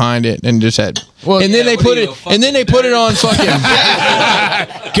not get behind it, and just had. Then they put it on fucking.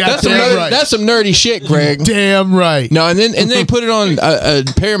 That's some nerdy shit, Greg. Damn right. No, and then they put it on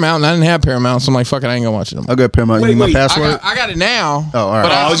Paramount, and I didn't have Paramount, so I'm like, fuck it, I ain't gonna watch it. I got Paramount. You need my password? I got it now. Oh, all right.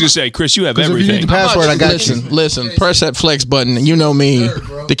 But I was gonna say, Chris, you have 'Cause if you everything. need the password, I got you. Listen, press that flex button. You know me,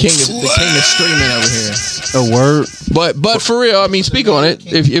 the king is streaming over here. A word. But for real, I mean, speak on it.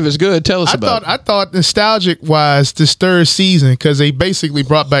 If it's good, tell us about it. I thought nostalgic wise, this 3rd season, because they basically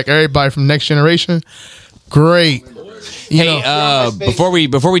brought back everybody from Next Generation. Great. Before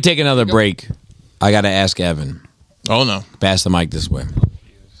we take another break, I got to ask Evan. Oh no! Pass the mic this way.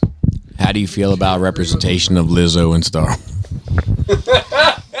 How do you feel about representation of Lizzo and Star? What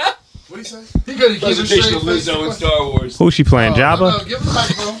do you say? He could have Presentation of Lizzo in Star Wars. Who's she playing? Jabba? No, give him the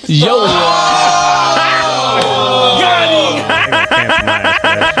microphone. Yo.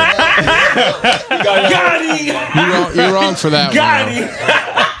 Got him. You're wrong for that Got one. him.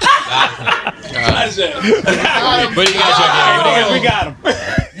 But you guys We got him.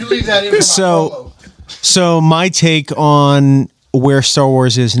 You leave that in. So my take on where Star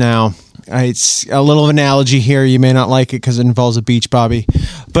Wars is now. It's a little analogy here. You may not like it because it involves a beach, Bobby.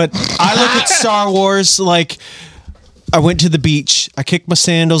 But I look at Star Wars like I went to the beach. I kicked my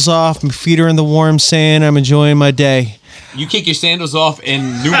sandals off. My feet are in the warm sand. I'm enjoying my day. You kick your sandals off in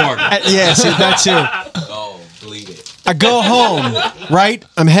Newmarket. Yes, that too. Oh, believe it. I go home, right?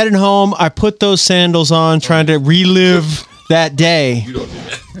 I'm heading home. I put those sandals on, trying to relive that day.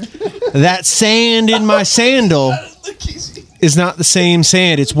 That sand in my sandal is not the same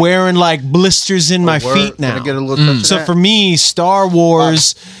sand. It's wearing like blisters in my feet now. Can I get a little touch of So that? for me, Star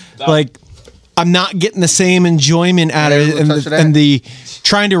Wars, like I'm not getting the same enjoyment out of it, and the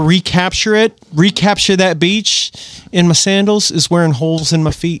trying to recapture that beach in my sandals is wearing holes in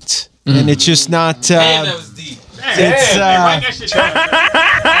my feet, and it's just not.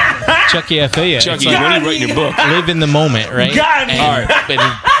 Chucky, I feel you. Chucky, when are you writing your book? Live in the moment, right? Got him. And, but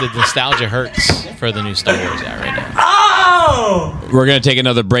the nostalgia hurts for the new Star Wars out right now. Oh! We're gonna take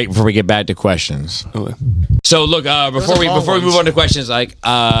another break before we get back to questions. Okay. So look, before we move on to questions, like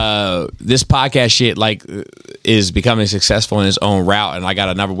this podcast shit like is becoming successful in its own route, and I got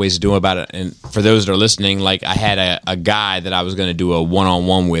a number of ways to do about it. And for those that are listening, like I had a guy that I was gonna do a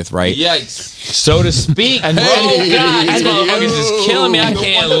one-on-one with, right? Yikes. So to speak. Oh God, these motherfuckers is killing me. I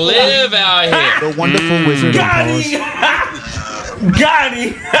can't live out here. The wonderful Wizard of Pause. Got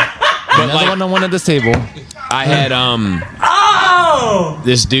him. Another one-on-one at this table. I had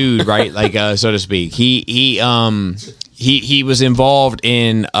this dude, right? Like so to speak. He was involved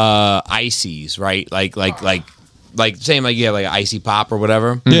in ices, right? Like same like you have like icy pop or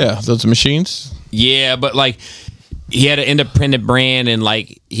whatever. Yeah, those machines. Yeah, but like he had an independent brand, and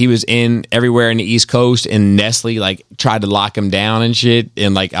like he was in everywhere in the East Coast, and Nestle like tried to lock him down and shit.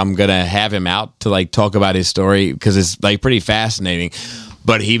 And like I'm gonna have him out to like talk about his story because it's like pretty fascinating.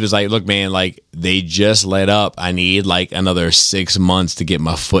 But he was like, look, man, like they just let up. I need like another 6 months to get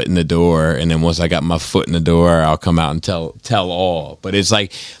my foot in the door. And then once I got my foot in the door, I'll come out and tell all. But it's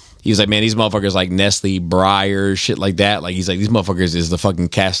like, he was like, man, these motherfuckers like Nestle, Breyer, shit like that. Like, he's like, these motherfuckers is the fucking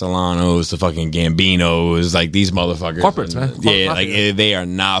Castellanos, the fucking Gambinos, like these motherfuckers. Corporates, man. Yeah, like they are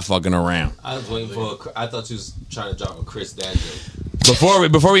not fucking around. I was waiting for. I thought you was trying to drop a Chris Dad joke.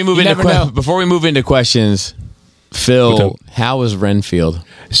 Before we move into questions, Phil, how was Renfield?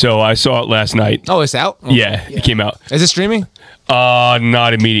 So I saw it last night. Oh, it's out? Yeah, it came out. Is it streaming?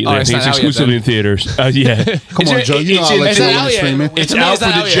 Not immediately. Oh, I it's think it's not out yet, exclusively in theaters. Yeah. Come on, Joe. You know I'll let you in stream it. It's out for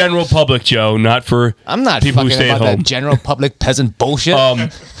the general public, Joe, not for I'm not people who fucking stay at about home. that general public peasant bullshit.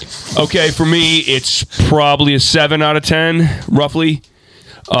 Okay, for me, it's probably a 7 out of 10, roughly.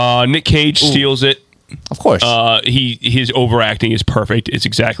 Nick Cage steals it. Of course. His overacting is perfect. It's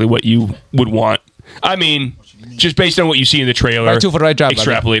exactly what you would want. I mean, just based on what you see in the trailer, Right tool for the right job,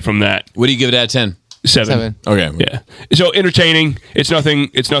 extrapolate from that. What do you give it out of 10? 7. Okay. Yeah. So entertaining. It's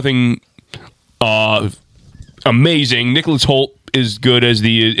nothing amazing. Nicholas Hoult is good as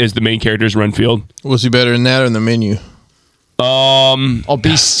the main character as Renfield. Was he better than that or in the Menu? Or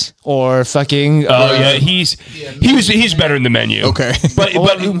Beast or fucking. Yeah, he's better in the Menu. Okay, but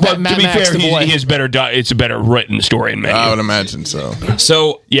to Mad be Max fair, the boy. he has better. It's a better written story in Menu. I would imagine so.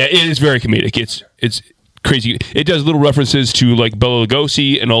 So yeah, it is very comedic. It's crazy. It does little references to like Bela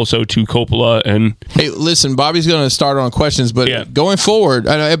Lugosi and also to Coppola. And hey, listen, Bobby's going to start on questions, but going forward,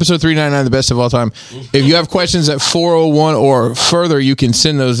 I know episode 399, the best of all time. If you have questions at 401 or further, you can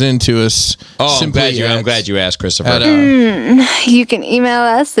send those in to us. Oh, I'm glad you asked, Christopher. You can email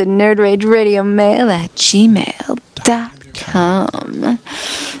us at nerdrageradiomail@gmail.com.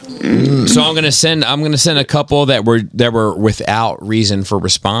 So I'm gonna send a couple that were without reason for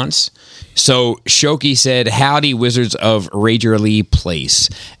response. So Shoki said, "Howdy, Wizards of Ragerly Place.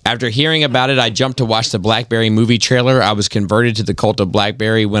 After hearing about it, I jumped to watch the Blackberry movie trailer. I was converted to the cult of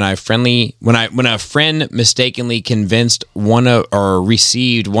Blackberry when a friend mistakenly convinced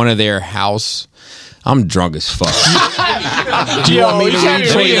received one of their house." I'm drunk as fuck. Do you want me to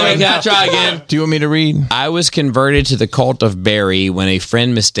read? Can I try again? Do you want me to read? I was converted to the cult of Barry when a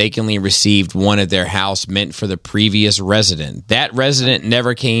friend mistakenly received one of their house meant for the previous resident. That resident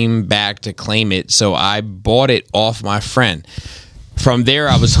never came back to claim it, so I bought it off my friend. From there,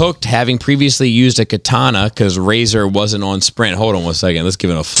 I was hooked, having previously used a katana because Razor wasn't on Sprint. Hold on one second. Let's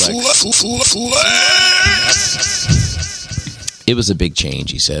give it a flex. It was a big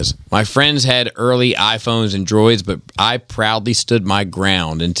change, he says. My friends had early iPhones and Droids, but I proudly stood my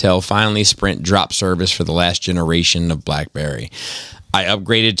ground until finally Sprint dropped service for the last generation of BlackBerry. I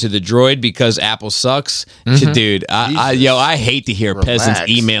upgraded to the Droid because Apple sucks. Dude, I hate to hear peasants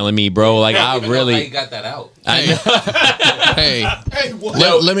emailing me, bro. Like, I really got that out. Hey,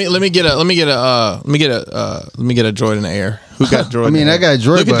 let me get a Droid in the air. Who got Droid? I mean, I got a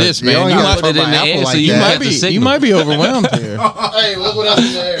Droid. Look at this, man. You might put it in the air, so you might be overwhelmed here. Hey, look what else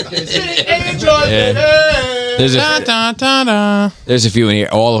in there. There's a few in here.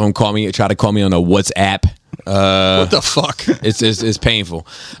 All of them try to call me on a WhatsApp. What the fuck? It's painful.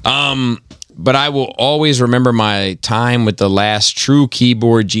 But I will always remember my time with the last true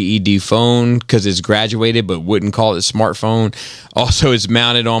keyboard GED phone because it's graduated but wouldn't call it a smartphone. Also, it's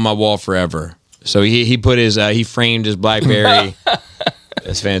mounted on my wall forever. So he put his he framed his BlackBerry.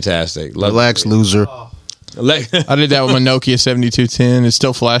 That's fantastic. Relax, loser. I did that with my Nokia 7210. It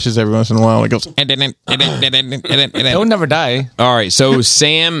still flashes every once in a while. It goes. It'll never die. All right, so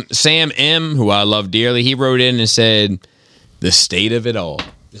Sam M, who I love dearly, he wrote in and said, "The state of it all."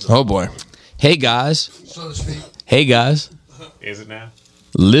 Oh boy. Hey guys. So to speak. Hey guys. Is it now?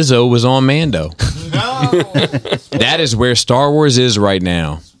 Lizzo was on Mando. That is where Star Wars is right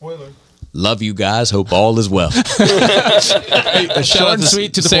now. Spoiler. Love you guys. Hope all is well. Short and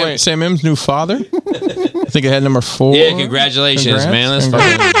sweet to the point. Sam M's new father. I think I had number 4. Yeah, congratulations, man. That's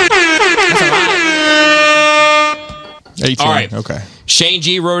fucking. All right. Okay. Shane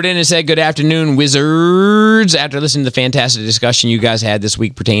G wrote in and said, "Good afternoon, Wizards. After listening to the fantastic discussion you guys had this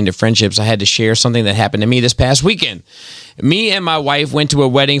week pertaining to friendships, I had to share something that happened to me this past weekend. Me and my wife went to a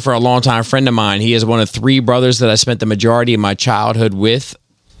wedding for a longtime friend of mine. He is one of 3 brothers that I spent the majority of my childhood with.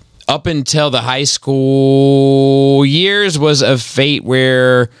 Up until the high school years was a fate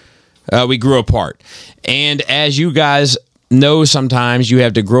where we grew apart. And as you guys know, sometimes you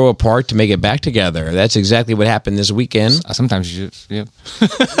have to grow apart to make it back together. That's exactly what happened this weekend. Sometimes you just, yeah.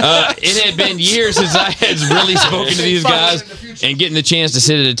 It had been years since I had really spoken to these guys and getting the chance to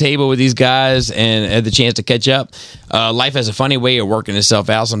sit at a table with these guys and had the chance to catch up. Life has a funny way of working itself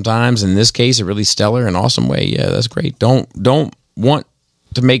out sometimes. In this case, a really stellar and awesome way. Yeah, that's great. Don't want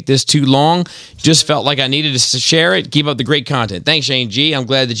to make this too long. Just felt like I needed to share it. Keep up the great content. Thanks, Shane G. I'm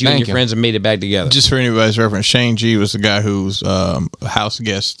glad that you and your friends have made it back together. Just for anybody's reference, Shane G was the guy whose house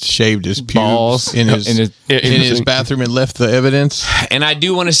guest shaved his pubes in his bathroom and left the evidence. And I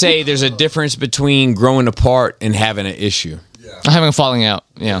do want to say there's a difference between growing apart and having an issue. Having a falling out.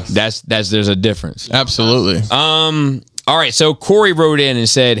 Yeah. There's a difference. Absolutely. All right, so Corey wrote in and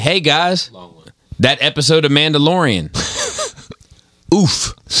said, "Hey guys, That episode of Mandalorian.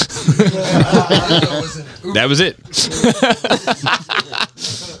 Oof. That was it.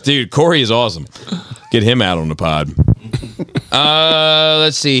 Dude, Corey is awesome. Get him out on the pod.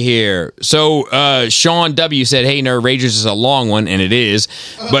 Let's see here. So Sean W said, "Hey, Nerd Ragers is a long one," and it is,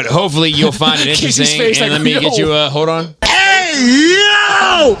 but hopefully you'll find it interesting. And let me get you a hold on. Hey,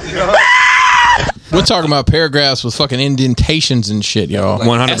 yo! We're talking about paragraphs with fucking indentations and shit, y'all.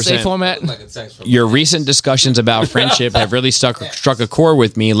 100%. Essay format. Your recent discussions about friendship have really struck a chord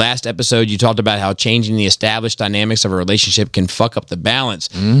with me. Last episode, you talked about how changing the established dynamics of a relationship can fuck up the balance.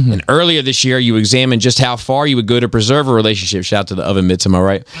 Mm-hmm. And earlier this year, you examined just how far you would go to preserve a relationship. Shout out to the oven mitts, am I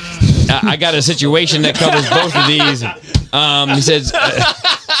right? I got a situation that covers both of these. He says...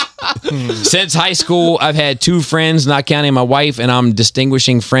 Since high school, I've had 2 friends, not counting my wife, and I'm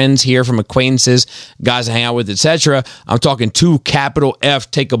distinguishing friends here from acquaintances, guys I hang out with, etc. I'm talking 2 capital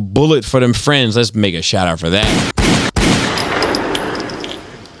F, take a bullet for them friends. Let's make a shout out for that.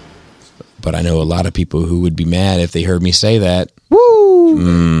 But I know a lot of people who would be mad if they heard me say that.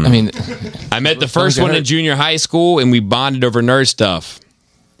 Woo! I mean, I met the first one in junior high school, and we bonded over nerd stuff.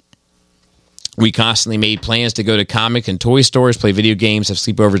 We constantly made plans to go to comic and toy stores, play video games, have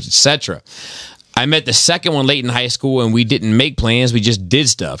sleepovers, etc. I met the second one late in high school, and we didn't make plans. We just did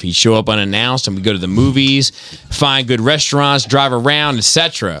stuff. He'd show up unannounced, and we'd go to the movies, find good restaurants, drive around,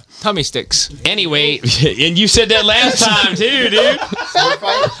 etc. Tummy sticks. Anyway, and you said that last time too, dude.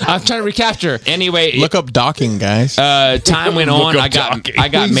 I'm trying to recapture. Anyway, look up docking, guys. Time went on. I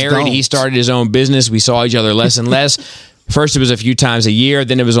got married. He started his own business. We saw each other less and less. First, it was a few times a year.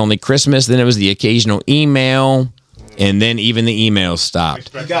 Then it was only Christmas. Then it was the occasional email. And then even the emails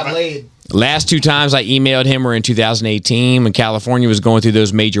stopped. You got laid. Last 2 times I emailed him were in 2018 when California was going through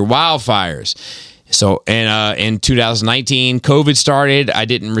those major wildfires. So, and in 2019, COVID started. I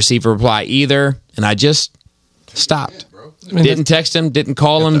didn't receive a reply either. And I just stopped. Didn't text him, didn't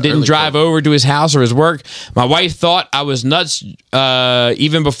call him, didn't drive over to his house or his work. My wife thought I was nuts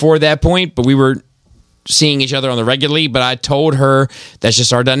even before that point, but we were seeing each other on the regularly, but I told her that's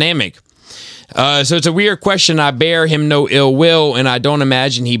just our dynamic. So it's a weird question. I bear him no ill will, and I don't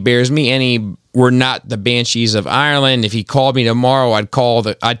imagine he bears me any. We're not the Banshees of Ireland. If he called me tomorrow,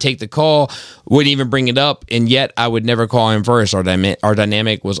 I'd take the call, wouldn't even bring it up, and yet I would never call him first. Our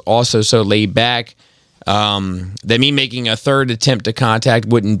dynamic was also so laid back that me making a third attempt to contact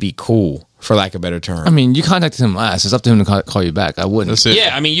wouldn't be cool, for lack of a better term. I mean, you contacted him last. It's up to him to call you back. I wouldn't.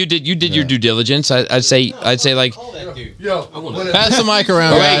 Yeah, I mean, you did your due diligence. I'd say like, pass the mic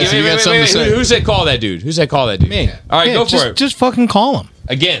around, guys. You got something to say. Who said call that dude? Who said call that dude? Me. All right, Yeah, go for it. Just fucking call him.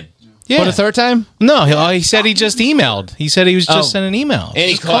 Again. Yeah. For the third time? No, he said he just emailed. He said he was just sending an email. And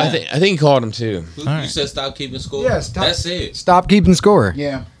he called. I think he called him too. You said stop keeping score? Yeah, That's it. Stop keeping score.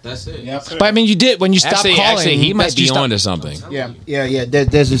 Yeah. That's it. Yep. But I mean, you did when you stopped calling. Actually, he might be on onto something. Yeah.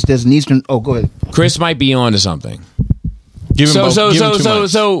 There's an Eastern. Oh, go ahead. Chris might be onto something. Give him both. Give him 2 mics.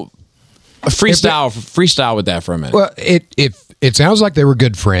 So freestyle with that for a minute. Well, it sounds like they were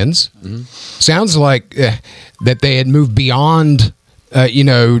good friends. Mm-hmm. Sounds like that they had moved beyond,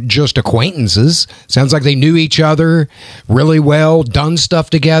 just acquaintances. Sounds like they knew each other really well, done stuff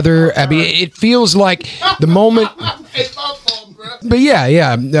together. I mean, it feels like the moment. But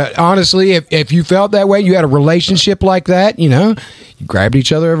yeah. Honestly, if you felt that way, you had a relationship like that, you grabbed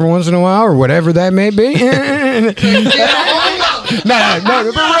each other every once in a while or whatever that may be. No, but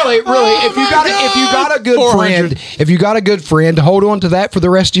really, if you got a good friend, hold on to that for the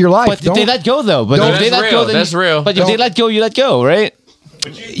rest of your life. But if they let go, though. That's real. But if they let go, you let go, right?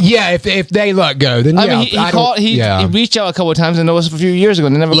 Yeah, if they let go, then I mean, he reached out a couple of times and it was a few years ago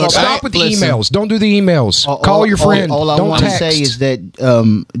and they never called back. Stop with the emails. Don't do the emails. Call your friend. All I Don't want to text. say is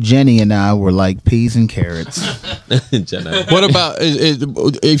that Jenny and I were like peas and carrots. What about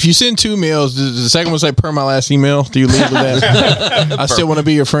if you send 2 mails? Does the second one say per my last email? Do you leave with that? I still want to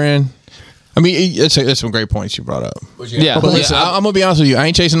be your friend. I mean, that's some great points you brought up. Yeah, but listen, I'm gonna be honest with you. I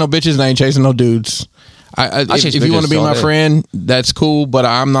ain't chasing no bitches and I ain't chasing no dudes. If you want to be my friend, that's cool. But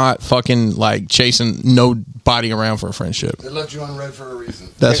I'm not fucking like chasing nobody around for a friendship. They left you on red for a reason.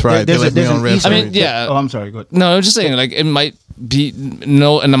 That's right. They left me on red. I mean, yeah. Oh, I'm sorry. Go ahead. No, I'm just saying, like, it might be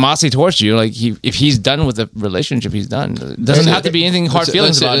no animosity towards you. Like, if he's done with the relationship, he's done. It doesn't have to be anything hard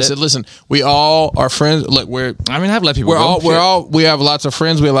feelings about it. Listen, we all are friends. Look, I've let people. We have lots of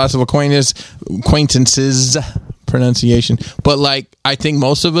friends. We have lots of acquaintances. Pronunciation, but like, I think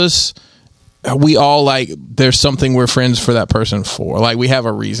most of us. We all like there's something we're friends for that person for. Like we have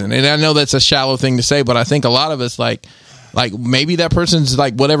a reason. And I know that's a shallow thing to say, but I think a lot of us like Like maybe that person's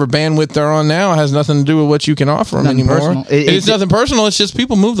like whatever bandwidth they're on now has nothing to do with what you can offer them Nothing anymore. personal. It's nothing personal. It's just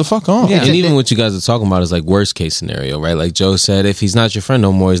people move the fuck on. Yeah, and even what you guys are talking about is like worst case scenario, right? Like Joe said, if he's not your friend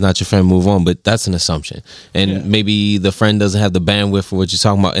no more, he's not your friend. Move on. But that's an assumption, and maybe the friend doesn't have the bandwidth for what you're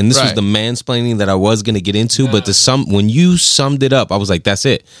talking about. And this was Right. the mansplaining that I was going to get into, but when you summed it up, I was like, that's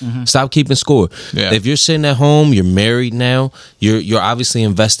it. Stop keeping score. Yeah. If you're sitting at home, you're married now, you're obviously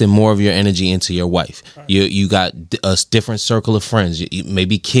investing more of your energy into your wife. You got a different circle of friends,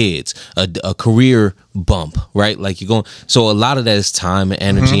 maybe kids, a career bump, right? Like you're going. So a lot of that is time and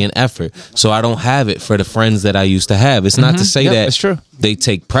energy and effort. So I don't have it for the friends that I used to have. It's not to say that it's true. they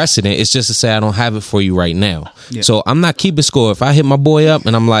take precedent. It's just to say I don't have it for you right now. Yeah. So I'm not keeping score. If I hit my boy up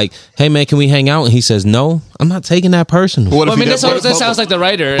and I'm like, "Hey man, can we hang out?" and he says no, I'm not taking that personal. What Well, if I mean, he that does- sounds like the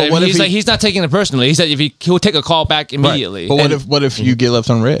writer. but what if He's he- like, he's not taking it personally. He said he'll take a call back immediately. But what if you get left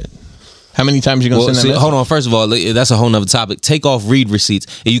on red? How many times are you gonna Well, send that? hold on. First of all, that's a whole nother topic. Take off read receipts,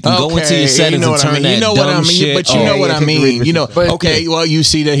 and you can go into your settings you know and what I turn mean. that You know dumb what I mean. shit. But you know what I mean. You know. Okay. Well, you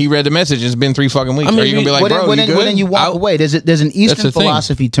see that he read the message. It's been 3 fucking weeks. Are you gonna be like, bro, you good? When you walk away, there's an Eastern the thing.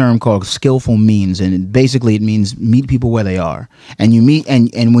 philosophy term called skillful means, and it means meet people where they are, and you meet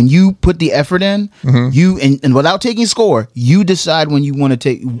and when you put the effort in, you and without taking score, you decide when you want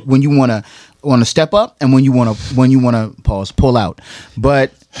to step up and when you want to pull out.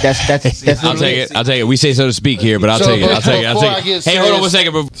 But that's I'll take it. I'll take it. We say so to speak here, but I'll take it. I'll take it. I'll take it. Hey, hold on 1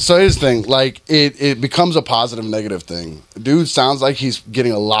 second. Bro. So here's the thing, like it becomes a positive negative thing. Dude sounds like he's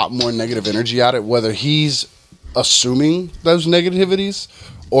getting a lot more negative energy out of it, whether he's assuming those negativities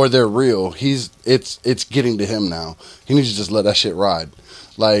or they're real. It's getting to him now. He needs to just let that shit ride.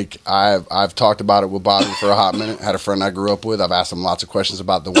 Like I've talked about it with Bobby for a hot minute. Had a friend I grew up with. I've asked him lots of questions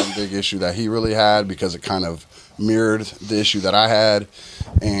about the one big issue that he really had because it kind of mirrored the issue that I had.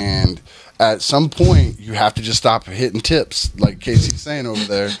 And at some point, you have to just stop hitting tips, like Casey's saying over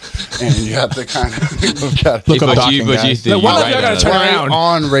there, and you have to kind of look up But you docking think guys. you're right Right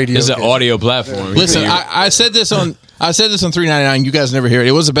on radio. It's an audio platform. Listen, I said this on $3.99. You guys never hear it.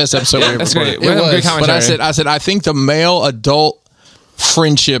 It was the best episode we ever That's recorded. great. We had great But I said I think the male adult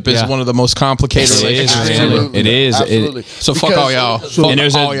friendship is one of the most complicated relationships. It is. Absolutely. So fuck all y'all. And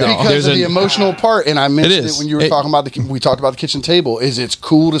there's all y'all. Because of the emotional part, and I mentioned it when you were talking about we talked about the kitchen table. It's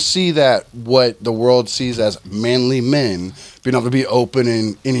cool to see that what the world sees as manly men being able to be open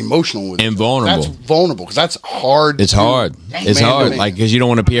and emotional with and vulnerable. That's vulnerable because that's hard. It's hard. It's hard. Like because you don't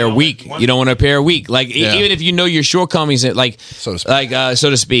want to appear weak. You don't want to appear weak. Like even if you know your shortcomings, like so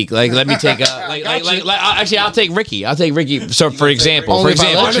to speak. Like let me take actually I'll take Ricky. So for example, Only if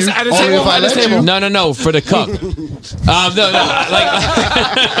I let you. Only if I let you. No, for the cup.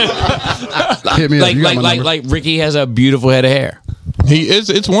 Hit me up. You got my number. Like Ricky has a beautiful head of hair. He is.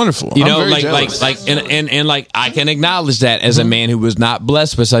 It's wonderful. You I'm know, very jealous. and I can acknowledge that as a man who was not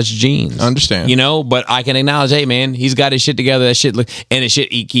blessed with such genes. Understand. You know, but I can acknowledge, hey man, he's got his shit together. That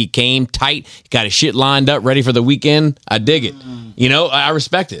shit he came tight, got his shit lined up, ready for the weekend. I dig it. You know, I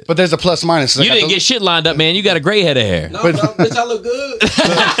respect it. But there's a plus minus. You didn't get shit lined up, man. You got a great head of hair. Bitch, I look good.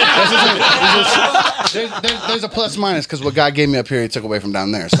 There's a plus minus because what God gave me up here, He took away from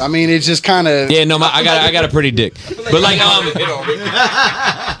down there. So I mean, it's just kind of Yeah, no, I got a pretty dick. But like,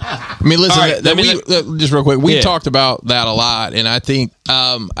 I mean, listen. All right, Just real quick, we Yeah. talked about that a lot, and I think,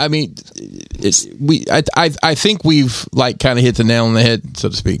 I think we've like kind of hit the nail on the head, so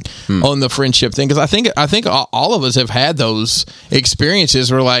to speak, on the friendship thing. Because I think all of us have had those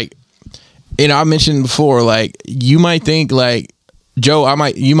experiences where, like, you know, I mentioned before, like, you might think like, Joe, I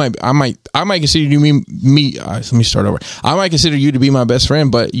might consider you me. Let me start over. I might consider you to be my best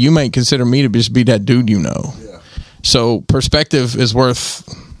friend, but you might consider me to just be that dude, you know. Yeah. So perspective is worth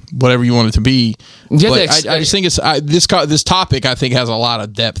whatever you want it to be. But I just think it's this topic. I think has a lot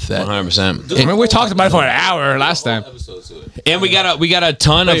of depth. That 100%. I mean, we talked about it for an hour last time. And we got a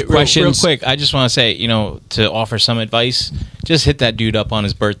ton of questions. Real quick, I just want to say, to offer some advice, just hit that dude up on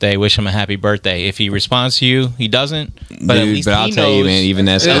his birthday, wish him a happy birthday. If he responds to you, he doesn't. But at least I'll he tell you, knows. man, even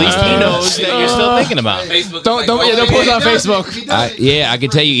that's At least he knows that you're still thinking about him. Don't post on Facebook. I can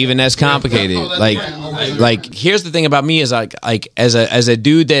tell you, even that's complicated. Like here's the thing about me is like as a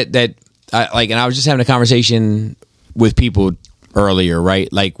dude that I, and I was just having a conversation with people earlier,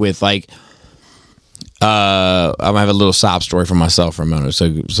 right? Like with I'm gonna have a little sob story for myself for a minute.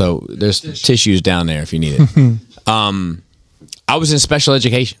 So there's tissues down there if you need it. I was in special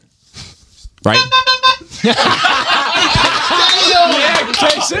education, right?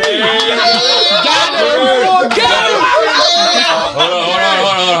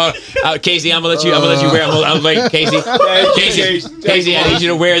 Hold on. Casey, I'm gonna let you wear. I'm like Casey, I need you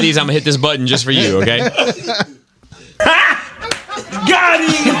to wear these. I'm gonna hit this button just for you, okay?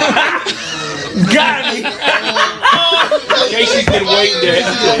 Got me. Casey's been waiting to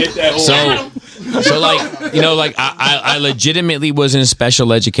hit that hole. So like, you know, like I legitimately was in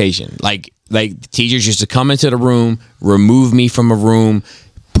special education. Like teachers used to come into the room, remove me from a room,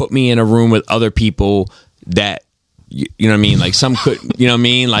 put me in a room with other people that, you know what I mean? Like some could, you know what I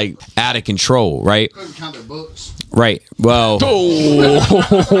mean? Like out of control, right? Couldn't count their books. Right. Well,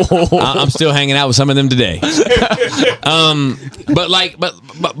 I'm still hanging out with some of them today. But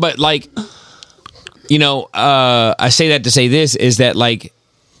like, you know, I say that to say this is that like,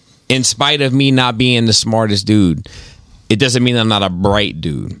 in spite of me not being the smartest dude, it doesn't mean I'm not a bright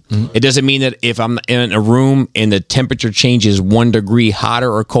dude. Mm-hmm. It doesn't mean that if I'm in a room and the temperature changes 1 degree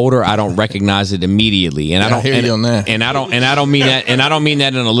hotter or colder, I don't recognize it immediately. And I don't hear you on that. And I don't mean that. And I don't mean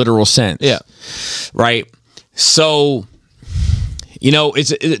that in a literal sense. Yeah. Right. So, you know,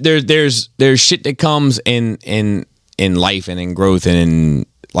 there's shit that comes in life and in growth and in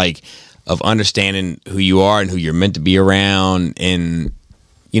like of understanding who you are and who you're meant to be around. And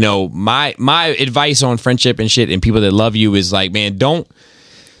you know, my advice on friendship and shit and people that love you is like, man, don't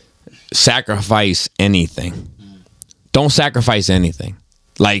sacrifice anything. Don't sacrifice anything.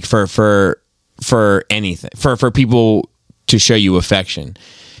 Like for anything. For people to show you affection.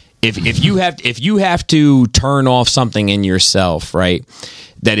 If you have to turn off something in yourself, right,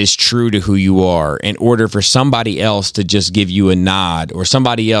 that is true to who you are in order for somebody else to just give you a nod or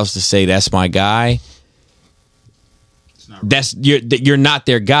somebody else to say that's my guy, you're not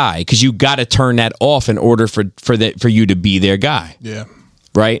their guy, because you got to turn that off in order for you to be their guy. Yeah.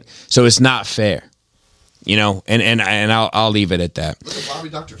 Right. So it's not fair, you know. And I'll leave it at that. Look at Bobby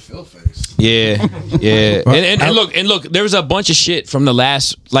Dr. Phil face. Yeah, yeah. and look. There was a bunch of shit from the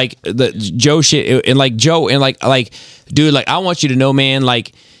last, like the Joe shit, and like Joe, and like dude, like I want you to know, man,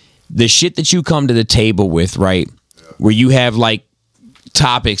 like the shit that you come to the table with, right, where you have like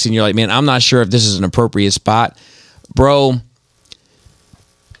topics, and you're like, man, I'm not sure if this is an appropriate spot. Bro,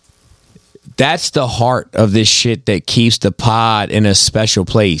 that's the heart of this shit that keeps the pod in a special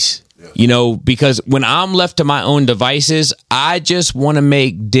place. You know, because when I'm left to my own devices, I just want to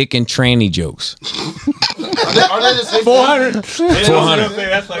make dick and tranny jokes. Are they the same 400. 400.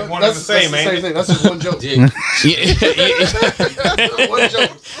 That's like one of the same, man. Same thing. That's just one joke. One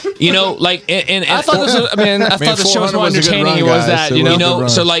joke. You know, like, and I thought this was, I thought the show was more entertaining. It was that, you know,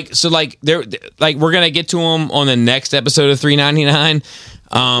 so like there, like we're gonna get to them on the next episode of 399.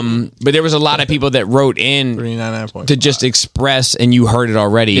 But there was a lot of people that wrote in to just express, and you heard it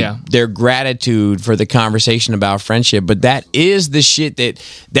already, their gratitude for the conversation about friendship. But that is the shit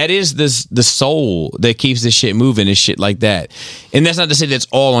that is the soul that keeps this shit moving, is shit like that. And that's not to say that's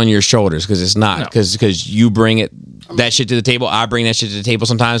all on your shoulders, because it's not, because you bring that shit to the table. I bring that shit to the table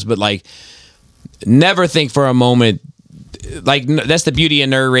sometimes, but like never think for a moment, like that's the beauty of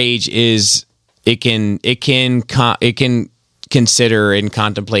Nerd Rage, is it can consider and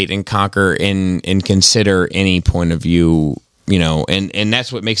contemplate and conquer and consider any point of view, you know, and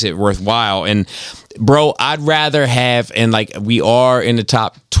that's what makes it worthwhile. And bro, I'd rather have, and like we are in the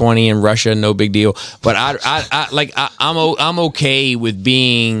top 20 in Russia, no big deal, but I'm okay with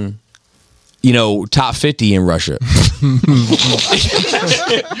being, you know, top 50 in Russia.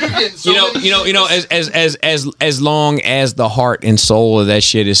 you know, as long as the heart and soul of that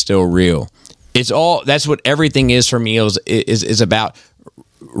shit is still real. That's what everything is for me, is about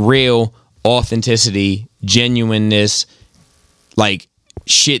real authenticity, genuineness, like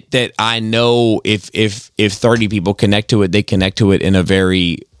shit that I know if 30 people connect to it, they connect to it in a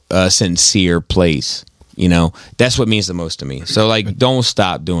very sincere place. You know, that's what means the most to me. So like, don't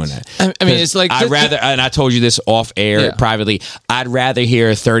stop doing that. I mean, it's like, I'd rather, and I told you this off air privately, I'd rather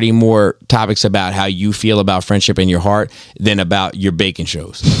hear 30 more topics about how you feel about friendship in your heart than about your baking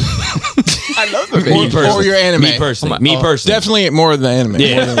shows. I love the or your anime. Me personally. Definitely more than the anime.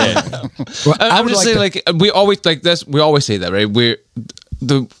 Yeah. Well, I would just say, like, we always like this. We always say that, right?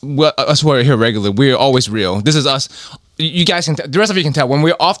 Us who are here regularly, we're always real. This is us. You guys can. The rest of you can tell when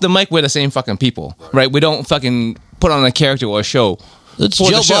we're off the mic, we're the same fucking people, right? We don't fucking put on a character or a show. It's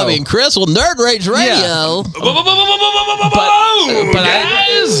Joe, Bobby, and Chris with Nerd Rage Radio. Yeah.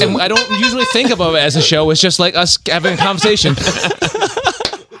 I don't usually think about it as a show. It's just like us having a conversation.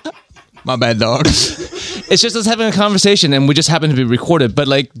 My bad, dog. It's just us having a conversation, and we just happen to be recorded. But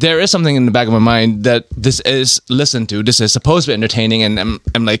like, there is something in the back of my mind that this is listened to. This is supposed to be entertaining, and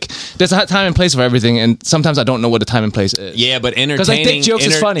I'm like, there's a time and place for everything, and sometimes I don't know what the time and place is. Yeah, but entertaining, because like dick jokes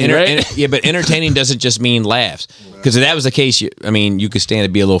is funny, right? Yeah, but entertaining doesn't just mean laughs. Because if that was the case, you could stand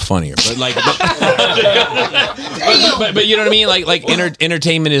to be a little funnier. But like, but you know what I mean? Like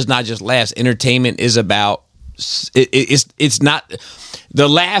entertainment is not just laughs. Entertainment is about it's not the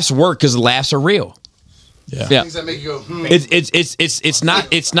laughs work because the laughs are real. Yeah. Things that make you go, It's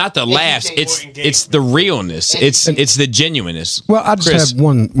not the laughs. It's the realness. It's the genuineness. Well, I just Chris. have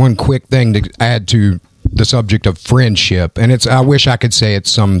one quick thing to add to the subject of friendship, and I wish I could say it's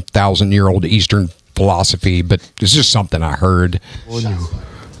some 1,000-year-old Eastern philosophy, but it's just something I heard.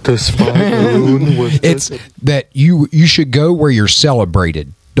 The spy balloon was It's that you should go where you're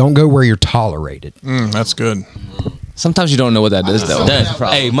celebrated. Don't go where you're tolerated. That's good. Sometimes you don't know what that is, though.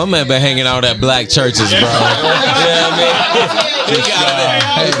 Hey, my man been hanging out at black churches, bro. Yeah, I mean, he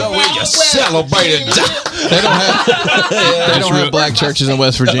got go where you celebrated. They don't have black churches in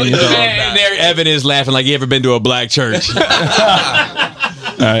West Virginia. And there, Evan is laughing like you ever been to a black church.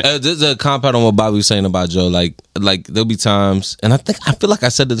 This is a compound on what Bobby was saying about Joe. Like there'll be times, and I feel like I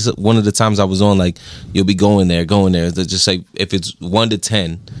said this one of the times I was on. Like you'll be going there. Just say if it's 1 to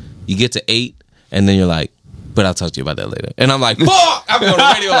 10, you get to 8, and then you're like, but I'll talk to you about that later. And I'm like, fuck! I'm on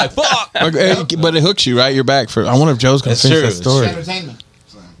the radio like, fuck! But it hooks you, right? You're back for. I wonder if Joe's gonna finish that story. Entertainment.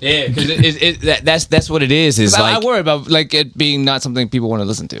 Yeah, because that's what it is. Is like I worry about like it being not something people want to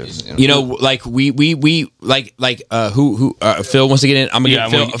listen to. You know, like we who Phil wants to get in. I'm gonna get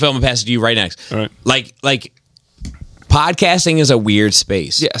Phil. I'm gonna pass it to you right next. All right. Like podcasting is a weird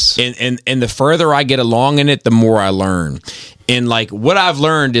space. Yes. And the further I get along in it, the more I learn. And like what I've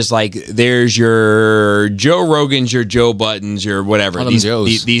learned is like there's your Joe Rogans, your Joe Buttons, your whatever. All them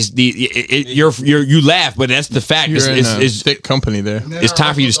Joes. You laugh, but that's the fact. You're it's thick company there. It's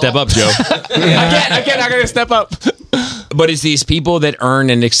time for you to step up, Joe. I gotta step up. But it's these people that earn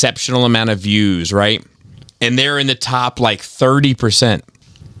an exceptional amount of views, right? And they're in the top like 30%.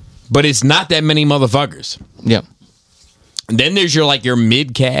 But it's not that many motherfuckers. Yeah. And then there's your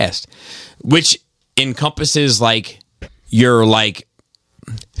mid cast, which encompasses like your like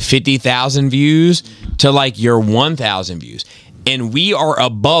 50,000 views to like your 1,000 views. And we are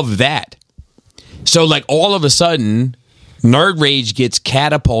above that. So like all of a sudden, Nerd Rage gets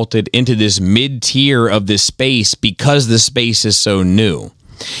catapulted into this mid tier of this space because the space is so new.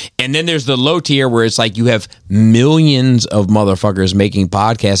 And then there's the low tier where it's like you have millions of motherfuckers making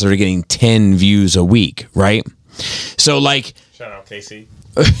podcasts that are getting 10 views a week, right? So like, Shout out KC.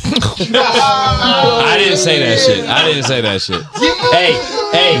 I didn't say that shit. Hey.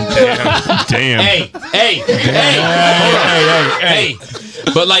 Damn. Hey.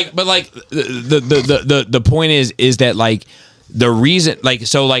 But the point is that like the reason like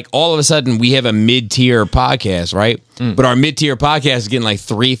so like all of a sudden we have a mid-tier podcast, right? But our mid-tier podcast is getting like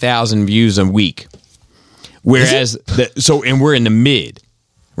 3,000 views a week. Whereas and we're in the mid.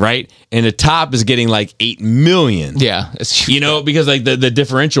 Right, and the top is getting like 8 million. Yeah, because like the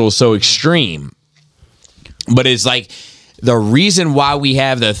differential is so extreme. But it's like the reason why we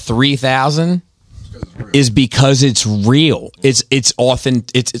have the 3,000 is because it's real. It's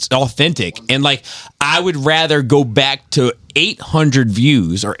authentic, and like I would rather go back to 800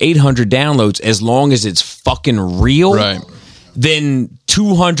 views or 800 downloads as long as it's fucking real, right? Than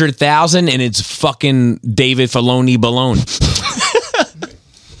 200,000 and it's fucking David Filoni baloney.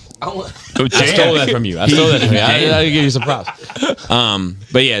 I stole that from you. I give you some props.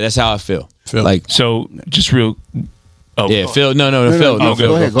 But yeah, that's how I feel. Like so, just real. Oh, yeah, Phil. No, Phil. No, Phil.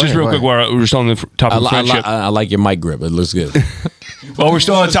 Go ahead, just real quick, while we're still on the topic of friendship. I like your mic grip. It looks good. Well, we're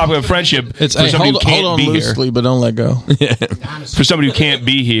still on the topic of friendship. It's hold on loosely, but don't let go. For somebody who can't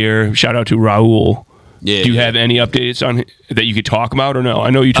be here, shout out to Raul. Yeah. Do you have any updates on that you could talk about or no? I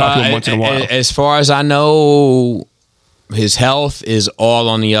know you talk to him once in a while. As far as I know, his health is all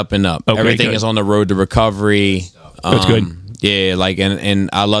on the up and up. Okay, everything good. is on the road to recovery. That's good. Yeah, like and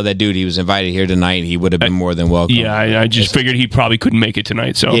I love that dude. He was invited here tonight. He would have been more than welcome. Yeah, I just figured he probably couldn't make it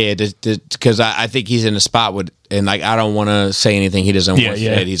tonight. So yeah, because I think he's in a spot with, and like I don't want to say anything he doesn't want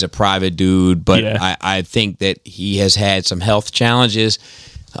said. He's a private dude, but I think that he has had some health challenges.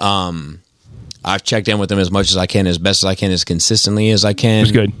 I've checked in with him as much as I can, as best as I can, as consistently as I can.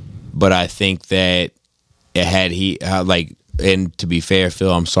 It's good, but I think that and to be fair,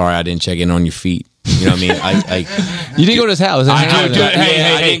 Phil, I'm sorry I didn't check in on your feet. You know what I mean? You didn't go to his house. I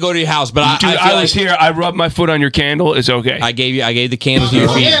didn't go to your house, but I was here. I rubbed my foot on your candle. It's okay. I gave the candle to your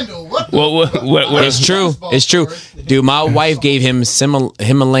feet. What? It's true. It's true, dude. My wife gave him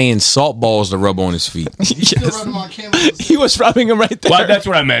Himalayan salt balls to rub on his feet. He was rubbing them right there. Well, that's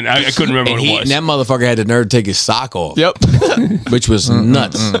what I meant. I couldn't remember what it was. And that motherfucker had the nerve to take his sock off. Yep, which was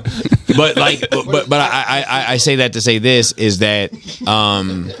nuts. But I say that to say this is that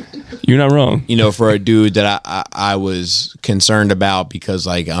you're not wrong. For a dude that I was concerned about because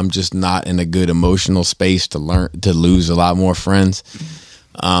like I'm just not in a good emotional space to lose a lot more friends.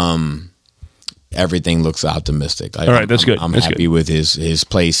 everything looks optimistic. Like, All right, that's good. I'm That's happy good. with his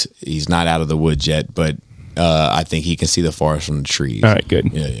place. He's not out of the woods yet, but I think he can see the forest from the trees. All right,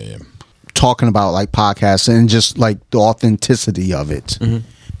 good. Yeah. Talking about like podcasts and just like the authenticity of it.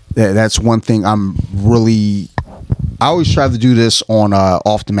 That's one thing I always strive to do this on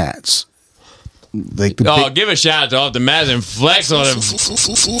Off the Mats. Like Give a shout out to Off the Mats and flex on him.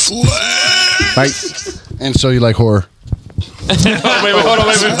 Like, and so you like horror. Hold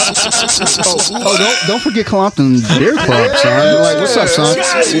on. Don't forget Compton Beer Club, son. Like, what's up, son?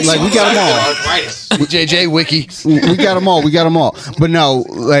 Like, we got them all. JJ Wiki. We got them all. But no,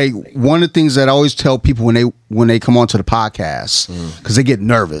 like one of the things that I always tell people when they come onto the podcast, because they get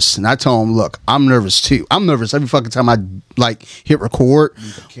nervous, and I tell them, look, I'm nervous too. I'm nervous every fucking time I like hit record,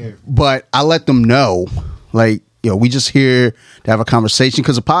 but I let them know, like, we just here to have a conversation,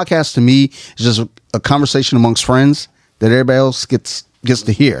 because a podcast to me is just a conversation amongst friends that everybody else gets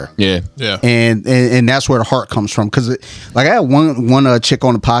to hear. Yeah. And that's where the heart comes from. Because like I had one chick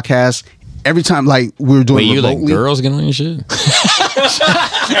on the podcast. Every time like we were doing you remotely, like girls getting on your shit? Ain't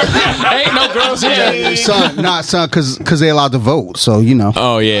no girls here. son, because they allowed to vote. So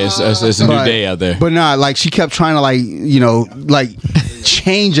Oh yeah, it's a new day out there. But nah, like she kept trying to like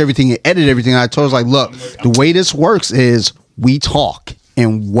change everything and edit everything. I told her, like, look, the way this works is we talk,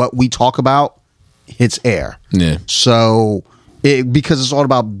 and what we talk about hits air. Yeah. So because it's all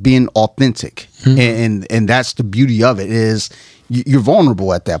about being authentic, and that's the beauty of it, is you're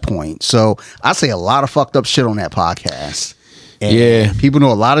vulnerable at that point. So I say a lot of fucked up shit on that podcast. And people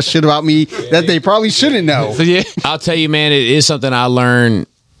know a lot of shit about me that they probably shouldn't know. I'll tell you, man, it is something I learned.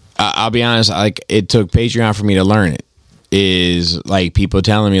 I'll be honest, like it took Patreon for me to learn it. Is like people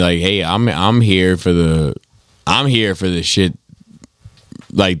telling me like, hey, I'm here for the shit.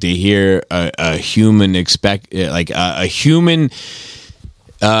 Like to hear a human a human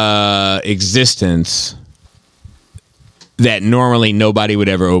existence that normally nobody would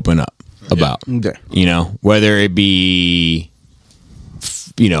ever open up about. Whether it be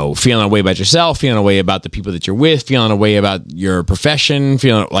feeling a way about yourself, feeling a way about the people that you're with, feeling a way about your profession,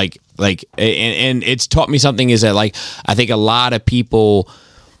 feeling like and it's taught me something, is that like I think a lot of people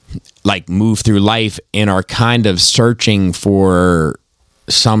like move through life and are kind of searching for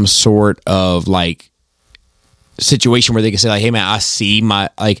some sort of like situation where they can say like, hey man, I see I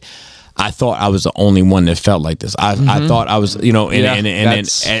thought I was the only one that felt like this. I thought I was, and then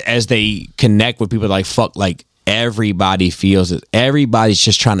as they connect with people, like, fuck, like everybody feels it. Everybody's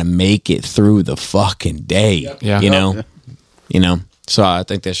just trying to make it through the fucking day. You know. So I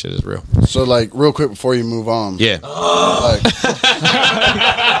think that shit is real. So like real quick before you move on. Yeah. He's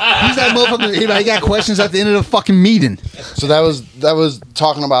that motherfucker. He got questions at the end of the fucking meeting. So that was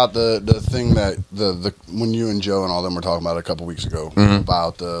talking about the thing that the when you and Joe and all them were talking about a couple weeks ago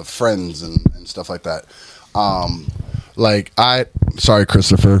about the friends and stuff like that. Sorry,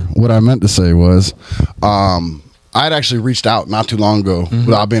 Christopher. What I meant to say was, I'd actually reached out not too long ago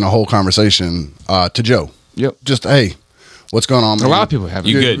without being a whole conversation to Joe. Yep. Just hey, what's going on, man? A lot of people have.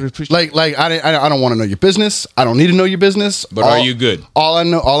 You good? Like I don't want to know your business. I don't need to know your business. But are you good? All I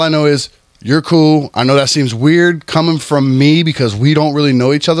know is you're cool. I know that seems weird coming from me because we don't really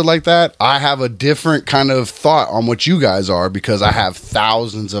know each other like that. I have a different kind of thought on what you guys are because I have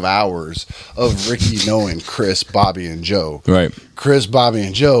thousands of hours of Ricky knowing Chris, Bobby, and Joe. Right. Chris, Bobby,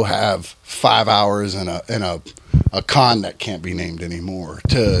 and Joe have 5 hours in a con that can't be named anymore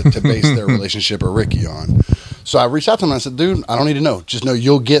to base their relationship or Ricky on. So I reached out to him and I said, dude, I don't need to know. Just know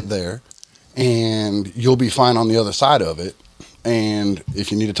you'll get there and you'll be fine on the other side of it. And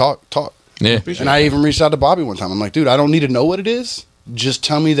if you need to talk. Yeah. And I even reached out to Bobby one time. I'm like, dude, I don't need to know what it is. Just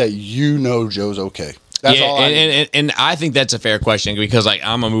tell me that you know Joe's okay. That's all I need. And I think that's a fair question because like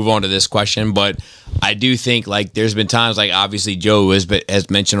I'm gonna move on to this question, but I do think like there's been times like obviously Joe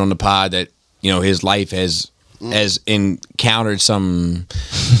has mentioned on the pod that his life has encountered some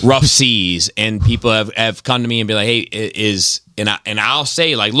rough seas, and people have come to me and be like, hey, and I'll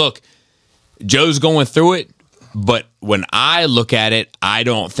say like, look, Joe's going through it. But when I look at it, I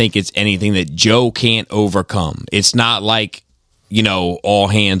don't think it's anything that Joe can't overcome. It's not like, all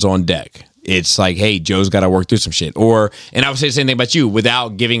hands on deck. It's like, hey, Joe's got to work through some shit. And I would say the same thing about you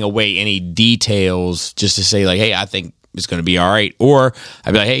without giving away any details, just to say like, hey, I think it's going to be all right. Or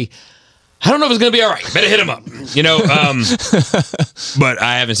I'd be like, hey, I don't know if it's going to be all right. Better hit him up. But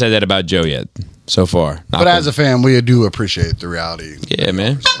I haven't said that about Joe yet so far. But as a fan, we do appreciate the reality. Yeah,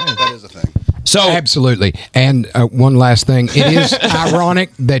 man. That is a thing. So absolutely. And one last thing, it is ironic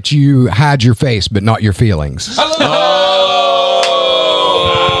that you hide your face but not your feelings. Mic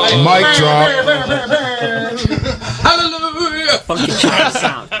drop. Hallelujah. Funky trap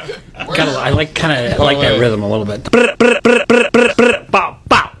sound. I like that rhythm a little bit.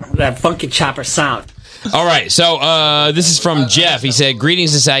 That funky chopper sound. All right, so this is from Jeff. He said,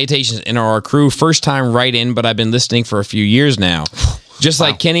 "Greetings and salutations, NRR crew. First time write in, but I've been listening for a few years now. Just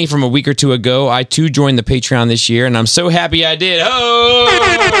like Kenny from a week or two ago, I too joined the Patreon this year, and I'm so happy I did."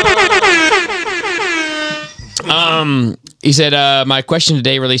 He said, "My question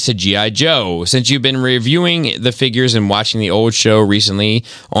today relates to G.I. Joe. Since you've been reviewing the figures and watching the old show recently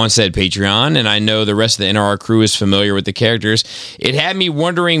on said Patreon, and I know the rest of the NRR crew is familiar with the characters, it had me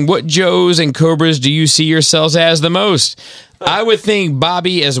wondering, what Joes and Cobras do you see yourselves as the most? I would think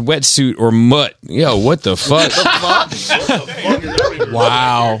Bobby as Wetsuit or Mutt. Yo, what the fuck?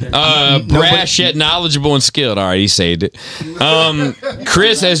 Wow. Brash yet knowledgeable and skilled. All right, he saved it.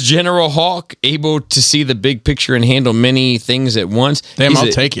 Chris as General Hawk, able to see the big picture and handle many things at once. Damn, I'll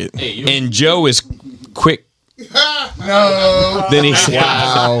take it. And Joe is quick. No. Then he said,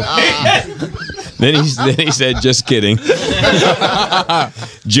 "Wow." Then he said, "Just kidding."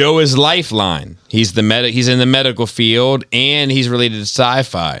 Joe is Lifeline. He's in the medical field, and he's related to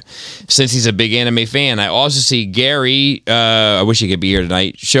sci-fi. Since he's a big anime fan, I also see Gary. I wish he could be here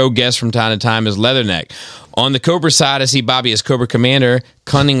tonight. Show guest from time to time as Leatherneck. On the Cobra side, I see Bobby as Cobra Commander,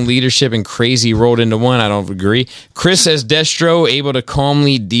 cunning leadership and crazy rolled into one. I don't agree. Chris as Destro, able to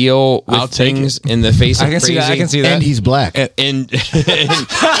calmly deal with things in the face of crazy. I can see that. And he's black. And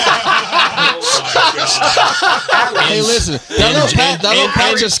Hey, listen, that little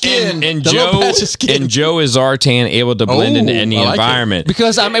patch of skin, and Joe is Zartan, able to blend into any environment.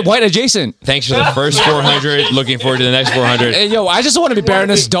 Because I'm white adjacent. Thanks for the first 400. Looking forward to the next 400. Hey, yo, I just want to be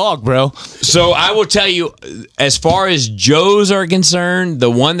Baroness Dog, bro. So I will tell you, as far as Joes are concerned,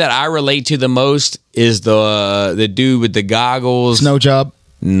 the one that I relate to the most is the dude with the goggles. Snow Job.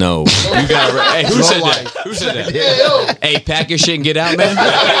 No. You gotta, hey, who said that? Who said that? Hey, pack your shit and get out, man.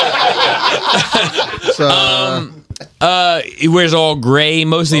 He wears all gray.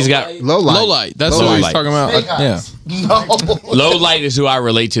 Most of these got low light. That's what he's talking about. Yeah. No. Low light is who I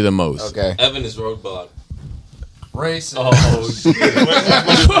relate to the most. Okay. Evan is Roadblock. Racist.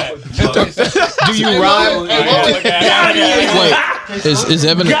 Do you rhyme? Wait,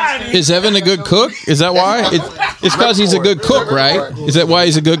 is Evan a good cook? Is that why? It's because he's a good cook, right? Is that why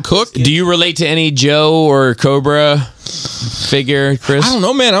he's a good cook? Do you relate to any Joe or Cobra figure, Chris? I don't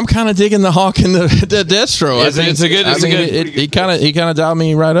know, man. I'm kind of digging the Hawk and the Destro. It's a good. He kind of dialed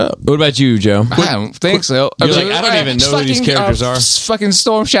me right up. What about you, Joe? I don't think so. I don't even know who these characters are. Fucking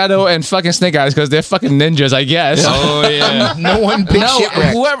Storm Shadow and fucking Snake Eyes because they're fucking ninjas, I guess. Oh yeah. No one picks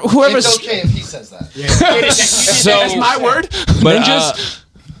shipwreck. Whoever's It's okay if he says that. So that's my word. But Ninjas.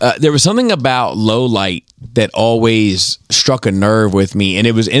 there was something about Low Light that always struck a nerve with me, and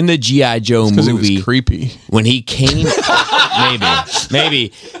it was in the G.I. Joe movie. It was creepy when he came.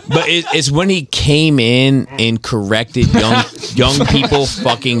 maybe, but it's when he came in and corrected young people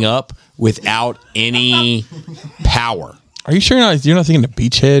fucking up without any power. Are you sure you're not thinking of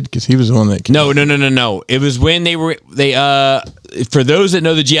Beachhead? Because he was the one that came. No. It was when they for those that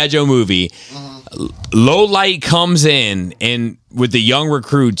know the G.I. Joe movie, Low Light comes in and with the young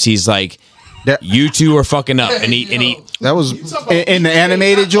recruits, he's like, "You two are fucking up," and he that was in the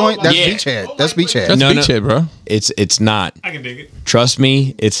animated joint. That's Beachhead. That's Beachhead. That's Beachhead, bro. It's not. I can dig it. Trust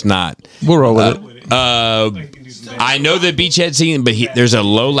me, it's not. We'll roll with it. I know the Beachhead scene, but there's a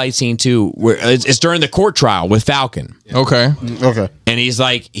Low Light scene too where it's during the court trial with Falcon. Okay. And he's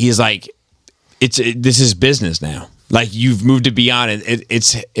like, this is business now. Like, you've moved it beyond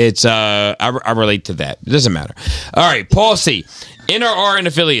it. I relate to that. It doesn't matter. All right, Paul C. NRR and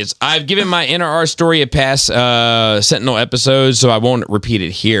affiliates. I've given my NRR story a past Sentinel episodes, so I won't repeat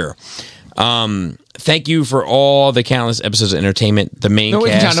it here. Thank you for all the countless episodes of entertainment, the main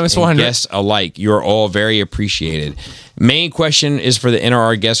cast and guests alike. You're all very appreciated. Main question is for the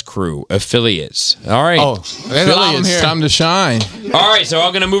NRR guest crew, affiliates. All right. Affiliates, time to shine. All right, so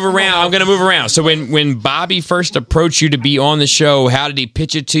I'm going to move around. So when Bobby first approached you to be on the show, how did he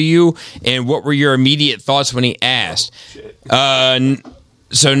pitch it to you, and what were your immediate thoughts when he asked?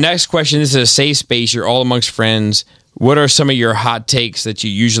 So next question, this is a safe space. You're all amongst friends. What are some of your hot takes that you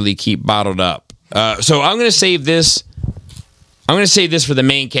usually keep bottled up? So I'm going to save this. I'm going to save this for the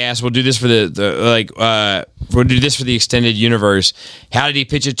main cast. We'll do this for we'll do this for the extended universe. How did he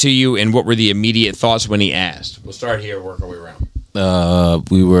pitch it to you, and what were the immediate thoughts when he asked? We'll start here, work our way around.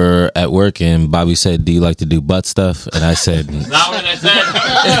 We were at work and Bobby said, "Do you like to do butt stuff?" And I said, Not what I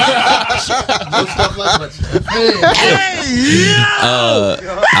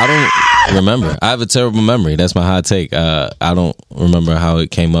I don't remember. I have a terrible memory. That's my hot take. I don't remember how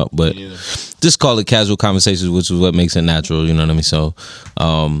it came up, but just call it casual conversations, which is what makes it natural. You know what I mean? So,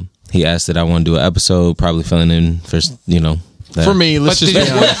 he asked that I want to do an episode, probably filling in for that. For me, let's just be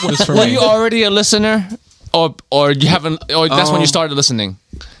honest. Just for Were me. you already a listener, or you haven't? Or that's when you started listening?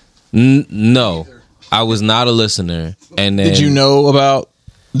 No, I was not a listener. And then Did you know about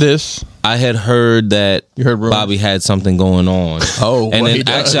this? I had heard that Bobby had something going on. Oh, and well, he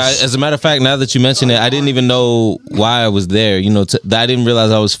then does. actually, as a matter of fact, now that you mention it, I didn't even know why I was there. I didn't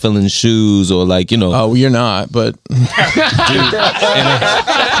realize I was filling shoes or Oh, you're not, but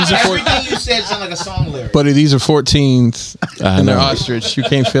Everything you said sounded like a song lyric. but these are 14s and they're know. ostrich. You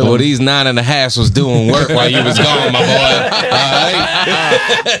can't feel Well, them. these 9.5s was doing work while you was gone, my boy.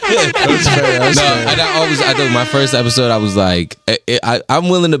 That's fair. I do my first episode. I was like, I'm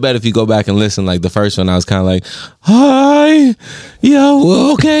willing to bet if you go back and listen, like the first one, I was kind of like, hi, yeah,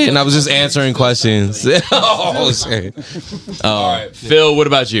 well, okay, and I was just answering questions. Oh shit! All right, Phil, what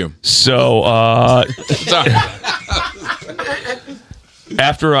about you? So,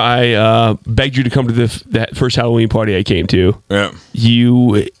 after I begged you to come to that first Halloween party I came to,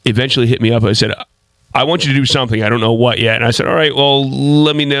 you eventually hit me up. I said, I want you to do something. I don't know what yet. And I said, all right, well,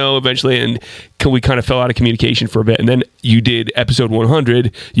 let me know eventually. And we kind of fell out of communication for a bit. And then you did episode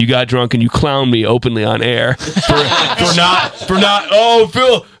 100. You got drunk and you clowned me openly on air for not.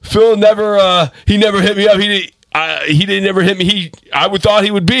 Oh, Phil never. He never hit me up. He didn't never hit me. I would thought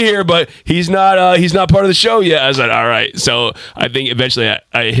he would be here, but he's not. He's not part of the show yet. I said, all right. So I think eventually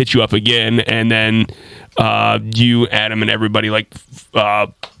I hit you up again, and then you, Adam, and everybody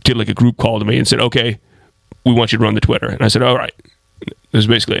did like a group call to me and said, okay, we want you to run the Twitter. And I said, all right. That's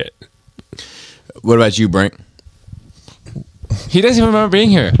basically it. What about you, Brink? He doesn't even remember being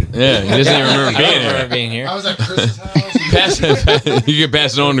here. Yeah, he doesn't even remember I don't remember being here. I was at Chris's house. You can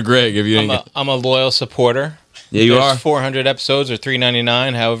pass it on to Greg if you didn't. I'm a loyal supporter. Yeah, you There's are. 400 episodes or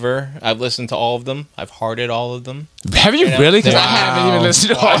 $3.99. However, I've listened to all of them. I've hearted all of them. Have you really? Because I Wow. haven't even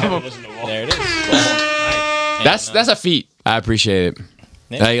listened to all of them. There it is. That's a feat. I appreciate it.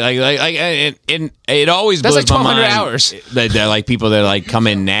 Yeah. It always That's blows like my 1,200 mind hours. that like people that like come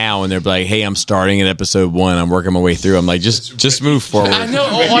in now and they're like, "Hey, I'm starting at episode 1. I'm working my way through." I'm like, just move forward. I know.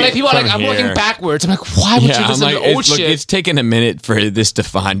 Or like people are like, From I'm working here. backwards. I'm like, why would you I'm listen like, to old it's, look, shit? it's taking a minute for this to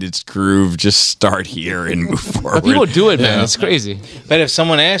find its groove. Just start here and move forward. But people do it, man. Yeah. It's crazy. But if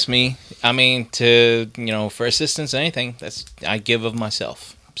someone asks me, for assistance, anything, I give of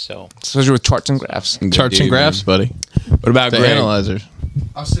myself. So especially with charts and graphs. Charts and graphs, buddy. What about The Greg? analyzers.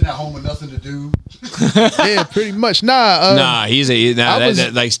 I'm sitting at home with nothing to do. Yeah, pretty much. Nah,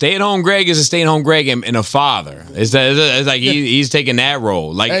 like stay at home. Greg is a stay at home Greg and a father. It's like he's taking that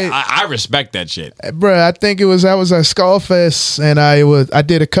role. Like Hey. I respect that shit. Bruh, I think I was at Skullfest and I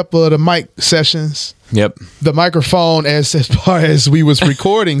did a couple of the mic sessions. Yep. The microphone as far as we was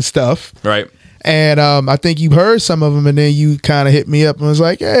recording stuff. Right. And I think you heard some of them, and then you kind of hit me up and was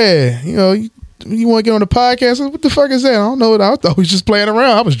like, "Yeah, you want to get on the podcast?" I said, what the fuck is that? I don't know. I thought we was just playing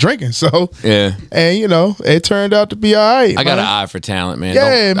around. I was drinking, so Yeah. and it turned out to be all right. I got an man. eye for talent, man.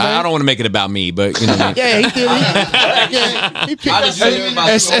 Yeah, Don't- man. I don't want to make it about me, but you know. What I mean? Yeah, he did. He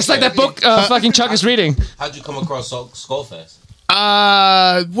picked It's like that book fucking Chuck is reading. How'd you come across Skullfest?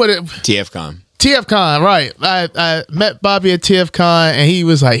 TFCon. TFCon, right? I met Bobby at TFCon, and he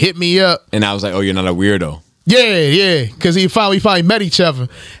was like, "Hit me up." And I was like, "Oh, you're not a weirdo." Yeah, because we finally met each other,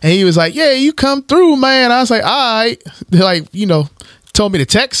 and he was like, "Yeah, you come through, man." I was like, "All right," like told me to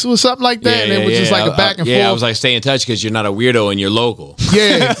text or something like that, and it was just like a back and forth. Yeah, I was like, "Stay in touch because you're not a weirdo and you're local."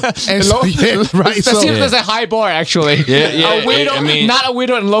 Yeah, and so, yeah, right. That So, seems there's a high bar actually. Yeah, A weirdo, I mean- not a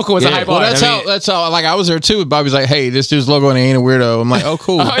weirdo and local is a high bar. Well, that's how. Like I was there too. Bobby's like, "Hey, this dude's logo and he ain't a weirdo." I'm like, "Oh,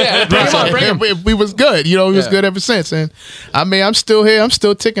 cool." Oh yeah, bring him on, bring him. we was good. We was good ever since. And I mean, I'm still here. I'm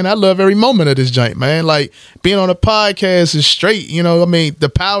still ticking. I love every moment of this joint, man. Like being on a podcast is straight. I mean, the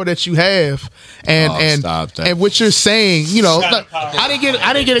power that you have, and stop that. and what you're saying. Look, I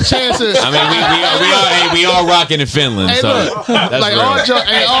didn't get a chance to. I mean, we all rocking in Finland, Hey, so look, that's like real.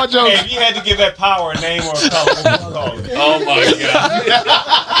 all jokes. If you had to give that power a name or a color, what would you call it? Oh my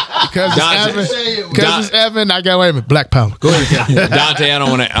god! Because Dante. it's Evan. Because it's Evan. I got wait a minute. Black power. Go ahead. Dante, I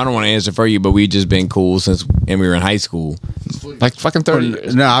don't want to answer for you, but we just been cool since we were in high school, like fucking 30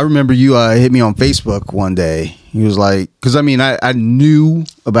 years. No, I remember you hit me on Facebook one day. He was like, because I mean, I knew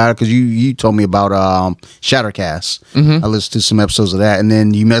about it because you told me about Shattercast. I listened to some episodes of that, and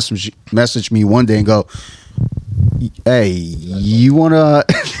then you messaged me one day and go, "Hey, you wanna?"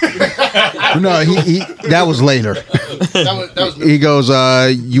 No, he that was later. That was He goes,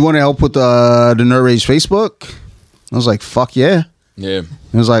 "You want to help with the Nerd Rage Facebook?" I was like, "Fuck yeah." Yeah.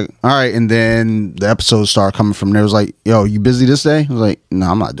 It was like, all right, and then the episodes started coming from there. It was like, "Yo, you busy this day?" I was like, "No,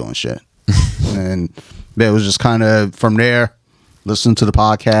 I'm not doing shit." And it was just kind of from there. listen to the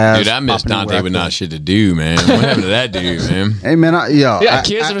podcast. Dude, I miss popping in Dante where I with could. not shit to do, man. What happened to that dude, man? Hey man, Yeah,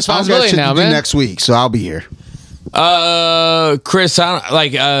 kids and responsibility I've got shit now, to do man. next week, so I'll be here. Chris, I don't,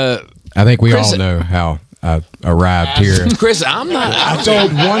 like. I think we Chris- all know how I arrived here. Chris, I'm not. I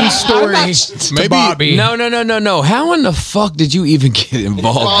told one story to Maybe Bobby. No. How in the fuck did you even get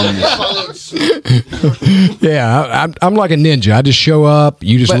involved in this? Yeah, I'm like a ninja. I just show up.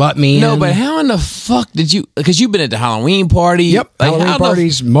 You just let me in. No, but how in the fuck did you? Because you've been at the Halloween party. Yep, Like, Halloween how the-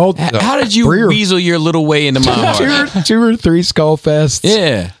 parties. How did you weasel your little way into my heart? two or three Skull Fests.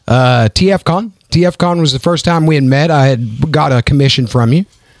 Yeah. TFCon. TFCon was the first time we had met. I had got a commission from you.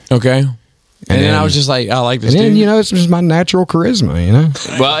 Okay. And then I was just like, I like this And then, dude. you know, it's just my natural charisma, you know?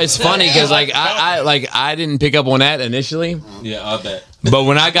 Well, it's funny because I didn't pick up on that initially. Yeah, I bet. But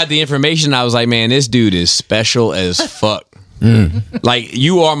when I got the information, I was like, man, this dude is special as fuck. Like,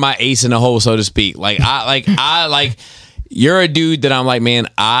 you are my ace in the hole, so to speak. You're a dude that I'm like, man,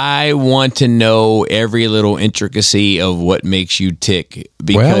 I want to know every little intricacy of what makes you tick.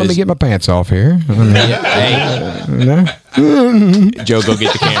 Because Well, let me get my pants off here. Joe, go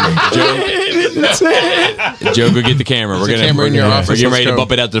get the camera. Joe, go get the camera. We're There's a camera in your office. We're getting ready Let's to go.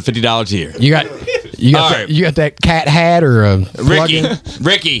 bump it out to the $50 tier. You got All right. that cat hat or a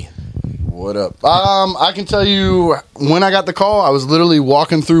Ricky. What up? I can tell you when I got the call, I was literally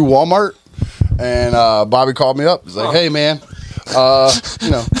walking through Walmart, and Bobby called me up. He's like, "Hey man,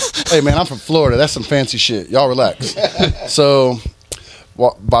 hey man, I'm from Florida. That's some fancy shit. Y'all relax." So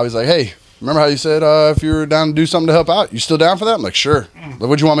Bobby's like, "Hey, remember how you said if you were down to do something to help out, you still down for that?" I'm like, "Sure." Like,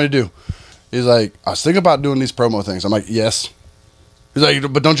 what'd you want me to do? He's like, "I was thinking about doing these promo things." I'm like, "Yes." He's like,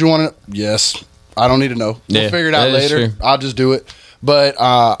 "But don't you want to?" "Yes." I don't need to know. Yeah, We'll figure it out that is later. true. I'll just do it. But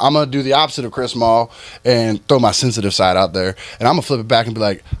I'm going to do the opposite of Chris Maul and throw my sensitive side out there. And I'm going to flip it back and be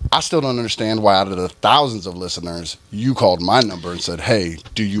like, I still don't understand why out of the thousands of listeners, you called my number and said, hey,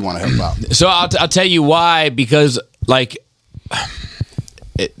 do you want to help out? So I'll tell you why, because like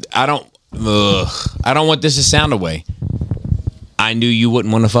I don't want this to sound away. I knew you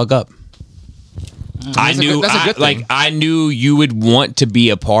wouldn't want to fuck up. I knew that's a good thing. I knew you would want to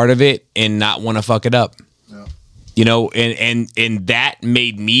be a part of it and not want to fuck it up. Yeah. You know, and that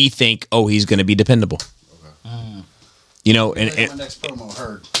made me think, oh, he's going to be dependable. You know, and My next promo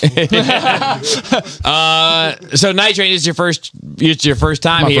heard. so Night Train is your first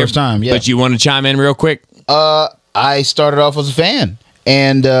time My here. first time, yeah. But you want to chime in real quick? I started off as a fan,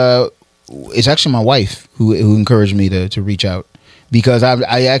 and it's actually my wife who encouraged me to reach out, because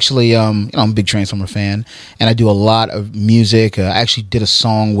I actually I'm a big Transformer fan, and I do a lot of music. I actually did a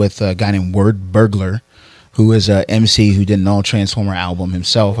song with a guy named Word Burglar, who is a MC who did an all Transformer album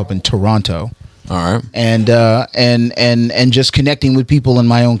himself up in Toronto. All right. And just connecting with people in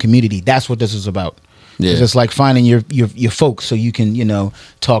my own community. That's what this is about. Yeah. It's just like finding your folks, so you can,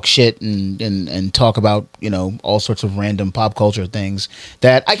 talk shit and talk about, all sorts of random pop culture things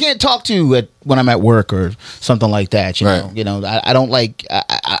that I can't talk to when I'm at work or something like that. I don't like,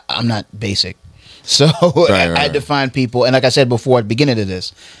 I'm not basic. So I had to find people. And like I said before at the beginning of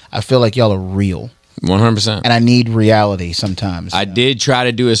this, I feel like y'all are real. 100%. And I need reality sometimes. I did try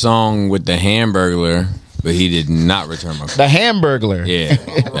to do a song with the Hamburglar, but he did not return my call. The Hamburglar. Yeah,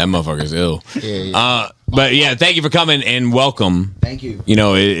 that motherfucker's ill. Yeah. But yeah, thank you for coming and welcome. Thank you. You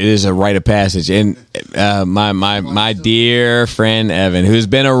know, it is a rite of passage. And my dear friend Evan, who's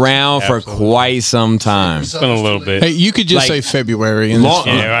been around for quite some time. It's been a little bit. Hey, you could just Like, say February. And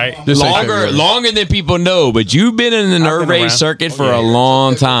right. Just say February. Longer than people know, but you've been in the nerve been race around. circuit for a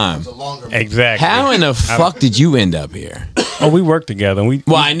long time. Exactly. How in the fuck did you end up here? Oh, we work together. Well,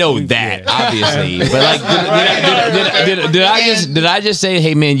 I know that, obviously, but like, did I just say,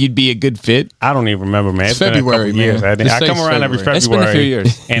 hey man, you'd be a good fit? I don't even remember, man. It's been a February, couple years. man. I Just say come around every February. February. It's been a few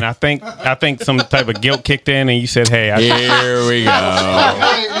years. And I think some type of guilt kicked in, and you said, "Hey, Here we go.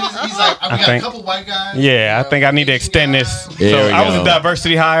 He's like, we got think- a couple white guys. I think I need to extend this." Here So we I was go. a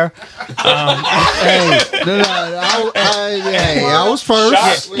diversity hire. I was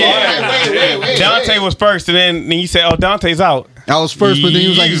first. Dante was first, and then you said, "Oh, Dante's out." I was first, but then he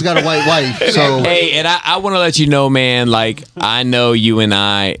was like, he's got a white wife. So Hey, and I want to let you know, man, like, I know you and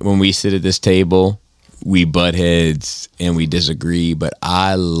I, when we sit at this table, we butt heads and we disagree, but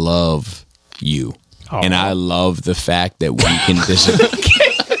I love you. And I love the fact that we can disagree.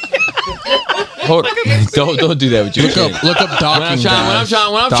 Hold on. Don't do that with your kid. Look up docking. When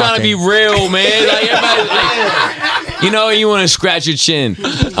I'm trying to be real, man, like everybody, like, you want to scratch your chin.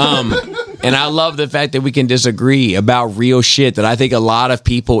 And I love the fact that we can disagree about real shit that I think a lot of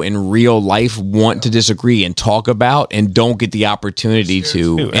people in real life want to disagree and talk about and don't get the opportunity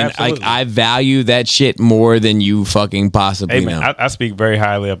to. Dude, and absolutely. I value that shit more than you fucking possibly Hey, man, know. I speak very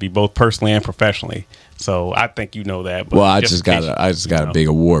highly of you, both personally and professionally. So I think you know that. But Well, I just just in got case a big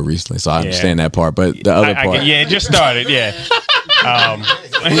award recently, so I Yeah. understand that part. But the other part, yeah, it just started. Yeah.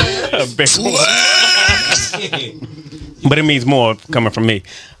 A big but it means more coming from me.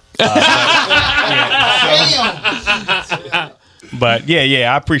 But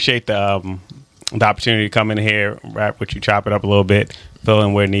yeah, I appreciate the opportunity to come in here, rap with you, chop it up a little bit, fill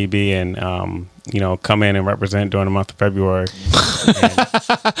in where need be, and come in and represent during the month of February.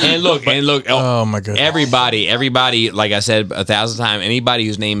 and look, oh my god, everybody, like I said 1,000 times, anybody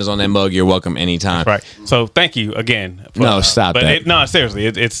whose name is on that mug, you're welcome anytime. Right. So thank you again. No, stop but that. No, seriously,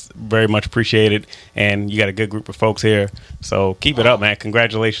 it's very much appreciated, and you got a good group of folks here. So keep it up, man.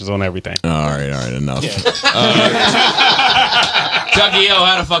 Congratulations on everything. All right, enough. Chucky,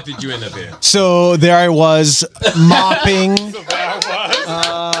 how the fuck did you end up here? So there I was mopping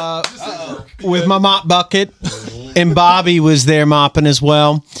with my mop bucket, and Bobby was there mopping as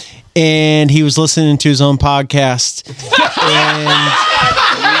well, and he was listening to his own podcast.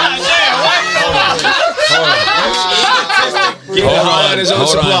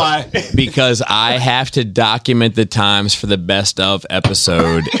 Hold on. Because I have to document the times for the best of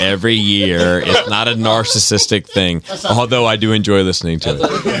episode every year. It's not a narcissistic thing, although I do enjoy listening to it.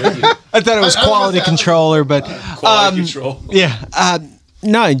 I thought it was quality controller, but control. Yeah,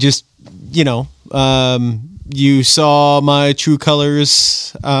 no, just you saw my true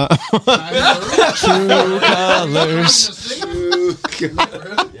colors. True colors.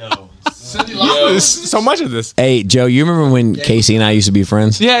 There's so much of this. Hey, Joe, you remember when Casey and I used to be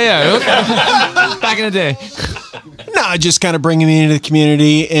friends? Yeah. Back in the day. No, just kind of bringing me into the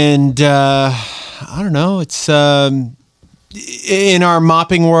community, and I don't know. It's in our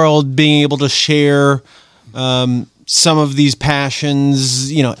mopping world, being able to share some of these passions,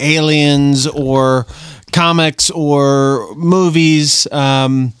 aliens or comics or movies.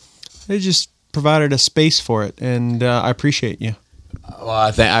 They just provided a space for it, and I appreciate you. Well,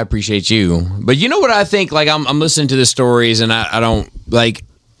 I appreciate you, but you know what I think? Like I'm listening to the stories, and I don't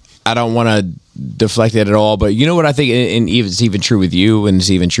want to deflect it at all. But you know what I think, and it's even true with you, and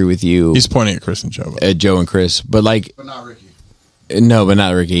it's even true with you. He's pointing at Chris and Joe. Joe and Chris, but not Ricky. No, but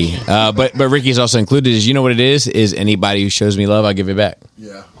not Ricky. But Ricky's also included. Is you know what it is? Is anybody who shows me love, I give it back.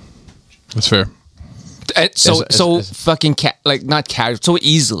 Yeah, that's fair. Fucking not casual, so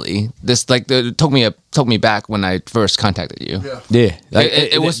easily. This took me back when I first contacted you. Yeah.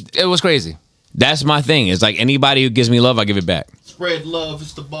 It was crazy. That's my thing. It's like anybody who gives me love, I give it back. Spread love.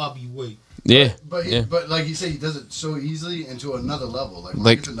 It's the Bobby way. Yeah. But like you say, he does it so easily and to another level. Like when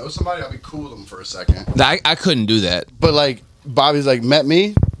I get to know somebody, I'll be cool with them for a second. I couldn't do that. But like Bobby's like met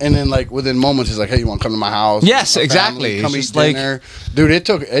me, and then like within moments he's like, "Hey, you want to come to my house?" Yes, my exactly. Family, come It's eat just dinner, dude.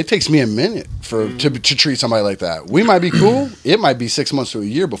 It takes me a minute to treat somebody like that. We might be cool. It might be 6 months to a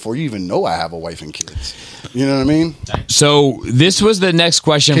year before you even know I have a wife and kids. You know what I mean? So this was the next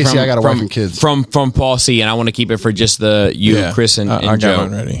question Casey, I got a wife from and kids. from Paul C, and I want to keep it for just you, Chris, and I got Joe.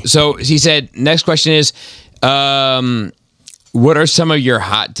 one ready. So he said, next question is, what are some of your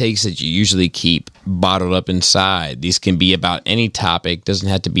hot takes that you usually keep bottled up inside? These can be about any topic. Doesn't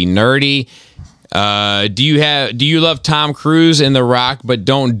have to be nerdy. Do you love Tom Cruise and The Rock, but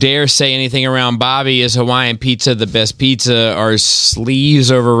don't dare say anything around Bobby? Is Hawaiian pizza the best pizza? Are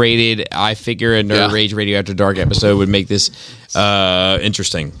sleeves overrated? I figure a Nerd Rage Radio After Dark episode would make this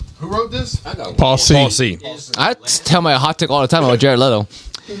interesting. Who wrote this? Paul C. Paul C. I tell my hot take all the time about Jared Leto.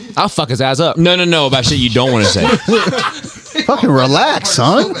 I'll fuck his ass up. No, about shit you don't want to say. Fucking relax,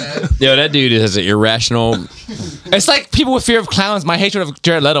 son. Yo, that dude has an irrational. It's like people with fear of clowns. My hatred of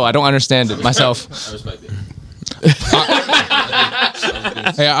Jared Leto. I don't understand it myself. I respect it.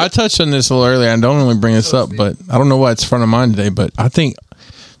 Hey, I touched on this a little earlier. I don't normally bring this up, but I don't know why it's front of mind today. But I think,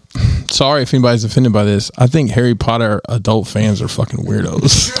 sorry if anybody's offended by this, I think Harry Potter adult fans are fucking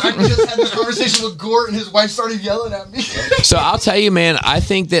weirdos. I just had this conversation with Gort, and his wife started yelling at me. So I'll tell you, man. I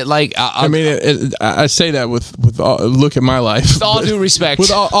think that I say that with all, look at my life. With all due respect.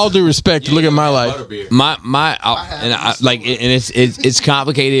 With all due respect, look at my life. It's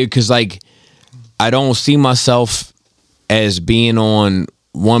complicated because like I don't see myself as being on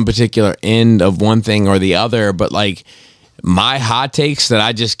one particular end of one thing or the other, but like my hot takes that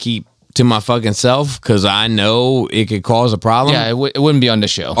I just keep to my fucking self because I know it could cause a problem. Yeah, it wouldn't be on the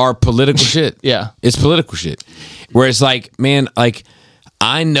show. Are political shit. Yeah. It's political shit. Where it's like, man, like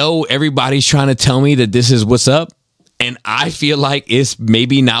I know everybody's trying to tell me that this is what's up, and I feel like it's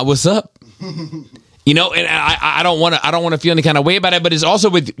maybe not what's up. You know, and I don't want to feel any kind of way about it, but it's also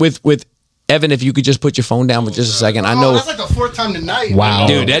with Evan, if you could just put your phone down for just a second. I know that's like the 4th time tonight. Wow,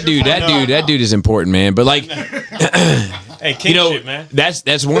 dude, that dude is important, man. But like, hey, king shit, man.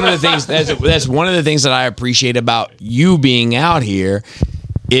 That's one of the things. That's one of the things that I appreciate about you being out here.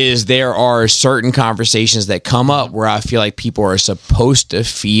 Is there are certain conversations that come up where I feel like people are supposed to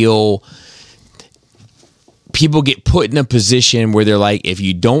feel. People get put in a position where they're like, if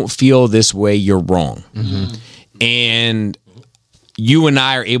you don't feel this way, you're wrong, and. You and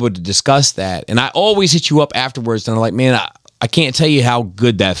I are able to discuss that. And I always hit you up afterwards and I'm like, man, I can't tell you how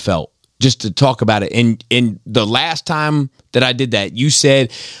good that felt just to talk about it. And the last time that I did that, you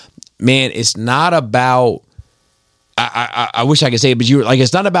said, man, it's not about, I wish I could say it, but you were like,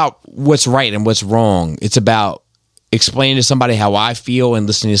 it's not about what's right and what's wrong. It's about explaining to somebody how I feel and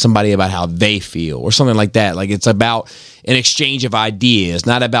listening to somebody about how they feel or something like that. Like it's about an exchange of ideas,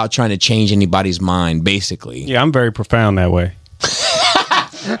 not about trying to change anybody's mind, basically. Yeah, I'm very profound that way.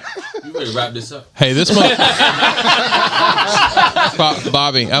 You better wrap this up. Hey, this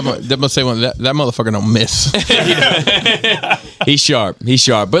Bobby, I'm gonna say one. That motherfucker don't miss. He's sharp.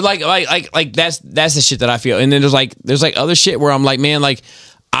 But like that's the shit that I feel. And then there's other shit where I'm like, man, like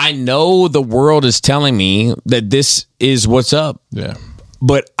I know the world is telling me that this is what's up. Yeah.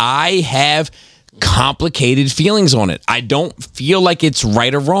 But I have complicated feelings on it. I don't feel like it's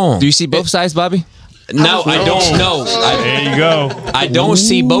right or wrong. Do you see both sides, Bobby? No, I don't know. There you go. I don't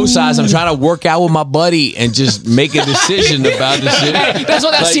see both sides. I'm trying to work out with my buddy and just make a decision about this shit. Hey, that's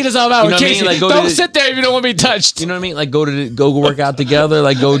what that scene is all about. You know With what I Casey. mean? Like, Don't sit there if you don't want to be touched. You know what I mean? Like go work out together.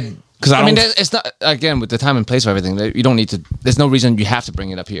 Like go because I mean, it's not again with the time and place of everything. You don't need to. There's no reason you have to bring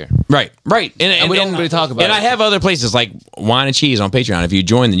it up here. Right. And we don't really talk about it. And I have other places like Wine and Cheese on Patreon. If you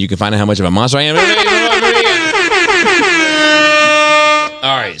join, then you can find out how much of a monster I am.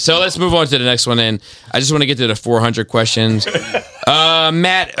 All right, so let's move on to the next one. And I just want to get to the 400 questions.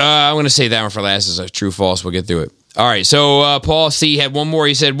 Matt, I'm going to say that one for last as a true false. We'll get through it. All right, so Paul C. had one more.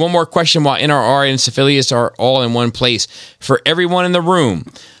 He said, one more question while NRR and Syphilius are all in one place. For everyone in the room,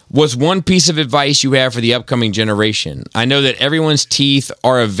 what's one piece of advice you have for the upcoming generation? I know that everyone's teeth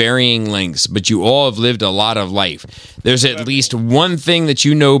are of varying lengths, but you all have lived a lot of life. There's at least one thing that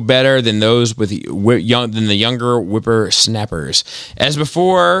you know better than those than the younger whippersnappers. As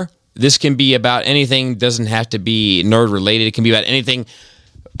before, this can be about anything. Doesn't have to be nerd related. It can be about anything.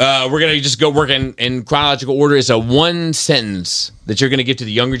 We're gonna just go work in chronological order. It's a one sentence that you're gonna give to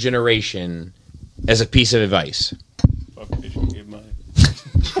the younger generation as a piece of advice.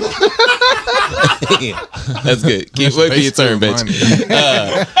 That's good. Keep waiting your turn, bitch.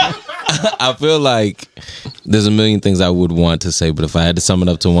 I feel like there's a million things I would want to say, but if I had to sum it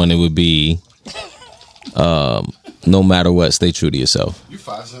up to one, it would be no matter what, stay true to yourself.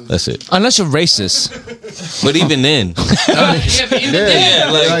 That's it. Unless you're racist. But even then.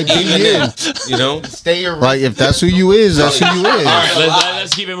 You know? Stay around. Like, if that's who you is, that's who you is. All right,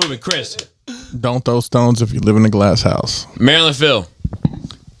 let's keep it moving. Chris. Don't throw stones if you live in a glass house. Maryland Phil.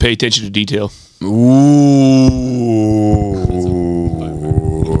 Pay attention to detail. Ooh.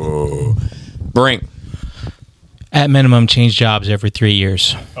 Brink. At minimum, change jobs every 3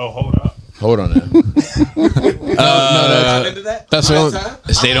 years. Oh, hold up. Hold on now. That's all.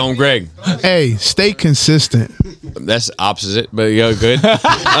 Stay home, Greg. Hey, stay consistent. That's opposite, but you're good.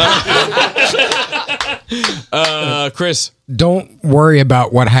 Chris. Don't worry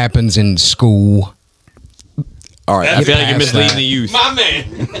about what happens in school. All right, I feel like you're misleading the youth. My man.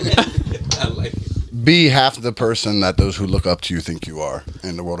 Be half the person that those who look up to you think you are,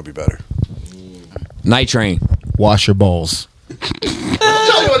 and the world will be better. Night Train. Wash your balls.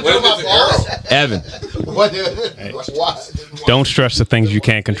 Evan. Don't stress the things you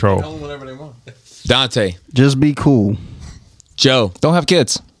can't control. Dante. Just be cool. Joe. Don't have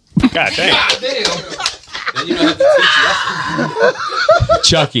kids. God damn.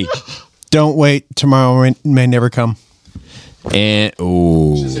 Chucky. Don't wait. Tomorrow may never come. And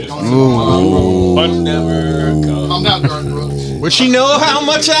Calm down, Garth Brooks. Would she know how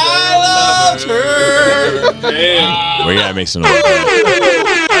much I loved her? We gotta make some noise.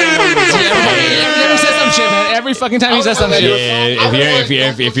 Every fucking time he says some shit. Yeah,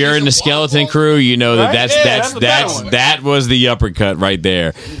 if you're in the Skeleton Crew, you know that was the uppercut right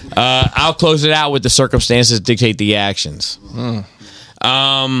there. I'll close it out with the circumstances dictate the actions.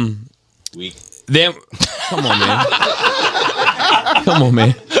 Then come on, man. Come on,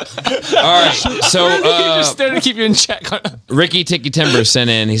 man. All right, so just there to keep you in check. Ricky Ticky Timber sent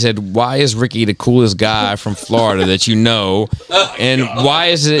in. He said, "Why is Ricky the coolest guy from Florida that you know? And why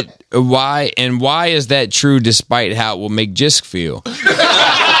is that true despite how it will make Jisk feel?"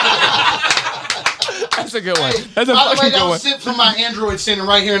 a good one. That's a By the way, fucking that good was one. sent from my Android sitting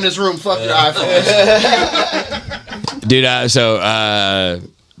right here in this room. Fuck your iPhone. Dude,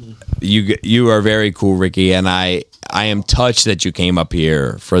 you are very cool, Ricky, and I am touched that you came up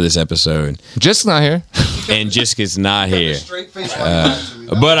here for this episode. Just not here. And Jiska's not here.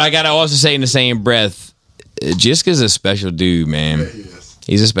 But I gotta also say in the same breath, Jiska's a special dude, man.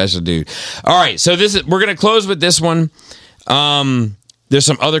 He's a special dude. All right, so we're gonna close with this one. There's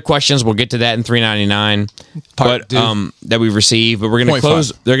some other questions. We'll get to that in 399, that we received. But we're gonna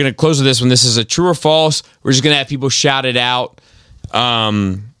close. They're gonna close with this one. This is a true or false. We're just gonna have people shout it out.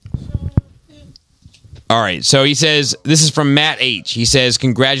 All right, so he says, this is from Matt H. He says,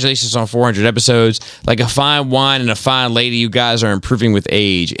 congratulations on 400 episodes. Like a fine wine and a fine lady, you guys are improving with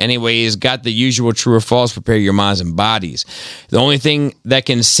age. Anyways, got the usual true or false, prepare your minds and bodies. The only thing that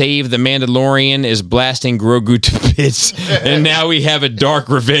can save the Mandalorian is blasting Grogu to bits. And now we have a dark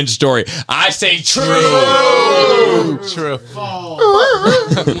revenge story. I say true. True. All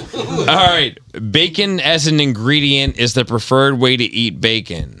right, bacon as an ingredient is the preferred way to eat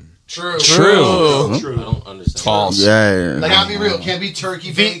bacon. True. True. I don't understand. False. Yeah. Like, I'll be real. Can't be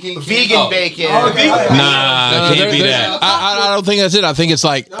turkey bacon. Vegan bacon. Nah, can't be that. I don't think that's it. I think it's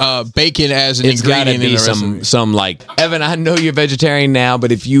like bacon as an It's got to ingredient. be in the some like Evan. I know you're vegetarian now,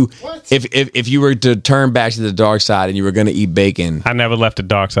 but if you were to turn back to the dark side and you were going to eat bacon, I never left the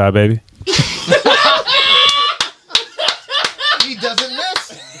dark side, baby. He doesn't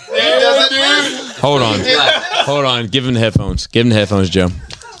miss. He doesn't miss. hold on. Give him the headphones. Give him the headphones, Joe.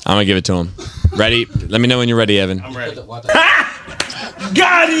 I'm gonna give it to him. Ready? Let me know when you're ready, Evan. I'm ready. Got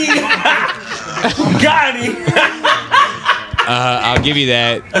him! Got him! I'll give you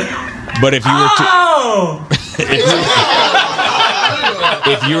that. But if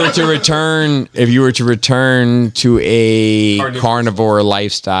you were to return to a carnivore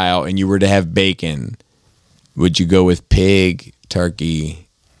lifestyle and you were to have bacon, would you go with pig, turkey,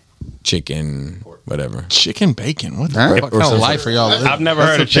 chicken, whatever? Chicken bacon. What the Huh? fuck kind of life are y'all living? I've never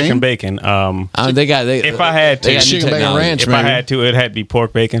heard of chicken bacon. If I had to, they got chicken bacon ranch, if I had to, it had to be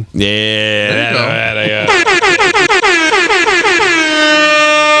pork bacon. Yeah.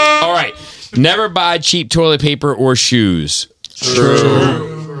 All right. Never buy cheap toilet paper or shoes.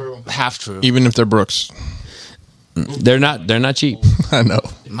 True. Half true. Even if they're Brooks. They're not cheap. I know.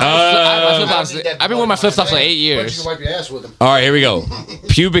 I've been wearing my flip flops for 8 years. You wipe your ass with them. All right, here we go.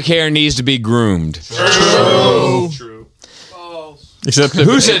 Pubic hair needs to be groomed. True. Except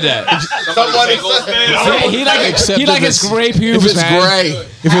who said that? He like his gray pubes, If it's gray.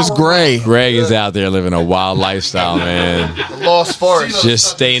 If it's gray. Greg is out there living a wild lifestyle, man. Lost forest. Just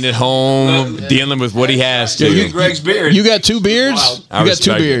staying at home, dealing with what he has to. You got two beards? I You got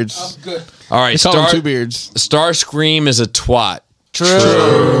two respect it. beards. All right, They call them two beards. Starscream is a twat.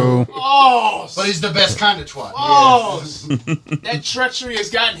 True. Oh, but he's the best kind of twat. Oh, that treachery has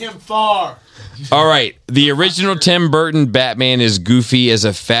gotten him far. All right, the original Tim Burton Batman is goofy as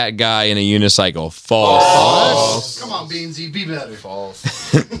a fat guy in a unicycle. False. Come on, Beansy, be better. False.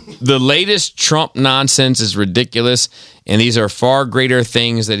 The latest Trump nonsense is ridiculous, and these are far greater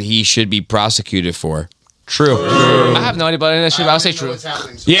things that he should be prosecuted for. True. I have no idea about any of that shit, but I'll say true.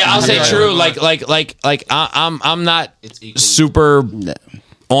 Yeah, I'll say true. I'm not super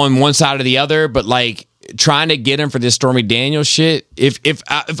on one side or the other, but like trying to get him for this Stormy Daniels shit. If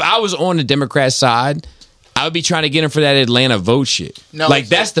I was on the Democrat side, I would be trying to get him for that Atlanta vote shit. No, like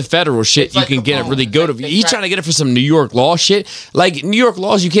that's the federal shit you can get it really go to. He's trying to get it for some New York law shit. Like New York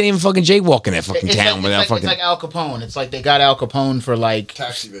laws, you can't even fucking jaywalk in that fucking town without fucking. It's like Al Capone. It's like they got Al Capone for like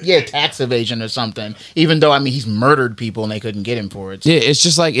tax evasion or something. Even though he's murdered people and they couldn't get him for it. Yeah, it's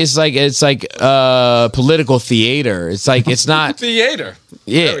just like it's like political theater. It's like it's not Theater.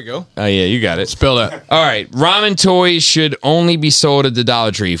 Yeah. There we go. Oh yeah, you got it. Spell that. All right, ramen toys should only be sold at the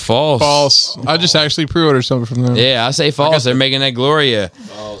Dollar Tree. False. False. I just actually pre-ordered something from them. Yeah, I say false. They're making that Gloria.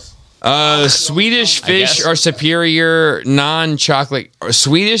 False. Swedish fish are superior non-chocolate.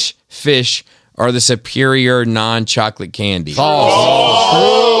 Swedish fish are the superior non-chocolate candy.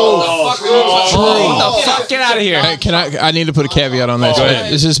 What the fuck? Get out of here. Hey, I need to put a caveat on that. Go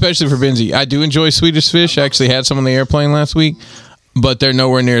ahead. This is especially for Benzie. I do enjoy Swedish fish. I actually had some on the airplane last week, but they're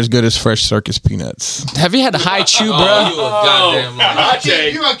nowhere near as good as Fresh Circus peanuts. Have you had the high chew, bro?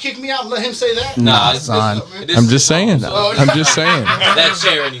 You gonna kick me out and let him say that? Nah, son. I'm just saying. I'm just saying. That's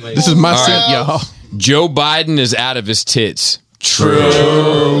fair anyway. This is my All seat, right. y'all. Joe Biden is out of his tits.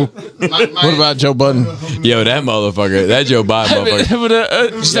 True. What about Joe Budden? Yo, that motherfucker, that Joe Biden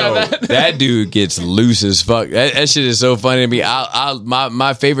motherfucker. That dude gets loose as fuck. That shit is so funny to me.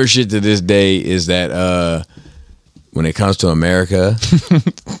 My favorite shit to this day is that when it comes to America,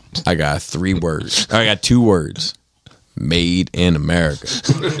 I got 3 words. I got 2 words. Made in America.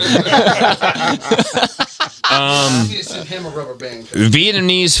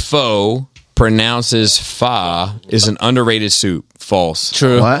 Vietnamese pho pronounces pho is an underrated soup. False.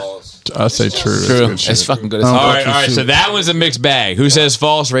 True. What? I say true. True. It's fucking good. All right. So that one's a mixed bag. Who says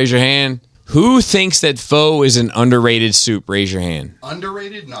false? Raise your hand. Who thinks that pho is an underrated soup? Raise your hand.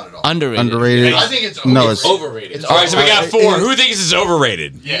 Underrated? Not at all. Underrated. I think it's No, it's overrated. All right, so we got 4. Who thinks it's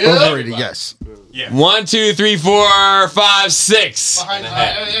overrated? overrated. Yes. 1, 2, 3, 4, 5, 6.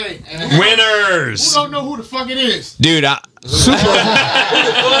 Winners. Who don't know who the fuck it is? Dude,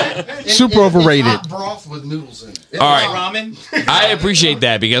 Super overrated. Hot broth with noodles in it. all right. I appreciate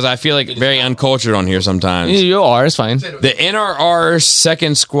that because I feel like very uncultured on here sometimes. You are. It's fine. The NRR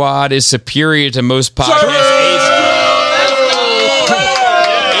second squad is superior to most podcasts.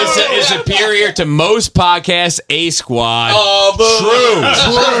 Is superior to most podcasts. A squad.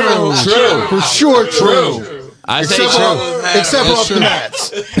 True. For sure, true. I say true. Except for off the mats.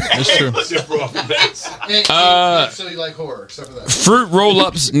 That's true. So you like horror, except for that. Fruit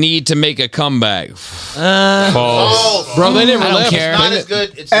roll-ups need to make a comeback. False. Bro, they never I don't left. care. Not as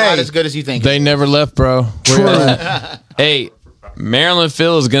good. It's not as good as you think. They never left, bro. Hey, Marilyn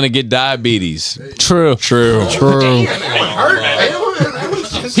Phil is gonna get diabetes. True.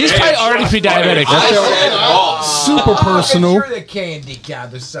 He's probably already pre-diabetic. Super personal. The candy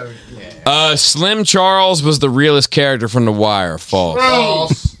guy. So yeah. Slim Charles was the realest character from The Wire.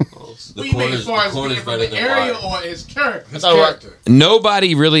 False. What do you mean as far as being from the area or his character? His character.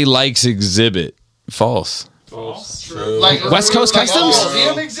 Nobody really likes Exhibit. False. Like, West Coast Customs? West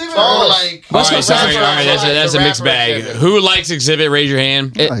Coast Customs. All right, that's a mixed bag. Who likes Exhibit? Raise your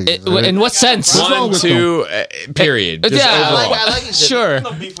hand. In what sense? 1, 2, period. Just overall. I like it. Sure.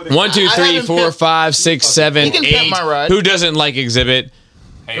 1, 2, 3, 4, 5, 6, 7, You can pimp my 8. ride. Who doesn't like Exhibit?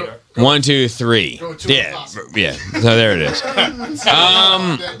 1, 2, 3. Yeah. So there it is.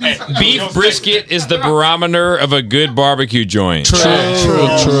 Beef brisket is the barometer of a good barbecue joint. True.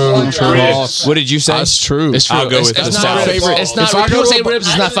 What did you say? That's true. It's true. I'll go with it's the not South. ribs. It's not. When people say ribs,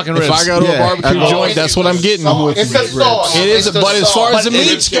 it's not fucking ribs. If I go to a barbecue joint, that's what I'm getting. It's a sauce. It is, but as far as the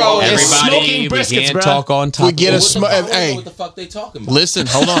meats go, It's Everybody, smoking we briskets, can't bro. talk on top. we get a smoke. Hey, What the fuck they talking about? listen,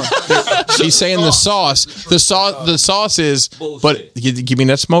 hold on. She's saying the sauce. The sauce is. But give me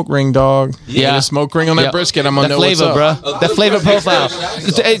that smoke ring, dog. Yeah. The smoke ring on that Yep. brisket. I'm gonna The know what's flavor, up. bro. The flavor profile.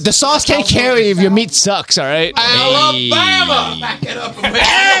 The sauce can't carry if your meat sucks. All right. Alabama.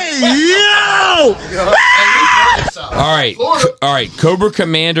 All right. Cobra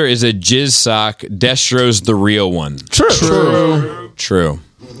Commander is a jizz sock. Destro's the real one. True.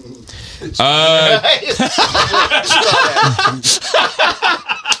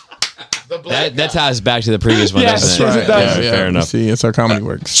 That ties back to the previous one, Yes, doesn't it? yes, it does. Yeah, fair enough. See, it's how comedy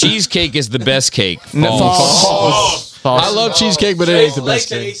works. Cheesecake is the best cake. False. I love cheesecake, but it ain't the best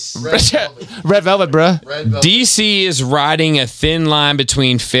cake. Red velvet, bro. DC is riding a thin line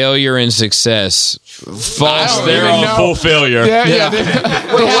between failure and success. False. They're even on know. full failure. They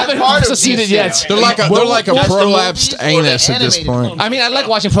haven't succeeded yet. They're like a prolapsed anus at this point. I mean, I like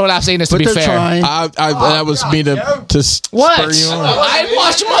watching prolapse anus. To be fair, That was me to what? spur you on. I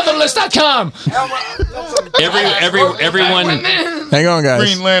watch Motherless.com. Everyone. Hang on, guys.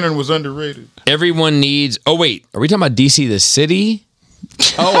 Green Lantern was underrated. Everyone needs. Oh wait, are we talking about DC the city?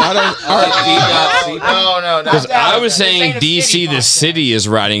 Oh, I don't. No. Because I was saying DC the city is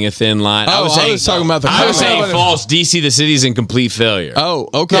riding a thin line. I was talking about the. I was saying false. DC the city is in complete failure. Oh,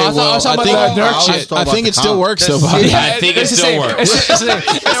 okay. No, I thought- I was talking about the nerd shit. I think it still works though. Bobby. I think it still works. It's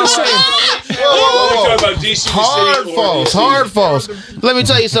the same. Hard false. Let me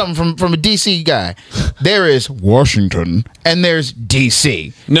tell you something from a DC guy. There is Washington and there's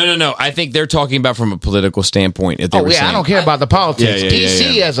DC. No. I think they're talking about from a political standpoint. If they Oh were yeah, saying. I don't care about the politics. Yeah,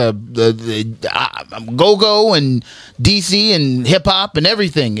 DC has a go-go and DC and hip hop and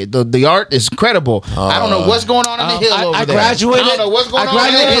everything. The art is incredible. I don't know what's going on in the hill over I there. graduated. I don't know what's going I on in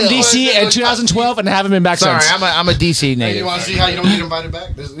graduated the from hill. DC in 2012 and haven't been back Sorry, since. I'm a DC Hey, native. you want to see how you don't get invited back?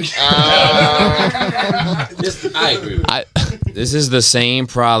 I agree. This is the same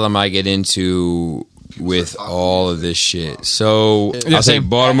problem I get into with all of this shit. So I'll say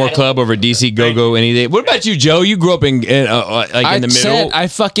Baltimore Club over DC Go any day. What about you, Joe? You grew up in in the middle. I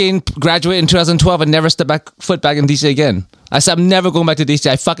fucking graduated in 2012 and never stepped foot back in DC again. I said I'm never going back to DC.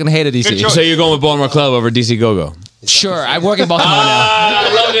 I fucking hated DC. So you're going with Baltimore Club over DC Go. Sure, I work in Baltimore now.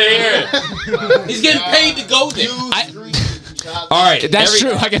 I love to hear it. He's getting paid to go there. All right, That's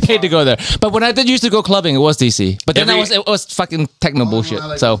true. I get paid to go there. But when I did used to go clubbing, it was DC. But then it was fucking techno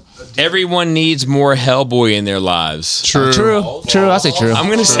bullshit. So everyone needs more Hellboy in their lives. True. I say true. I'm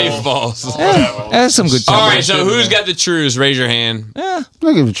gonna say false. That's some good. All right, so who's got the trues? Raise your hand. I'll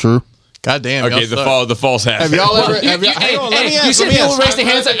give it true. God damn. Okay, the false half. Have y'all ever? Hang on, let me ask. You said people raise their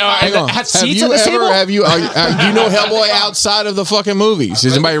hands. Had seats at the table. Do you know Hellboy outside of the fucking movies?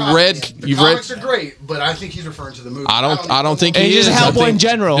 Has anybody read? You've read? Comics are great, but I think he's referring to the movie. I don't think he He's is. just Hellboy in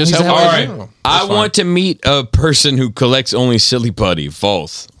general. Just He's a Hellboy All in right, general. I want to meet a person who collects only silly putty.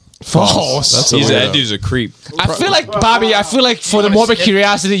 False. False. That dude's a creep. I feel like Bobby. I feel like for the morbid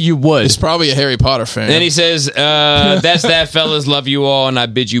curiosity, you would. He's probably a Harry Potter fan. Then he says, "That's that, fellas. Love you all, and I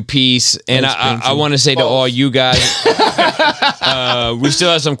bid you peace." And I want to say to all you guys, we still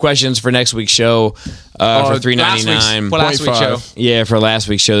have some questions for next week's show for $3.99. For last week's show. Yeah, for last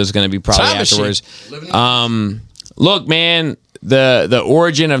week's show, there's going to be probably Time afterwards. Look, man, the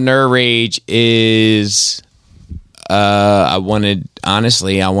origin of Nerd Rage is. I wanted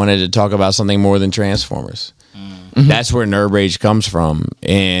to talk about something more than Transformers. Mm-hmm. That's where Nerd Rage comes from.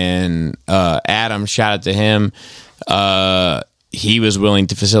 And Adam, shout out to him. He was willing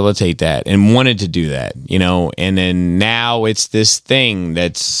to facilitate that and wanted to do that, you know. And then now it's this thing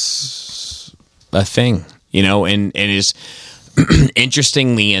that's a thing, you know, and is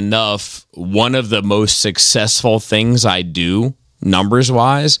interestingly enough one of the most successful things I do numbers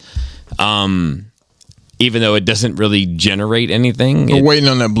wise. Even though it doesn't really generate anything. We're waiting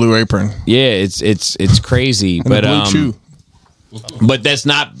on that Blue Apron. Yeah, it's crazy. But but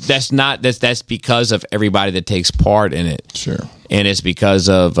that's because of everybody that takes part in it. Sure. And it's because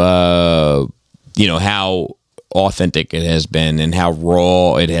of how authentic it has been and how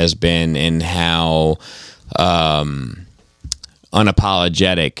raw it has been and how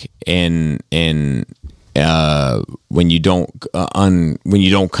unapologetic and when you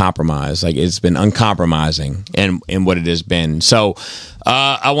don't compromise, like it's been uncompromising and what it has been. So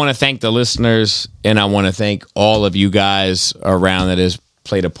I want to thank the listeners and I want to thank all of you guys around that has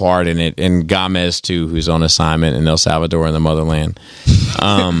played a part in it, and Gomez too, who's on assignment in El Salvador in the motherland.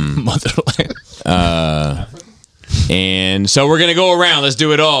 And so we're going to go around. Let's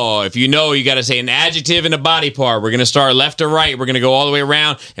do it all. If you know, you got to say an adjective and a body part. We're going to start left to right. We're going to go all the way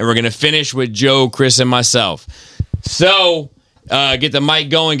around, and we're going to finish with Joe, Chris, and myself. So get the mic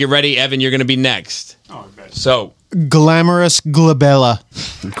going. Get ready. Evan, you're going to be next. So Glamorous glabella.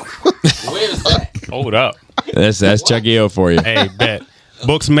 Where's that? Hold up. That's Chucky O for you. Hey, bet.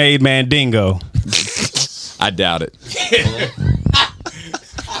 Books made Mandingo. I doubt it.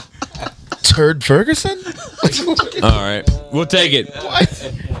 Turd Ferguson? All right. We'll take it. What?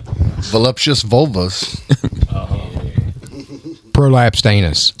 Voluptuous vulvas. Prolapsed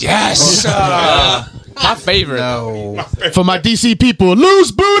anus. Yes. My favorite. No. For my DC people,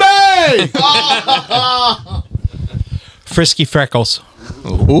 loose booty! Frisky freckles.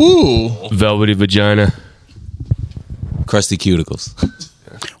 Ooh. Velvety vagina. Crusty cuticles.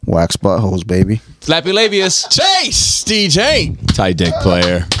 Wax buttholes, baby. Flappy labius. Chase, DJ. Tight dick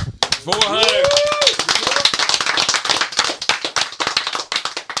player. 400.